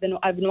so, I've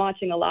been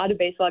watching a lot of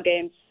baseball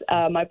games.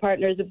 My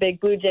partner is a big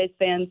Blue Jays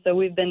fan, so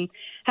we've been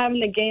having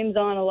the games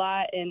on a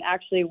lot, and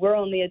actually we're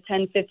only a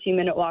 10-15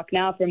 minute walk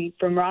now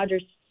from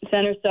Rogers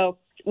Center, so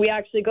we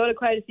actually go to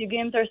quite a few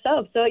games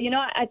ourselves. So,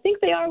 I think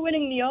they are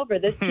winning me over.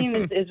 This team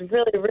is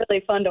really,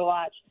 really fun to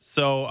watch.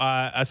 So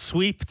a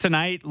sweep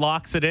tonight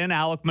locks it in.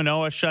 Alek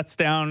Manoah shuts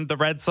down the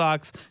Red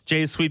Sox.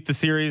 Jays sweep the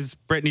series.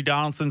 Brittany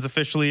Donaldson's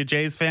officially a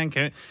Jays fan.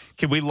 Can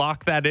we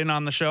lock that in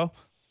on the show?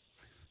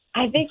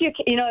 I think you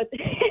can.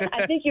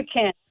 I think you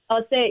can.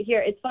 I'll say it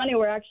here. It's funny.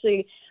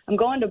 I'm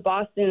going to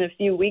Boston in a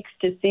few weeks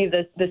to see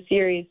the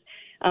series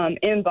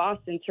in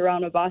Boston,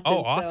 Toronto, Boston.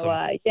 Oh, awesome.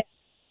 So,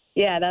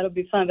 yeah, that'll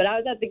be fun. But I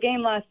was at the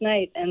game last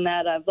night, and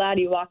that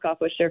Vladdy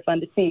walk-off was sure fun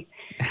to see.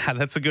 Yeah,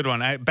 that's a good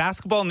one.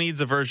 Basketball needs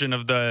a version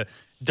of the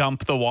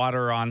dump the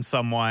water on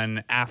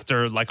someone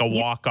after like a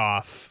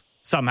walk-off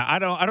somehow. I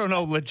don't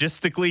know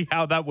logistically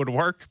how that would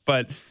work,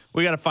 but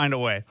we got to find a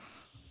way.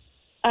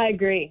 I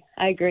agree.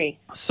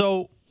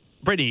 So,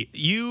 Brittany,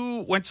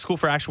 you went to school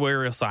for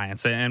actuarial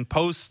science, and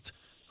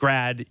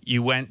post-grad,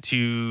 you went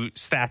to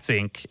Stats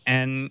Inc.,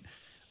 and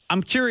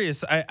I'm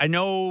curious. I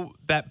know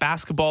that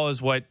basketball is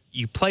what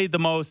you played the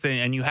most,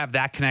 and you have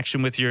that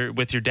connection with your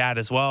dad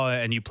as well,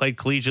 and you played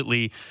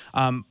collegiately.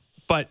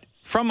 But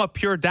from a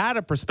pure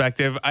data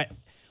perspective,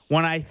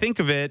 when I think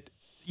of it,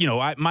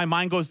 my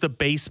mind goes to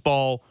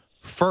baseball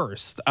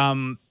first.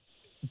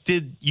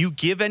 Did you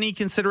give any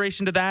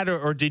consideration to that,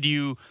 or did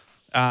you,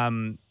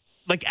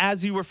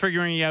 as you were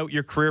figuring out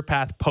your career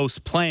path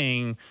post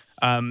playing?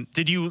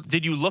 Did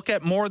you look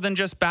at more than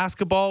just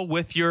basketball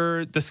with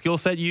the skill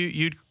set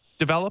you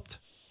developed?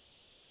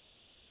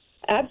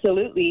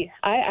 Absolutely.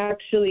 I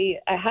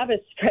have a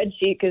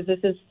spreadsheet because this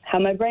is how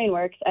my brain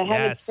works. I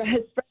have a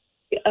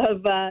spreadsheet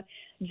of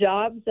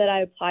jobs that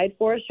I applied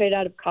for straight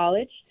out of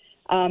college,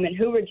 and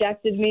who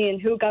rejected me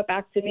and who got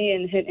back to me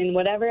and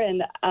whatever.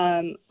 And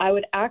I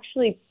would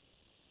actually,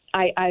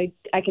 I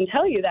can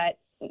tell you that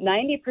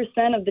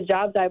 90% of the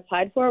jobs I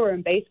applied for were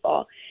in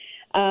baseball.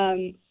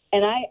 And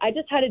I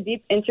just had a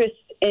deep interest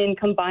in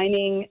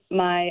combining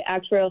my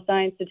actuarial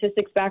science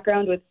statistics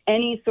background with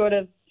any sort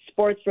of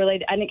sports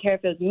related. I didn't care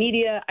if it was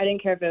media. I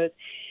didn't care if it was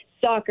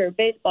soccer,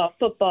 baseball,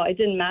 football. It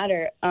didn't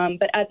matter.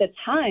 But at the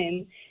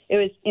time, it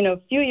was,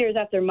 a few years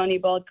after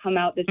Moneyball had come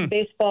out, this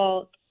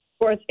baseball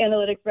sports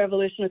analytics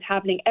revolution was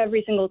happening.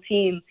 Every single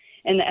team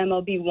in the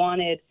MLB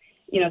wanted,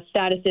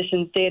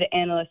 statisticians, data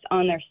analysts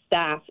on their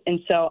staff. And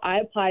so I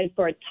applied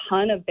for a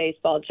ton of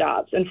baseball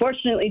jobs.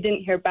 Unfortunately,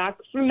 didn't hear back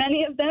from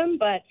many of them,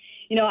 but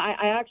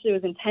I actually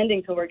was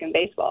intending to work in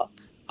baseball.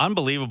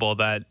 Unbelievable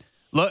that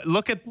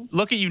look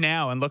at you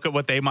now and look at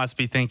what they must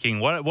be thinking.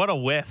 What a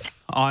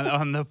whiff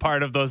on the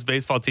part of those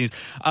baseball teams.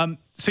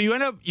 So you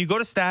go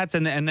to Stats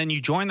and then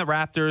you join the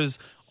Raptors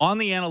on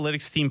the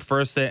analytics team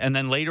first, and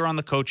then later on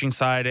the coaching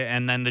side,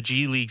 and then the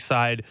G League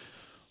side.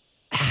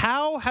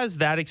 How has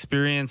that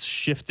experience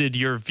shifted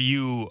your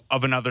view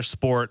of another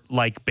sport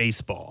like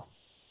baseball?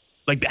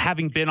 Like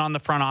having been on the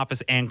front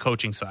office and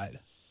coaching side?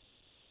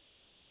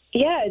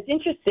 Yeah, it's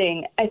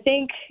interesting. I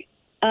think,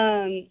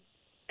 kind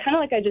of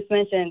like I just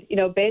mentioned,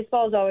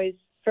 baseball is always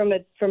from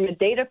a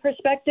data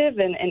perspective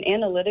and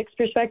analytics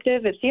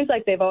perspective. It seems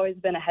like they've always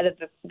been ahead of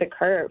the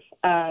curve.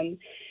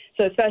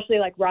 So especially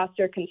like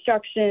roster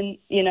construction,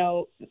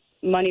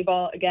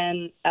 Moneyball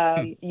again,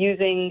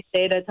 using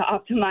data to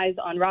optimize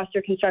on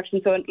roster construction.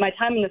 So in my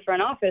time in the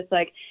front office,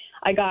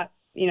 I got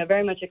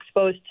very much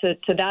exposed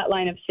to that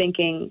line of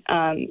thinking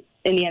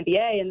in the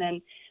NBA, and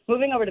then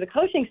moving over to the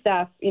coaching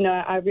staff,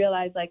 I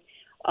realized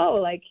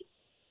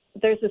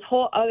there's this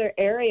whole other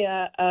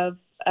area of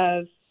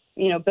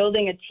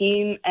building a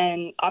team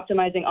and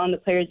optimizing on the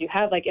players you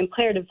have, like in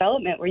player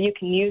development, where you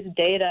can use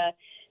data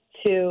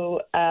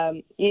to,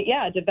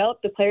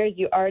 develop the players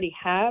you already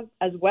have,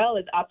 as well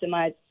as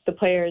optimize the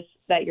players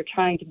that you're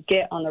trying to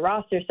get on the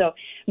roster. So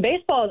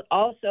baseball is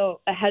also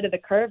ahead of the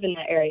curve in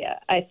that area.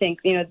 I think,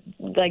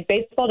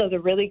 baseball does a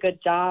really good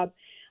job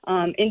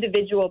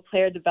individual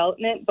player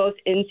development, both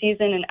in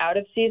season and out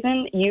of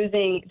season,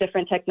 using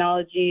different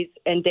technologies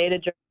and data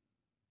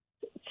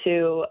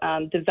to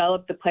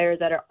develop the players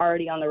that are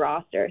already on the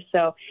roster.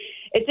 So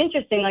it's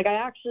interesting.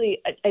 I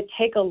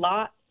take a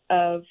lot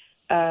of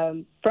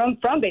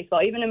from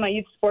baseball, even in my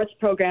youth sports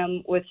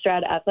program with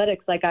Strata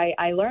Athletics.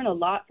 I learn a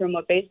lot from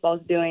what baseball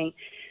is doing,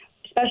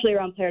 especially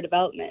around player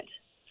development.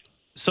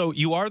 So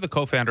you are the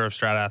co-founder of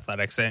Strata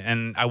Athletics,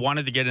 and I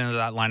wanted to get into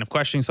that line of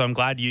questioning, so I'm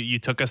glad you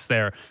took us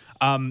there.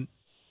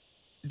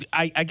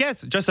 I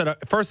guess just at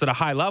a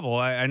high level,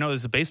 I know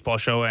this is a baseball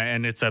show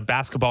and it's a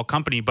basketball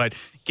company, but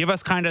give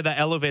us kind of the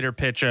elevator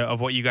pitch of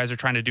what you guys are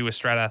trying to do with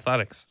Strata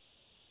Athletics.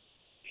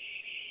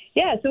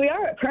 Yeah, so we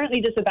are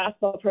currently just a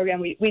basketball program.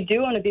 We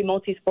do want to be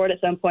multi-sport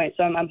at some point,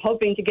 so I'm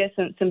hoping to get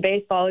some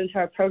baseball into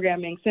our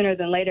programming sooner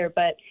than later.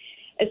 But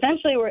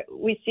essentially,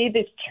 we see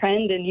this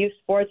trend in youth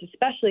sports,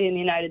 especially in the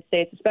United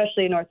States,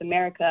 especially in North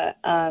America,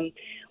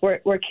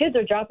 where kids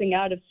are dropping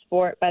out of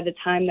sport by the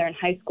time they're in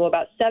high school.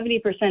 About 70%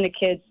 of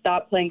kids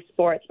stop playing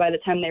sports by the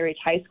time they reach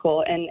high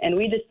school, and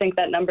we just think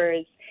that number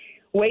is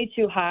way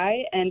too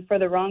high and for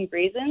the wrong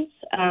reasons.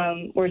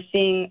 We're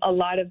seeing a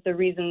lot of the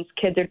reasons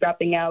kids are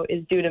dropping out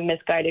is due to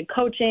misguided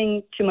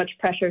coaching, too much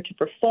pressure to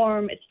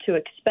perform, it's too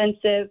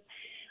expensive.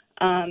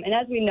 And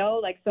as we know,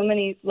 like so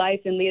many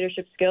life and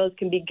leadership skills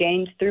can be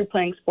gained through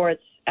playing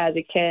sports as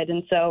a kid.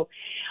 And so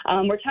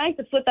we're trying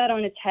to flip that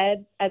on its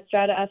head at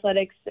Strata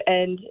Athletics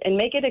and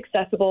make it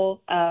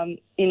accessible,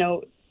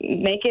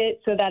 make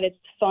it so that it's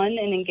fun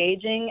and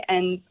engaging,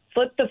 and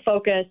flip the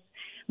focus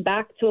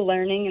back to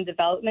learning and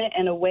development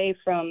and away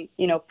from,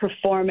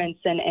 performance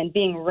and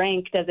being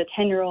ranked as a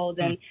 10-year-old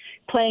and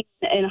playing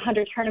in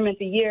 100 tournaments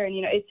a year. And,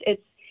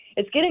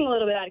 it's getting a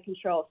little bit out of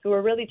control. So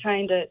we're really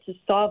trying to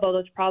solve all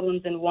those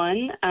problems in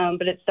one,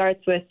 but it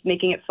starts with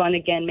making it fun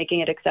again,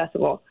 making it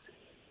accessible.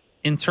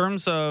 In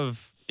terms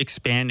of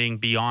expanding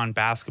beyond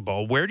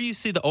basketball, where do you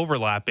see the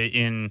overlap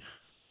in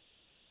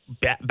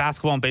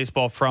basketball and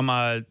baseball from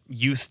a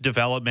youth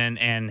development,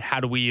 and how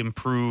do we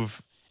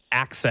improve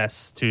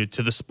access to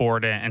the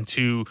sport and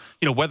to,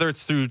 whether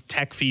it's through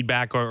tech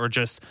feedback or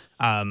just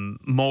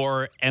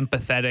more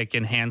empathetic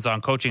and hands-on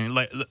coaching?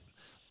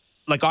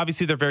 Like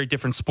obviously they're very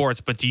different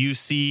sports, but do you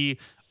see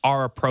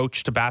our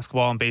approach to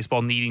basketball and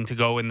baseball needing to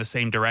go in the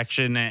same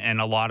direction, and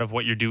a lot of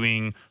what you're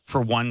doing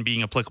for one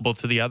being applicable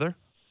to the other?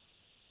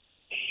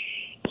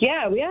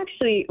 Yeah,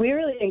 we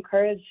really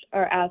encourage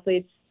our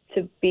athletes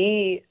to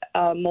be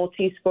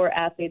multi-sport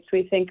athletes.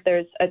 We think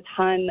there's a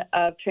ton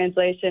of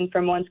translation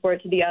from one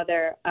sport to the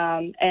other,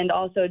 and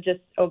also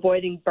just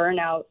avoiding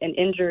burnout and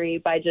injury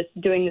by just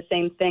doing the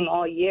same thing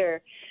all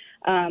year.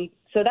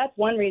 So that's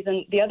one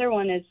reason. The other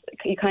one is,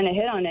 you kind of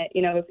hit on it,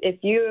 if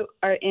you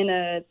are in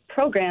a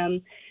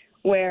program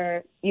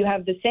where you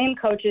have the same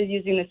coaches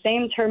using the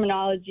same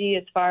terminology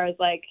as far as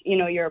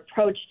your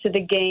approach to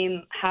the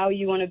game, how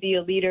you want to be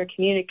a leader,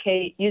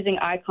 communicate, using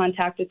eye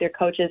contact with your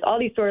coaches, all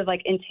these sort of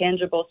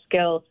intangible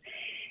skills.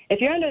 If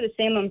you're under the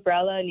same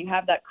umbrella and you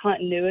have that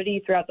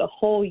continuity throughout the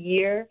whole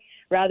year,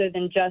 rather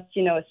than just,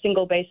 a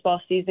single baseball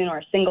season or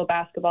a single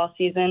basketball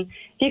season,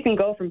 if you can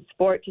go from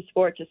sport to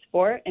sport to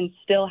sport and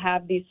still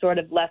have these sort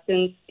of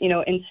lessons,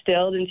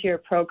 instilled into your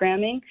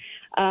programming,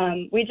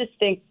 we just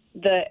think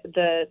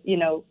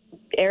the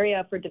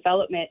area for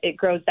development, it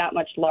grows that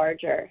much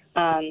larger.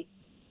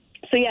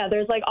 So yeah,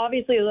 there's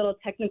obviously little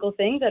technical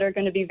things that are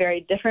going to be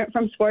very different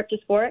from sport to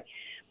sport,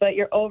 but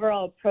your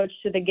overall approach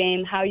to the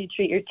game, how you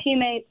treat your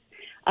teammates,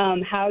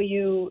 how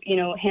you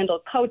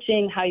handle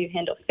coaching, how you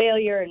handle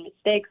failure and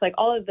mistakes,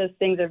 all of those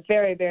things are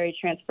very, very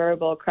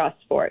transferable across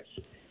sports.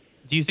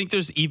 Do you think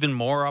there's even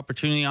more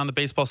opportunity on the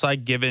baseball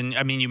side, given,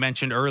 you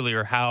mentioned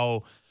earlier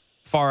how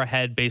far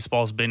ahead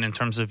baseball's been in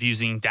terms of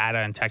using data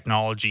and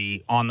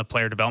technology on the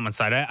player development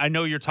side? I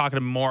know you're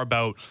talking more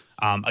about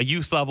a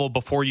youth level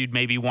before you'd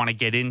maybe want to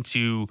get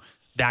into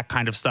that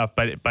kind of stuff,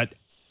 but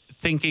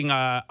thinking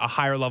a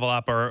higher level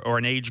up or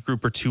an age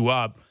group or two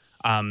up,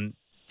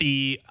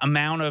 the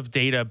amount of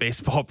data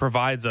baseball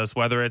provides us,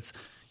 whether it's,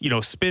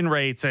 spin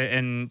rates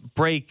and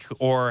break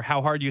or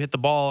how hard you hit the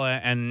ball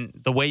and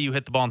the way you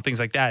hit the ball and things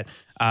like that.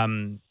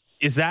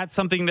 Is that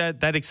something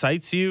that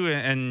excites you?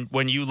 And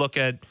when you look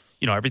at,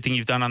 everything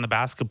you've done on the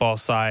basketball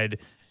side,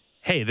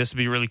 hey, this would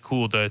be really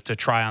cool to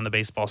try on the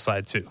baseball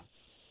side too.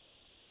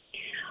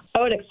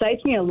 Oh, it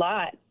excites me a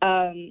lot.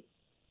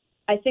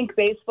 I think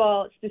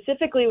baseball,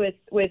 specifically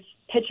with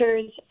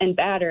pitchers and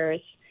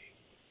batters,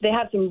 they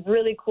have some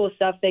really cool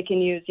stuff they can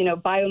use.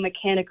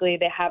 Biomechanically,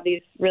 they have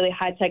these really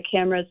high-tech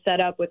cameras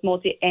set up with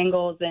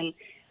multi-angles, and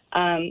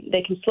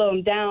they can slow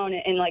them down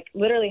and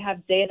literally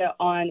have data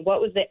on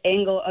what was the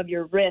angle of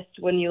your wrist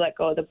when you let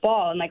go of the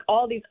ball, and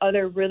all these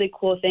other really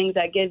cool things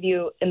that give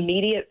you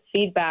immediate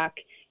feedback,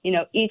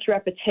 each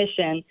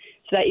repetition,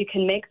 so that you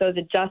can make those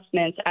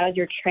adjustments as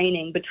you're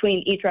training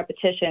between each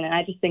repetition. And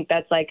I just think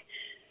that's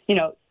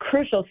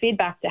crucial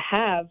feedback to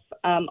have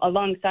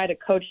alongside a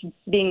coach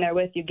being there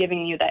with you,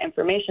 giving you that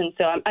information.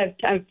 So I've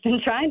been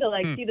trying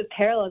to see the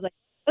parallels.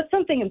 What's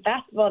something in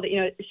basketball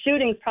that,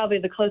 shooting's probably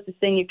the closest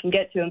thing you can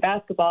get to in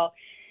basketball,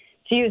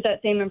 to use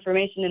that same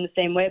information in the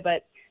same way.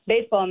 But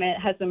baseball, man,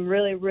 has some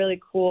really,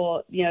 really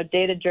cool,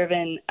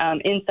 data-driven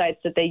insights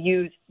that they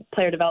use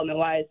player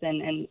development-wise.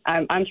 And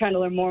I'm trying to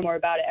learn more and more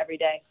about it every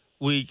day.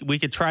 We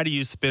could try to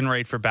use spin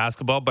rate for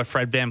basketball, but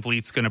Fred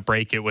VanVleet's going to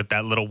break it with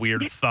that little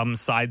weird thumb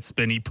side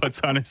spin he puts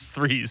on his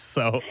threes.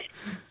 So,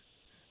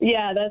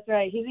 yeah, that's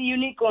right. He's a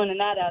unique one in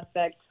that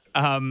aspect.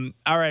 All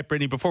right,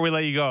 Brittany, before we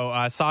let you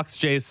go, Sox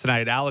Jays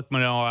tonight, Alek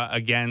Manoah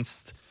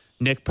against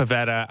Nick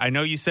Pivetta. I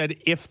know you said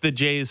if the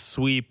Jays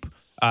sweep,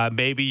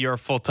 maybe you're a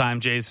full-time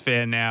Jays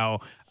fan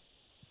now.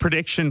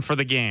 Prediction for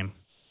the game?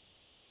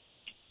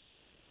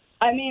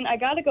 I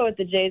got to go with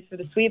the Jays for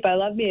the sweep. I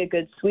love me a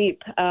good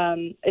sweep.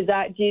 Do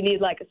you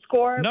need a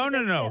score?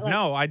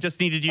 No. I just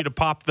needed you to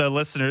pop the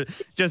listener.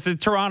 Just a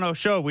Toronto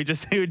show. We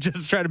just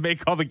try to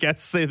make all the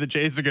guests say the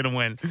Jays are going to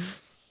win.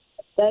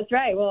 That's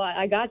right. Well,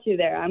 I got you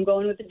there. I'm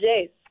going with the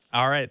Jays.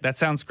 All right. That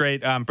sounds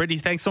great. Brittany,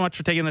 thanks so much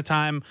for taking the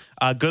time.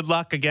 Good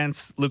luck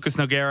against Lucas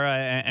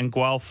Nogueira and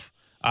Guelph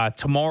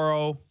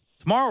tomorrow.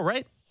 Tomorrow,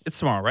 right? It's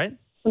tomorrow, right?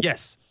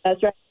 Yes.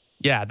 That's right.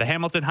 Yeah, the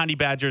Hamilton Honey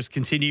Badgers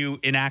continue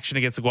in action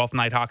against the Guelph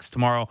Nighthawks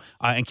tomorrow.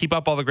 And keep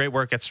up all the great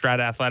work at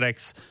Strata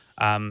Athletics.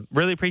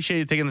 Really appreciate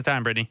you taking the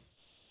time, Brittany.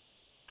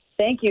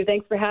 Thank you.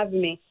 Thanks for having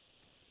me.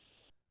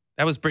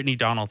 That was Brittany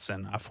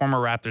Donaldson, a former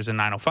Raptors and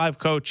 905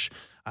 coach,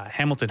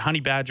 Hamilton Honey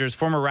Badgers,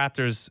 former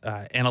Raptors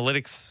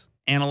analytics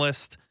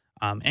analyst,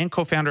 and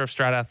co-founder of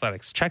Strat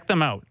Athletics. Check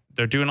them out.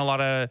 They're doing a lot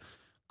of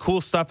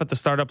cool stuff at the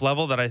startup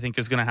level that I think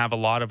is going to have a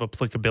lot of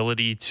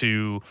applicability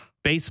to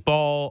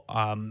baseball.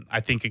 I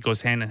think it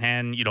goes hand in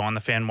hand. You know, on the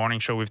Fan Morning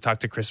Show, we've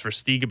talked to Chris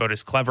Versteeg about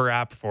his Clever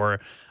app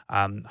for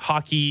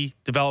hockey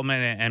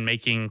development and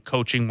making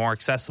coaching more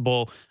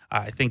accessible.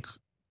 I think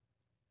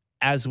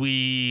as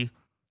we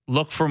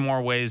look for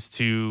more ways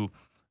to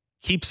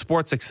keep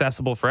sports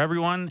accessible for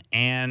everyone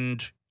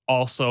and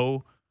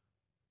also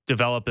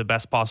develop the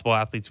best possible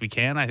athletes we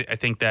can, I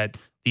think that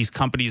these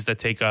companies that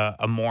take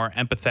a more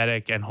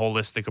empathetic and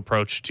holistic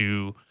approach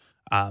to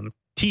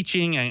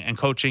teaching and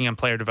coaching and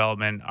player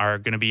development are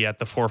going to be at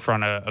the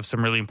forefront of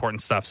some really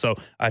important stuff. So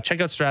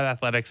check out Strat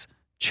Athletics.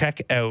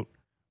 Check out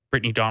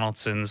Brittany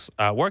Donaldson's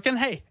work. And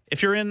hey,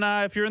 if you're in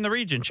the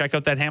region, check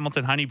out that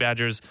Hamilton Honey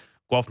Badgers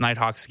Guelph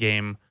Nighthawks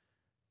game.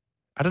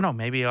 I don't know.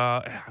 Maybe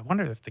I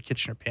wonder if the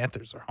Kitchener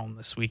Panthers are home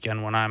this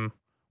weekend when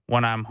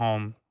I'm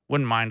home.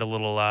 Wouldn't mind a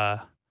little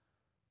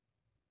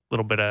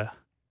bit of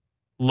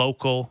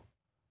local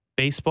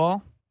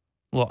baseball,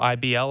 a little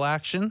IBL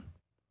action.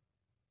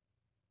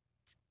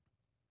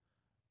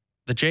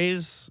 The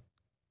Jays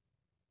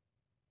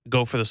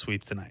go for the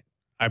sweep tonight.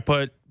 I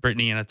put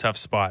Brittany in a tough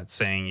spot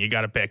saying, you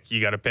got to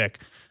pick.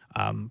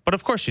 But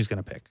of course she's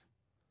going to pick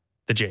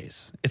the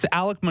Jays. It's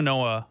Alek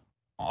Manoah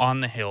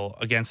on the hill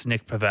against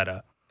Nick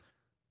Pivetta.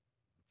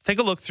 Take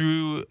a look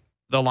through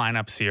the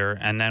lineups here,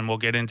 and then we'll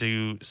get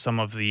into some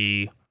of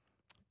the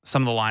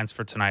lines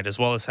for tonight, as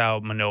well as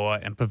how Manoah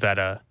and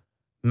Pivetta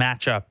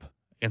match up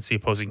against the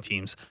opposing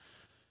teams.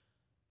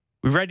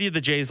 We read you the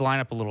Jays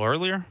lineup a little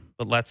earlier,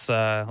 but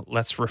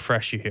let's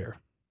refresh you here.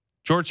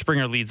 George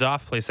Springer leads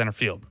off, plays center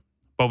field.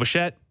 Bo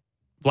Bichette,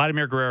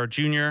 Vladimir Guerrero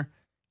Jr.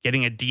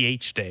 getting a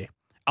DH day.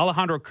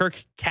 Alejandro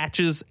Kirk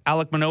catches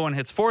Alek Manoah and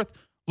hits fourth.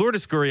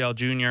 Lourdes Gurriel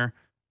Jr.,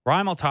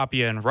 Raimel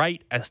Tapia in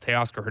right as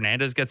Teoscar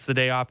Hernandez gets the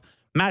day off.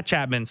 Matt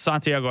Chapman,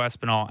 Santiago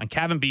Espinal, and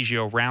Kevin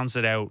Biggio rounds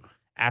it out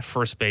at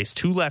first base.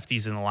 Two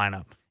lefties in the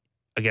lineup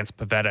against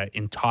Pivetta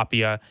in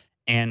Tapia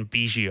and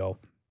Biggio.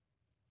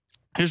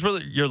 Here's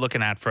what you're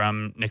looking at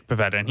from Nick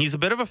Pivetta, and he's a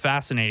bit of a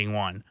fascinating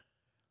one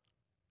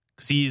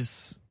because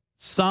he's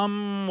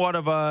somewhat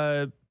of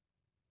a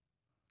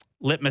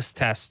litmus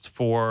test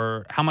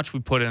for how much we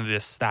put into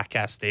this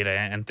StatCast data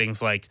and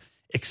things like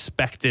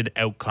expected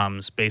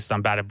outcomes based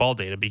on batted ball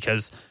data,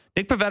 because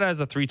Nick Pivetta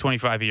has a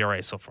 3.25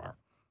 ERA so far.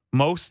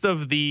 Most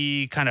of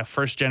the kind of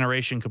first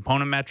generation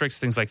component metrics,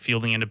 things like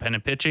fielding,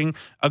 independent pitching,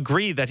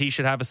 agree that he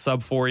should have a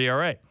sub 4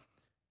 ERA.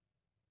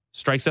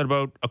 Strikes out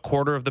about a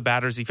quarter of the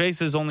batters he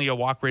faces, only a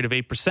walk rate of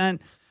 8%.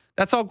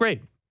 That's all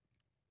great.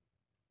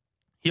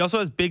 He also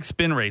has big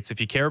spin rates. If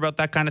you care about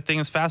that kind of thing,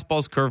 his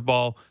fastball's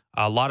curveball,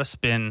 a lot of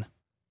spin.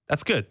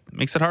 That's good. It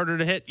makes it harder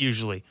to hit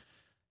usually.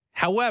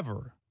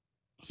 However,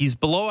 he's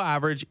below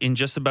average in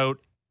just about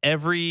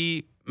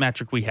every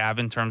metric we have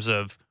in terms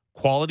of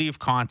quality of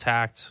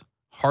contact,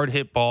 hard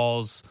hit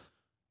balls.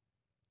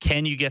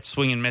 Can you get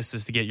swing and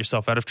misses to get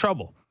yourself out of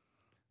trouble?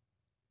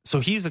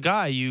 So he's a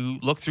guy, you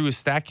look through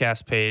his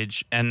StatCast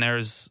page, and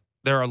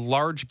there are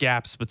large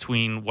gaps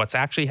between what's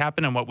actually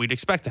happened and what we'd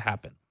expect to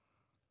happen.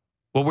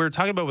 What we were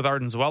talking about with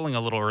Arden Zwelling a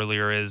little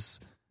earlier is,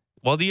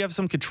 well, do you have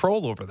some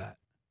control over that?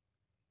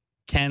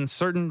 Can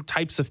certain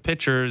types of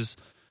pitchers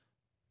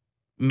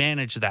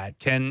manage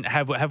that?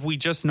 Have we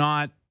just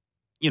not,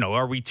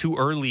 are we too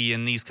early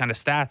in these kind of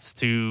stats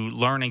to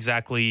learn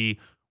exactly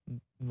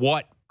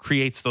what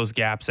creates those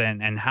gaps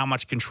and how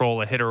much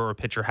control a hitter or a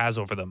pitcher has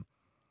over them?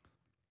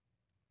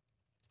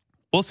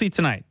 We'll see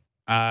tonight.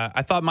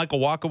 I thought Michael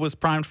Wacha was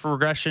primed for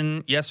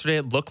regression yesterday.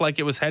 It looked like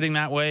it was heading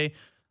that way.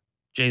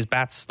 Jay's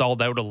bats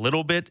stalled out a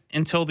little bit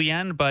until the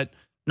end, but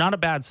not a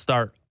bad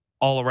start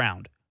all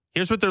around.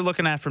 Here's what they're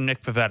looking at from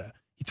Nick Pivetta.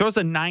 He throws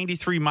a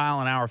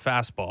 93-mile-an-hour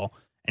fastball,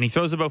 and he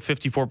throws about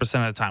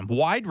 54% of the time.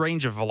 Wide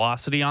range of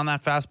velocity on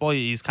that fastball.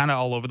 He's kind of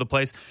all over the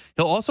place.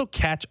 He'll also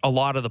catch a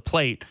lot of the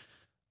plate,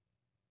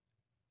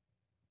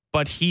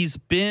 but he's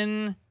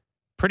been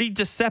pretty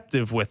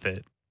deceptive with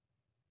it.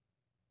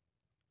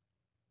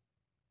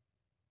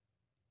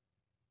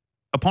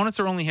 Opponents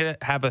are only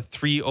have a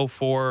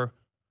 304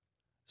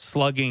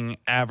 slugging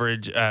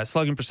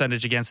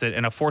percentage against it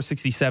and a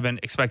 467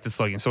 expected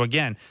slugging. So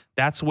again,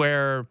 that's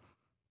where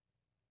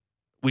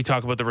we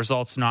talk about the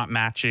results not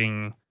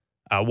matching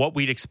what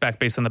we'd expect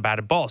based on the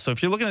batted ball. So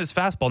if you're looking at this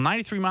fastball,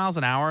 93 miles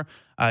an hour,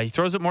 he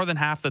throws it more than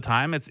half the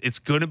time. It's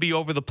going to be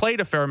over the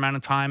plate a fair amount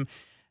of time.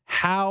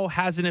 How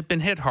hasn't it been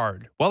hit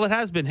hard? Well, it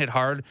has been hit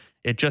hard.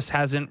 It just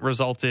hasn't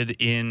resulted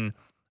in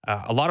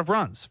a lot of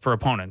runs for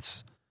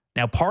opponents.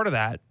 Now, part of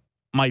that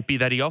might be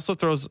that he also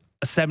throws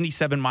a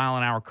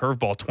 77-mile-an-hour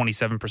curveball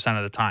 27%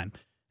 of the time.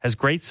 Has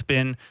great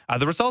spin.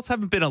 The results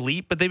haven't been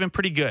elite, but they've been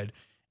pretty good.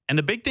 And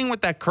the big thing with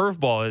that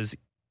curveball is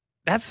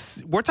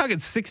we're talking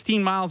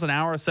 16 miles an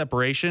hour of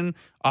separation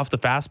off the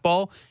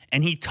fastball,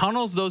 and he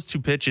tunnels those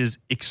two pitches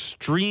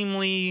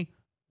extremely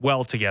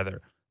well together.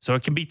 So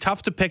it can be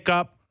tough to pick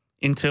up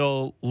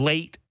until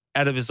late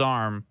out of his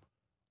arm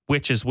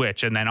which is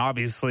which. And then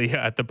obviously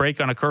at the break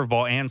on a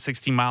curveball and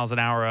 16 miles an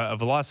hour of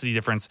velocity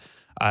difference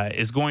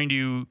is going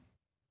to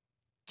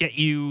get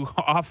you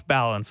off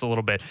balance a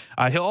little bit.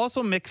 He'll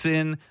also mix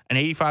in an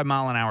 85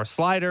 mile an hour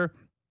slider.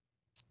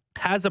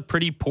 Has a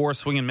pretty poor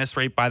swing and miss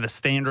rate by the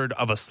standard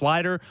of a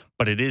slider,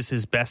 but it is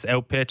his best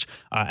out pitch.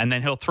 And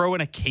then he'll throw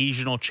an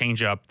occasional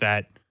changeup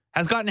that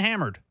has gotten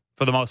hammered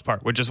for the most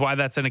part, which is why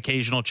that's an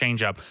occasional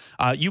changeup.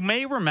 You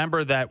may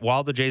remember that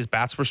while the Jays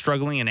bats were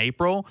struggling in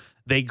April,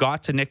 they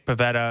got to Nick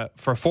Pivetta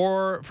for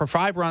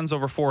 5 runs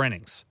over 4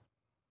 innings.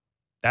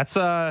 That's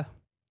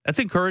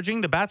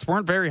encouraging. The bats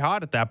weren't very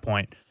hot at that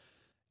point.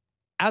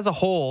 As a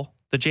whole,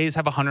 the Jays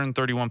have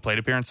 131 plate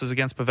appearances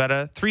against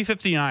Pivetta,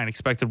 359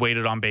 expected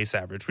weighted on base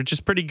average, which is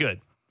pretty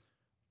good.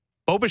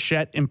 Bo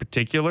Bichette in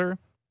particular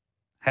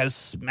has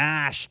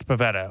smashed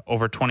Pivetta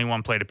over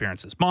 21 plate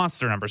appearances.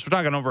 Monster numbers. We're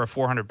talking over a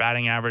 400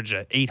 batting average,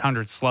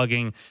 800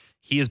 slugging.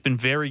 He has been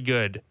very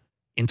good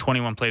in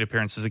 21 plate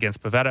appearances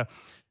against Pivetta.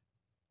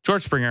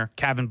 George Springer,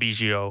 Cavan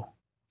Biggio,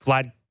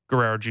 Vlad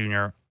Guerrero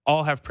Jr.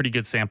 all have pretty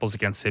good samples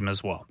against him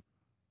as well.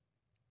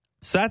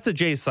 So that's the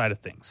Jays side of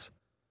things.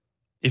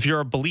 If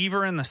you're a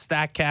believer in the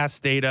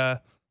StatCast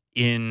data,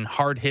 in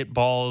hard hit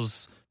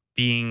balls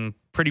being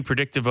pretty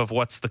predictive of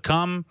what's to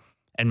come,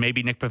 and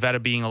maybe Nick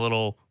Pivetta being a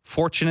little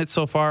fortunate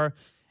so far,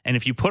 and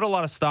if you put a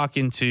lot of stock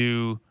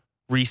into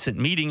recent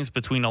meetings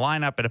between a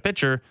lineup and a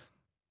pitcher,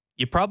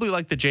 you probably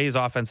like the Jays'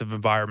 offensive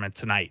environment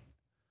tonight.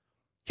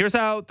 Here's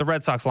how the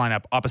Red Sox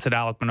lineup opposite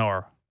Alek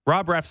Manoah: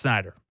 Rob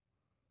Refsnyder,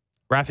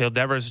 Rafael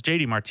Devers,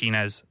 JD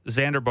Martinez,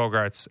 Xander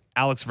Bogaerts,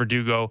 Alex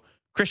Verdugo,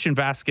 Christian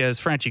Vasquez,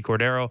 Franchi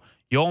Cordero,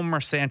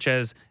 Yolmer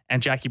Sanchez,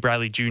 and Jackie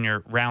Bradley Jr.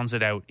 rounds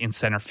it out in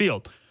center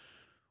field.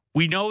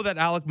 We know that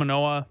Alek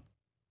Manoah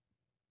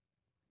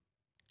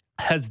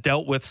has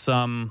dealt with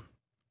some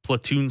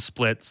platoon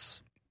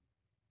splits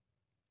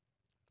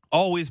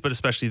always, but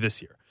especially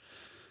this year.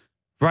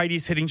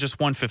 Righties hitting just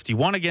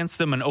 151 against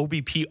them, an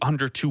OBP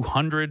under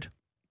 200,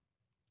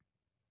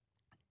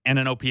 and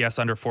an OPS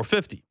under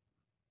 450.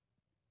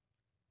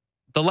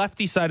 The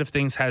lefty side of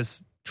things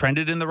has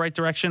trended in the right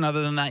direction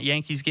other than that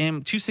Yankees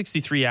game.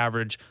 263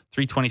 average,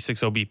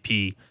 326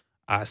 OBP,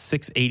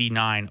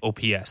 689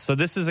 OPS. So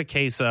this is a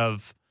case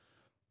of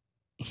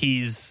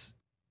he's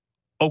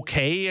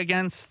okay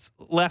against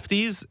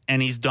lefties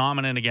and he's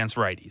dominant against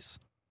righties.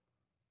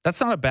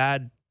 That's not a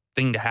bad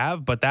thing to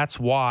have, but that's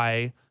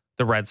why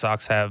the Red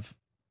Sox have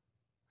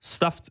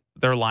stuffed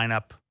their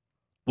lineup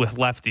with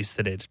lefties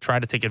today to try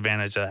to take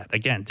advantage of that.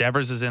 Again,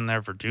 Devers is in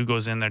there,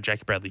 Verdugo's in there,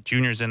 Jackie Bradley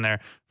Jr. is in there,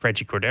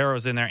 Franchi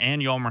Cordero's in there,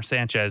 and Yolmer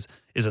Sanchez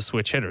is a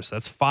switch hitter. So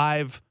that's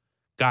 5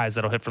 guys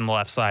that'll hit from the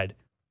left side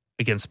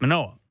against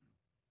Manoah.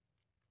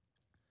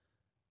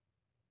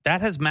 That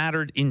has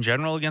mattered in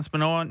general against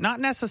Manoah, not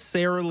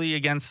necessarily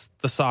against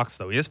the Sox,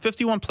 though. He has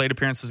 51 plate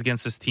appearances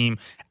against this team.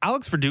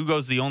 Alex Verdugo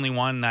is the only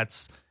one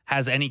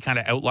has any kind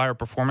of outlier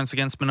performance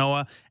against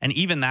Manoah, and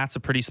even that's a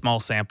pretty small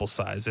sample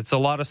size. It's a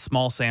lot of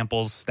small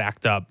samples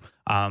stacked up,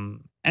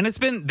 and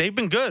they've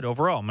been good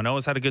overall.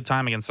 Manoah's had a good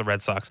time against the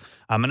Red Sox.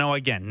 Manoah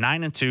again,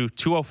 9-2,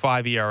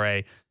 2.05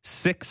 ERA,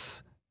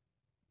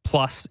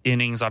 6+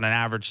 innings on an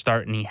average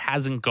start, and he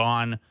hasn't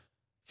gone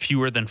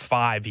fewer than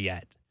 5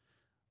 yet.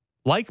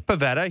 Like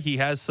Pivetta, he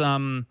has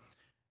some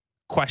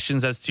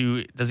questions as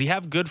to, does he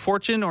have good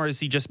fortune, or is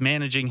he just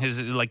managing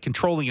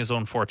controlling his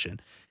own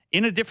fortune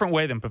in a different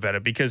way than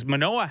Pivetta? Because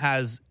Manoah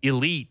has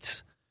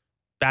elite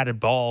batted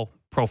ball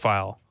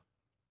profile.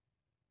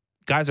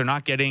 Guys are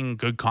not getting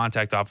good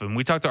contact off him.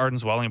 We talked to Arden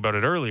Zwelling about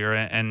it earlier,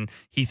 and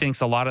he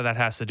thinks a lot of that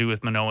has to do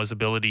with Manoah's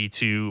ability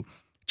to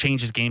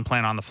change his game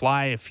plan on the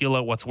fly, feel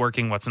out what's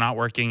working, what's not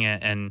working,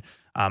 and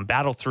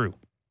battle through.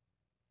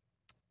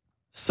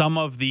 Some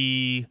of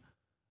the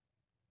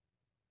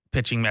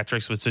pitching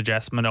metrics would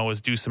suggest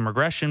Manoah's due some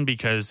regression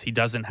because he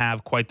doesn't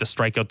have quite the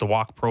strikeout to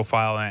walk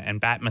profile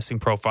and bat missing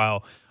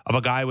profile of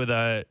a guy with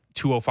a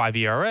 2.05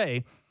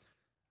 ERA,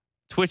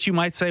 to which you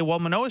might say, well,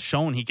 Manoah's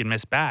shown he can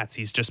miss bats.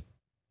 He's just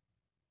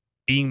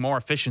being more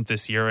efficient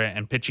this year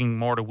and pitching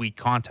more to weak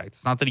contact.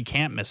 It's not that he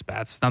can't miss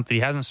bats. It's not that he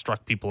hasn't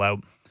struck people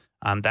out.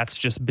 That's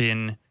just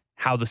been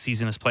how the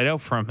season has played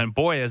out for him. And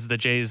boy, as the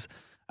Jays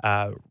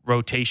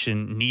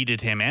rotation needed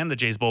him and the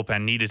Jays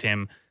bullpen needed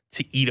him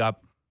to eat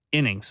up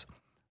innings.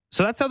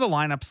 So that's how the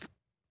lineups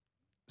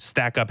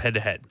stack up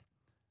head-to-head.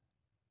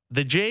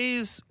 The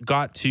Jays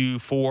got to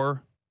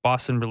 4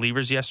 Boston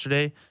relievers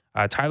yesterday.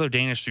 Tyler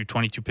Danish threw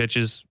 22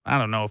 pitches. I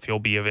don't know if he'll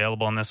be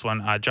available in this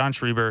one. John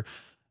Schreiber,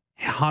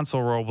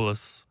 Hansel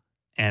Robles,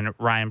 and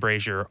Ryan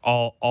Brazier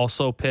all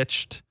also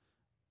pitched.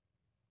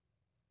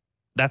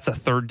 That's a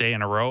 3rd day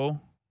in a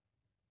row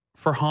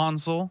for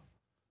Hansel.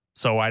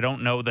 So I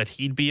don't know that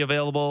he'd be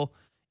available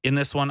in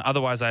this one.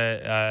 Otherwise,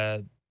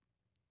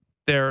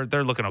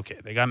 they're looking okay.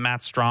 They got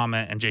Matt Strom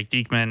and Jake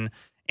Diekman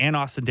and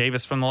Austin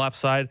Davis from the left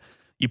side.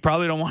 You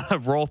probably don't want to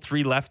roll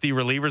 3 lefty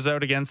relievers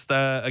out against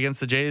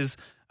the Jays.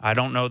 I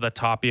don't know that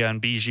Tapia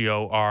and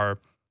Biggio are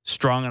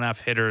strong enough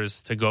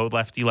hitters to go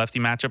lefty-lefty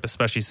matchup,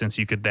 especially since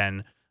you could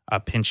then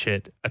pinch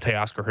hit a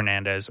Teoscar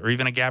Hernandez or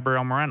even a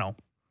Gabriel Moreno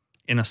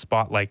in a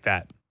spot like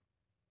that.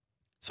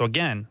 So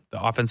again,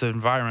 the offensive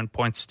environment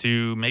points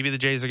to maybe the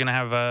Jays are going to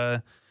have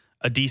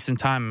a decent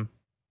time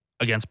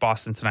against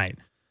Boston tonight.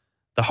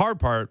 The hard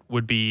part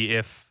would be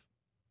if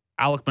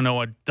Alek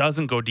Manoah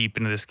doesn't go deep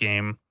into this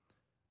game.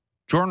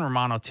 Jordan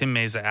Romano, Tim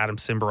Meza, Adam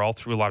Simber all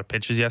threw a lot of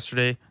pitches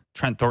yesterday.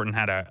 Trent Thornton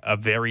had a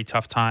very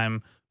tough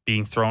time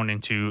being thrown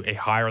into a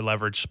higher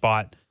leverage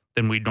spot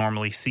than we'd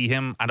normally see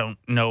him. I don't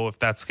know if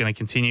that's going to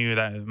continue.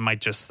 That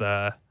might just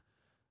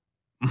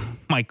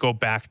might go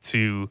back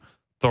to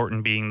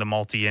Thornton being the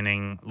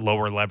multi-inning,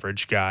 lower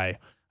leverage guy,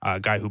 a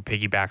guy who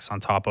piggybacks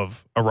on top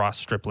of a Ross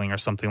Stripling or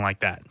something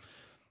like that.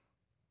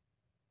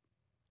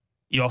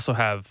 You also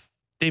have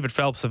David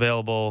Phelps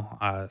available,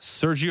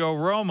 Sergio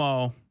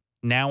Romo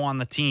now on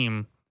the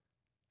team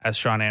as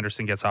Sean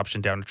Anderson gets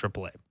optioned down to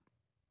AAA.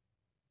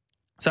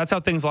 So that's how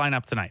things line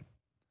up tonight.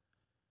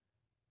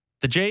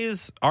 The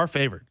Jays are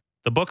favored.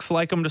 The books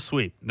like them to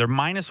sweep. They're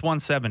minus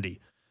 170.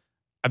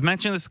 I've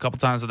mentioned this a couple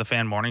times on the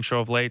Fan Morning Show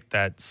of late,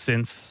 that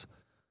since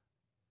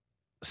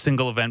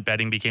single event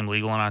betting became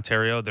legal in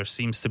Ontario, there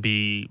seems to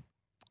be,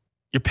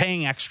 you're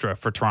paying extra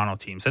for Toronto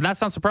teams. And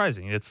that's not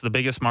surprising. It's the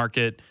biggest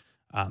market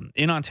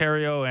in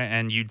Ontario,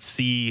 and you'd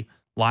see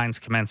lines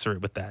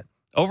commensurate with that.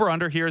 Over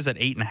under here is at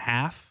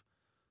 8.5.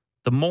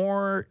 The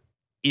more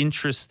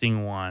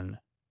interesting one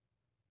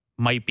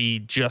might be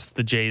just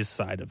the Jays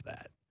side of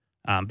that.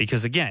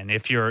 Because again,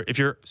 if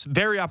you're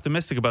very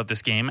optimistic about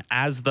this game,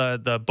 as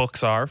the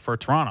books are for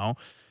Toronto,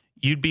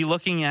 you'd be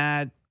looking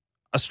at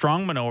a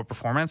strong Manoah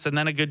performance and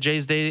then a good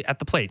Jays day at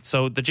the plate.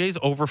 So the Jays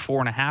over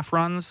 4.5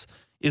 runs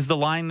is the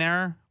line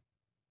there.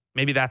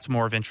 Maybe that's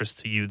more of interest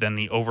to you than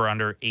the over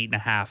under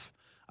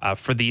 8.5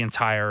 for the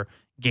entire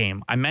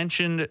game. I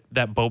mentioned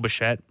that Bo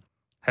Bichette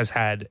has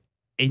had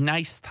a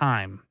nice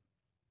time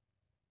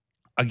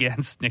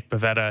against Nick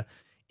Pivetta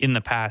in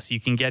the past. You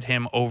can get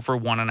him over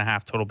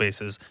 1.5 total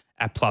bases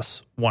at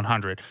plus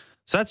 100.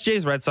 So that's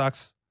Jays Red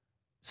Sox.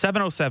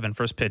 7:07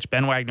 first pitch.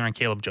 Ben Wagner and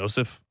Caleb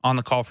Joseph on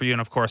the call for you. And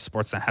of course,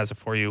 Sportsnet has it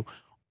for you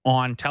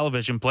on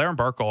television. Blair and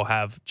Barker will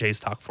have Jays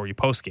talk for you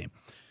post game.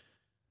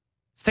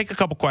 Let's take a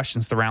couple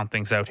questions to round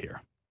things out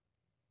here.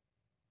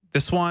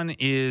 This one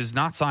is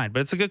not signed,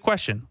 but it's a good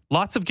question.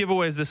 Lots of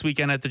giveaways this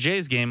weekend at the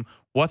Jays game.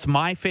 What's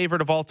my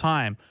favorite of all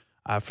time?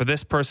 For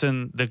this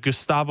person, the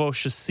Gustavo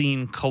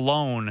Chacin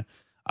cologne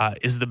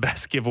is the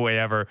best giveaway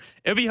ever.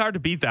 It'd be hard to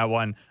beat that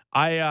one.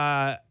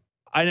 I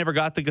never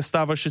got the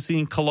Gustavo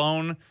Chacin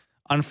cologne,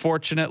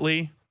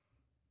 unfortunately.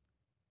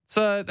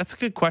 That's a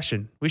good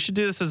question. We should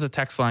do this as a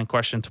text line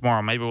question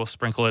tomorrow. Maybe we'll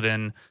sprinkle it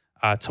in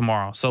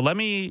tomorrow. So let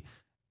me.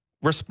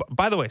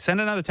 By the way, send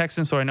another text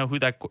in so I know who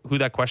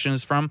that question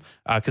is from,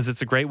 because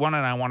it's a great one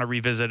and I want to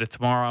revisit it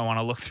tomorrow. I want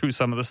to look through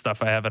some of the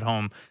stuff I have at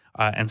home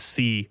and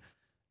see.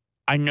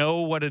 I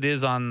know what it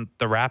is on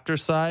the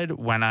Raptors side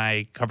when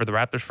I covered the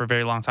Raptors for a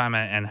very long time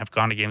and have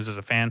gone to games as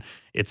a fan.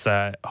 It's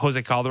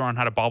Jose Calderon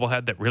had a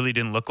bobblehead that really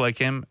didn't look like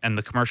him, and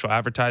the commercial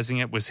advertising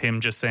it was him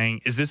just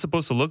saying, "Is this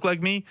supposed to look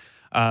like me?"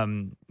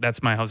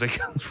 That's my Jose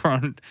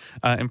Calderon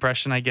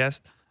impression, I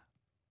guess.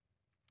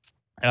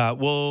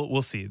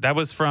 We'll see. That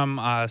was from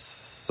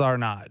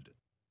Sarmad.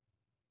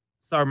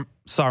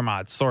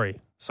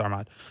 Sorry,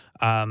 Sarmad.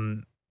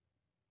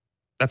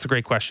 That's a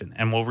great question,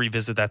 and we'll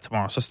revisit that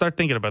tomorrow. So start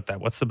thinking about that.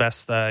 What's the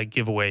best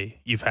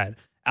giveaway you've had?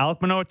 Alek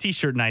Manoah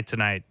T-shirt night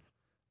tonight.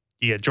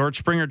 You get George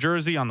Springer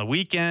jersey on the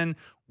weekend.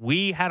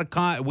 We had a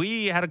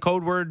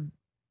code word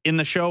in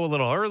the show a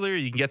little earlier.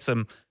 You can get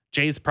some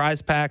Jays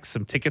prize packs,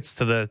 some tickets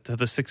to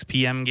the 6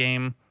 p.m.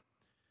 game.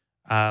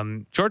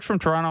 George from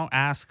Toronto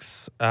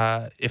asks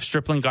if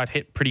Stripling got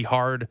hit pretty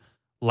hard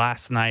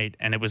last night,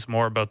 and it was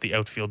more about the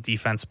outfield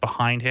defense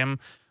behind him.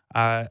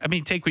 I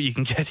mean, take what you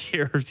can get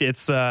here.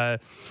 It's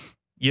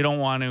you don't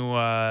want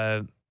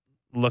to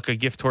look a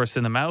gift horse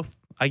in the mouth,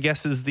 I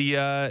guess is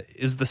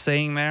the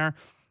saying there.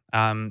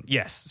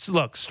 Yes,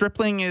 look,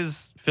 Stripling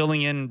is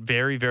filling in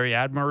very, very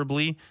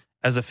admirably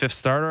as a fifth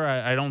starter.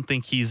 I don't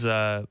think he's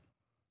an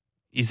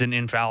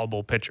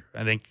infallible pitcher.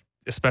 I think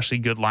especially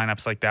good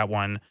lineups like that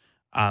one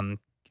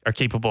are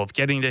capable of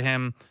getting to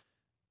him.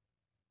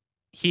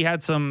 He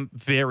had some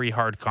very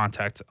hard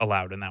contact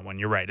allowed in that one.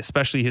 You're right,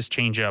 especially his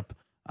changeup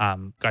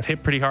got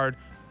hit pretty hard,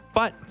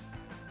 but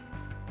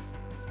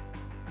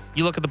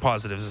you look at the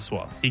positives as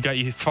well. He got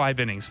you 5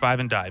 innings, 5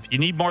 and dive. You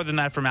need more than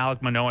that from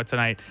Alek Manoah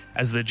tonight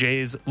as the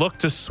Jays look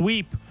to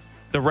sweep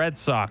the Red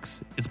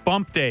Sox. It's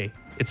bump day.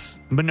 It's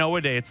Manoah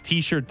day. It's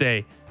T-shirt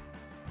day.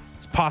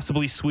 It's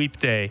possibly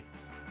sweep day.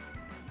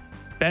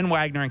 Ben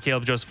Wagner and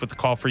Caleb Joseph with the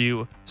call for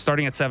you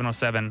starting at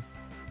 7:07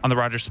 on the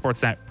Rogers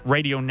Sportsnet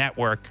Radio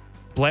Network.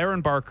 Blair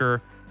and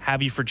Barker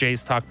have you for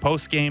Jays Talk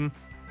postgame.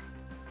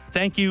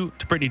 Thank you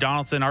to Brittany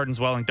Donaldson, Arden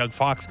Zwell, and Doug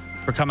Fox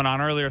for coming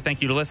on earlier.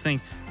 Thank you to listening.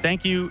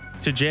 Thank you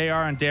to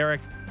JR and Derek.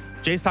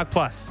 Jays Talk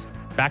Plus,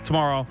 back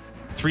tomorrow,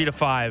 3 to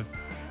 5.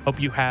 Hope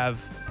you have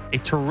a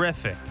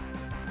terrific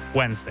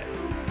Wednesday.